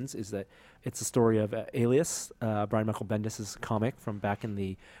Jones is that it's a story of Alias, Brian Michael Bendis' comic from back in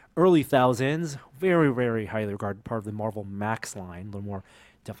the early thousands. Very, very highly regarded, part of the Marvel Max line, a little more,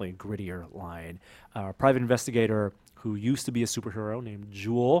 definitely a grittier line. Private investigator who used to be a superhero named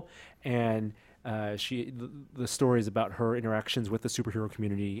Jewel, and The story is about her interactions with the superhero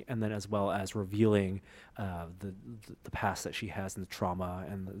community, and then as well as revealing the past that she has and the trauma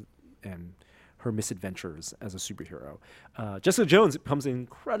and her misadventures as a superhero. Jessica Jones becomes an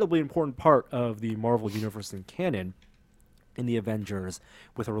incredibly important part of the Marvel Universe and canon in the Avengers,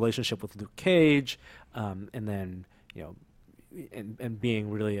 with a relationship with Luke Cage, and then and being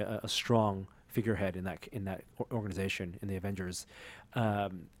really a strong figurehead in that organization in the Avengers.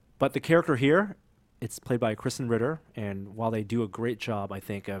 But the character here, it's played by Kristen Ritter, and while they do a great job, I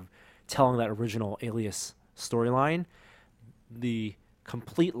think, of telling that original Alias storyline, the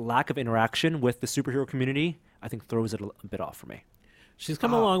complete lack of interaction with the superhero community, I think, throws it a bit off for me. She's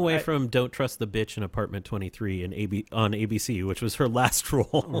come a long way from Don't Trust the Bitch in Apartment 23 on ABC, which was her last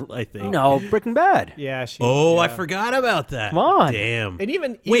role, I think. No, Breaking Bad. Yeah. I forgot about that. Come on. Damn. And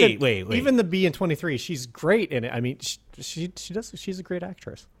even wait. Even the B in 23, she's great in it. I mean, she's a great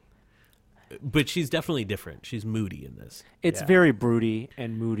actress. But she's definitely different. She's moody in this. It's very broody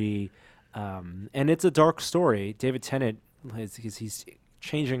and moody, and it's a dark story. David Tennant, he's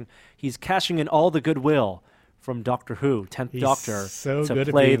cashing in all the goodwill from Doctor Who, 10th Doctor, to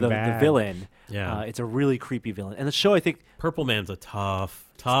play the villain. Yeah. It's a really creepy villain. And the show, I think... Purple Man's a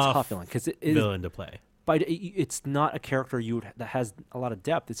tough villain. Villain to play. But it's not a character that has a lot of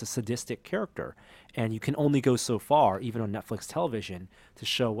depth. It's a sadistic character. And you can only go so far, even on Netflix television, to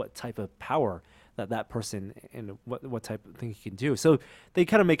show what type of power that person and what type of thing he can do. So they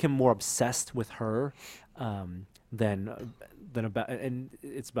kind of make him more obsessed with her than about... And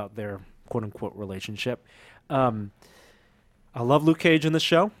it's about their quote-unquote relationship. I love Luke Cage in the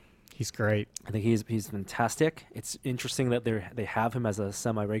show. He's great. I think he's fantastic. It's interesting that they have him as a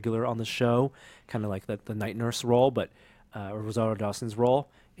semi-regular on the show, kind of like the night nurse role, but Rosario Dawson's role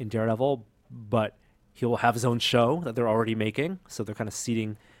in Daredevil. But he will have his own show that they're already making, so they're kind of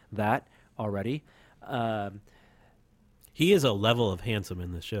seeding that already. He is a level of handsome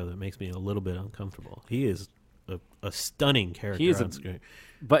in this show that makes me a little bit uncomfortable. He is a stunning character on screen.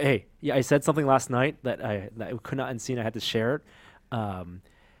 But hey, yeah, I said something last night that I could not unsee, and I had to share it.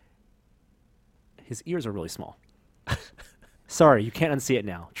 His ears are really small. Sorry, you can't unsee it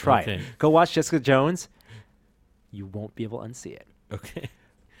now. Try it. Go watch Jessica Jones. You won't be able to unsee it. Okay.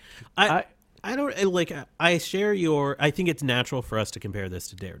 I don't like. I share your. I think it's natural for us to compare this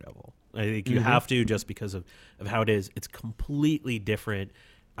to Daredevil. I think you have to, just because of how it is. It's completely different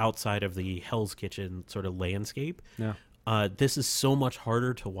outside of the Hell's Kitchen sort of landscape. Yeah. This is so much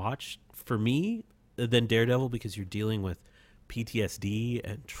harder to watch for me than Daredevil, because you're dealing with PTSD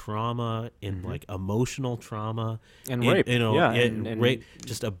and trauma and like emotional trauma and rape, and rape,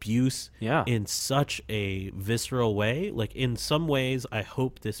 just abuse, in such a visceral way. Like, in some ways, I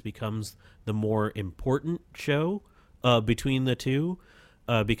hope this becomes the more important show between the two,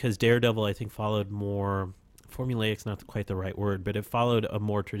 because Daredevil, I think, followed more formulaic's not quite the right word, but it followed a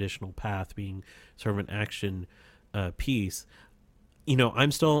more traditional path, being sort of an action piece.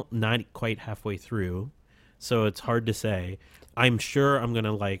 I'm still not quite halfway through, so it's hard to say. I'm sure I'm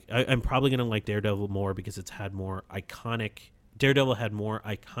gonna I'm probably gonna like Daredevil more because it's had more iconic. Daredevil had more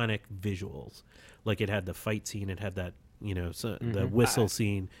iconic visuals, like it had the fight scene, it had that the whistle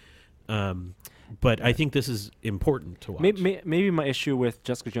scene. But I think this is important to watch. Maybe my issue with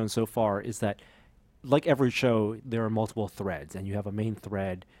Jessica Jones so far is that, like every show, there are multiple threads, and you have a main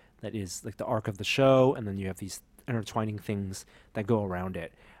thread that is like the arc of the show, and then you have these intertwining things that go around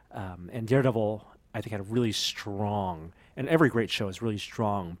it. And Daredevil, I think, had a really strong, and every great show is really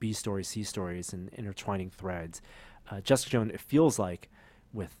strong B stories, C stories, and intertwining threads. Jessica Jones, it feels like,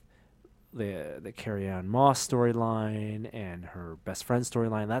 with the Carrie Ann Moss storyline and her best friend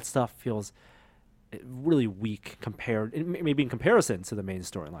storyline, that stuff feels really weak maybe in comparison to the main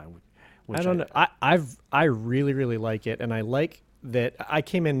storyline. I don't know. I really, really like it, and I like that I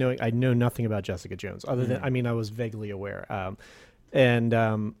came in knowing I know nothing about Jessica Jones, other than I was vaguely aware, and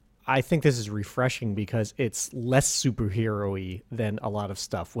I think this is refreshing because it's less superhero-y than a lot of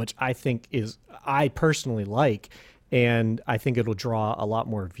stuff, which I think I personally like, and I think it'll draw a lot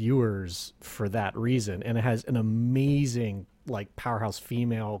more viewers for that reason. And it has an amazing powerhouse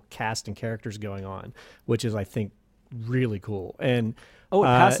female cast and characters going on, which is, I think, really cool. And it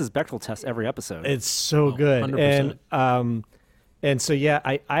passes Bechdel test every episode. It's so good. 100%. And so,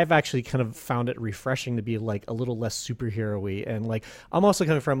 I've actually kind of found it refreshing to be a little less superhero-y. And I'm also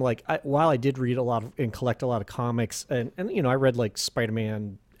coming from while I did read a lot and collect a lot of comics, and I read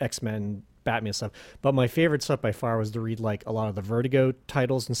Spider-Man, X-Men, Batman stuff, but my favorite stuff by far was to read a lot of the Vertigo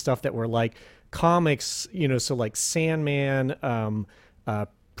titles and stuff that were comics, so Sandman,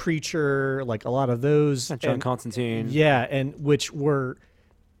 Preacher, a lot of those. John Constantine. Yeah, and which were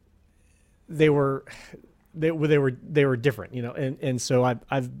they were different, and so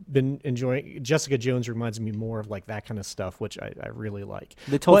I've been enjoying. Jessica Jones reminds me more of like that kind of stuff, which I really like.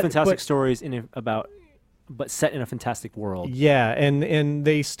 They told fantastic stories but set in a fantastic world. Yeah, and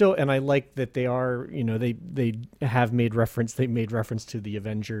they still, and I like that they are, they have made reference. They made reference to the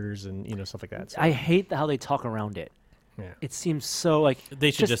Avengers and stuff like that. So. I hate how they talk around it. Yeah. It seems so like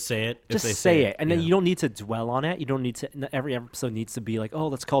they should just say it. Just say it, and then you don't need to dwell on it. You don't need to. Every episode needs to be like, oh,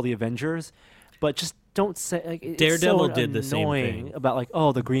 let's call the Avengers, but just don't say. Like, Daredevil it's so did the same thing about like,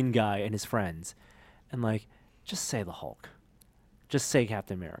 oh, the Green Guy and his friends, and like, just say the Hulk, just say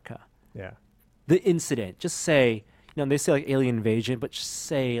Captain America. Yeah. The incident, just say. They say like alien invasion, but just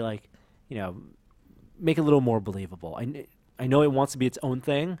say like, make it a little more believable. I know it wants to be its own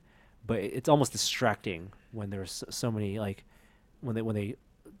thing, but it's almost distracting when there's so many like when they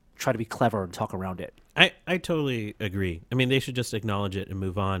try to be clever and talk around it. I totally agree. I mean, they should just acknowledge it and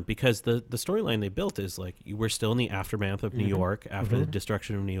move on, because the storyline they built is like, we're still in the aftermath of New York after the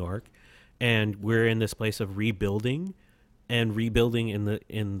destruction of New York, and we're in this place of rebuilding in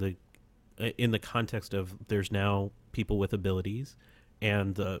the context of there's now people with abilities,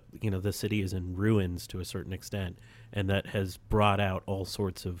 and the city is in ruins to a certain extent, and that has brought out all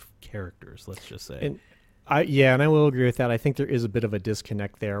sorts of characters, let's just say. And I will agree with that. I think there is a bit of a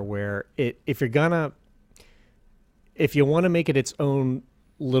disconnect there where if you want to make it its own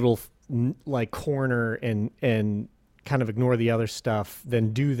little like corner and kind of ignore the other stuff,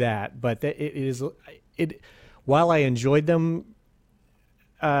 then do that. But while I enjoyed them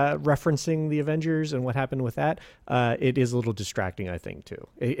referencing the Avengers and what happened with that, it is a little distracting, I think, too.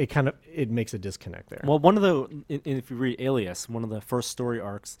 It makes a disconnect there. Well, if you read Alias, one of the first story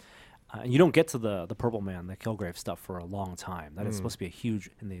arcs, you don't get to the Purple Man, the Kilgrave stuff for a long time. That is supposed to be a huge,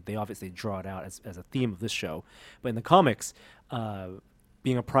 and they obviously draw it out as a theme of this show. But in the comics,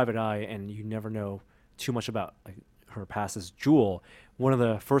 being a private eye and you never know too much about like her past as Jewel, one of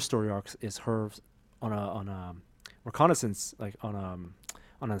the first story arcs is her on a reconnaissance, like on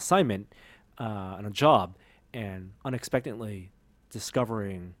an assignment, on a job, and unexpectedly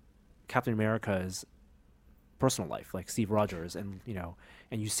discovering Captain America's personal life, like Steve Rogers, and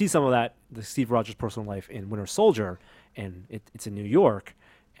you see some of that, the Steve Rogers personal life in Winter Soldier, and it's in New York.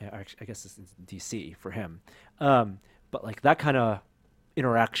 I guess it's in DC for him, but like that kind of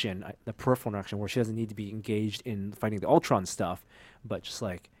interaction, the peripheral interaction, where she doesn't need to be engaged in fighting the Ultron stuff, but just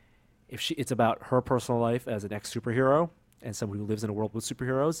like it's about her personal life as an ex-superhero and someone who lives in a world with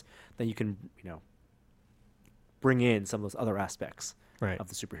superheroes, then you can bring in some of those other aspects of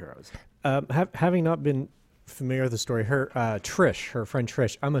the superheroes. Having not been familiar with the story, her friend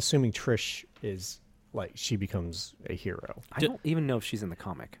Trish, I'm assuming Trish is like, she becomes a hero. I don't even know if she's in the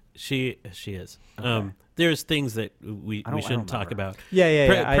comic. She is. Okay. There's things that we shouldn't talk about.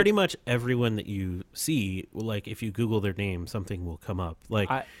 Yeah. Pretty much everyone that you see, like if you Google their name, something will come up. Like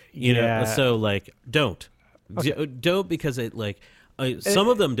so like don't because it like some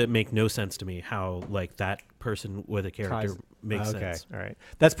of them make no sense to me. How like that person with a character makes sense. All right,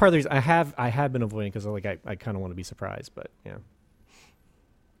 that's part of the reason I have been avoiding, because like I kind of want to be surprised, but yeah.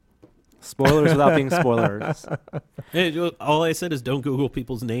 Spoilers without being spoilers. All I said is don't Google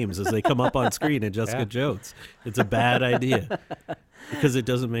people's names as they come up on screen in Jessica Jones. It's a bad idea because it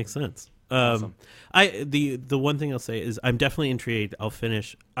doesn't make sense. Awesome. The one thing I'll say is I'm definitely intrigued. I'll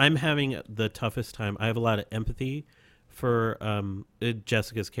finish. I'm having the toughest time. I have a lot of empathy for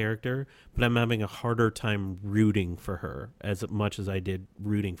Jessica's character, but I'm having a harder time rooting for her as much as I did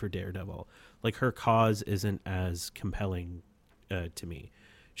rooting for Daredevil. Like her cause isn't as compelling to me.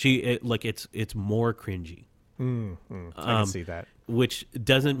 It's more cringy. I can see that. Which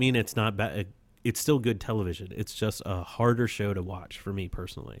doesn't mean it's not bad. It's still good television. It's just a harder show to watch for me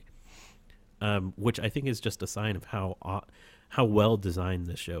personally. Which I think is just a sign of how well designed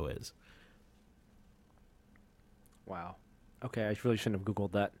this show is. Wow. Okay, I really shouldn't have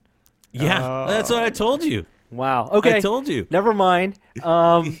Googled that. Yeah, that's what I told you. Wow. Okay. I told you. Never mind.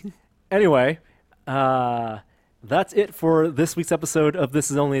 Anyway, that's it for this week's episode of This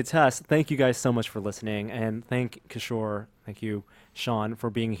Is Only a Test. Thank you guys so much for listening, and thank Kishore, thank you, Sean,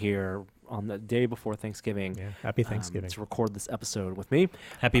 for being here on the day before Thanksgiving. Yeah, happy Thanksgiving. To record this episode with me.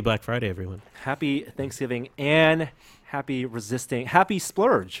 Happy Black Friday, everyone. Happy Thanksgiving and happy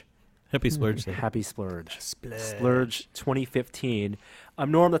Splurge. Happy Splurge Day. Happy Splurge. Splurge 2015. I'm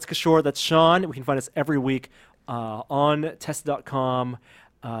Norm, that's Kishore, that's Sean. We can find us every week on test.com.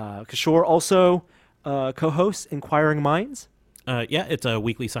 Kishore also co-hosts Inquiring Minds. It's a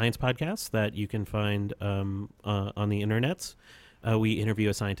weekly science podcast that you can find on the internets. We interview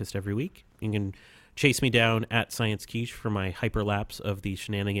a scientist every week. You can chase me down at Science Quiche for my hyperlapse of the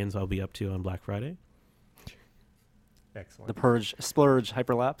shenanigans I'll be up to on Black Friday. Excellent. The Purge, Splurge,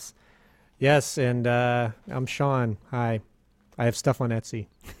 Hyperlapse. Yes, and I'm Sean. Hi. I have stuff on Etsy.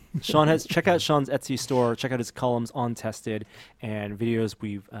 Check out Sean's Etsy store. Check out his columns on Tested and videos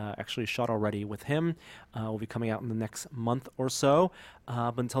we've actually shot already with him. Will be coming out in the next month or so.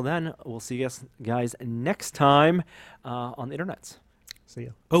 But until then, we'll see you guys next time on the internets. See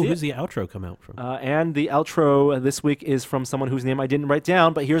ya. Oh, See who's the outro come out from? And the outro this week is from someone whose name I didn't write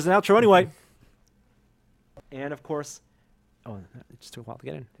down, but here's an outro anyway. And of course, it just took a while to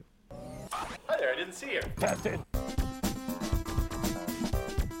get in. Hi there, I didn't see you.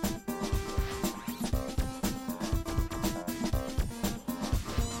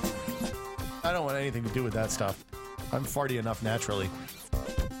 I don't want anything to do with that stuff. I'm farty enough naturally.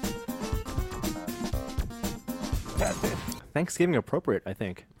 Thanksgiving appropriate, I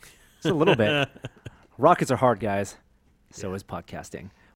think. Just a little bit. Rockets are hard, guys. So is podcasting.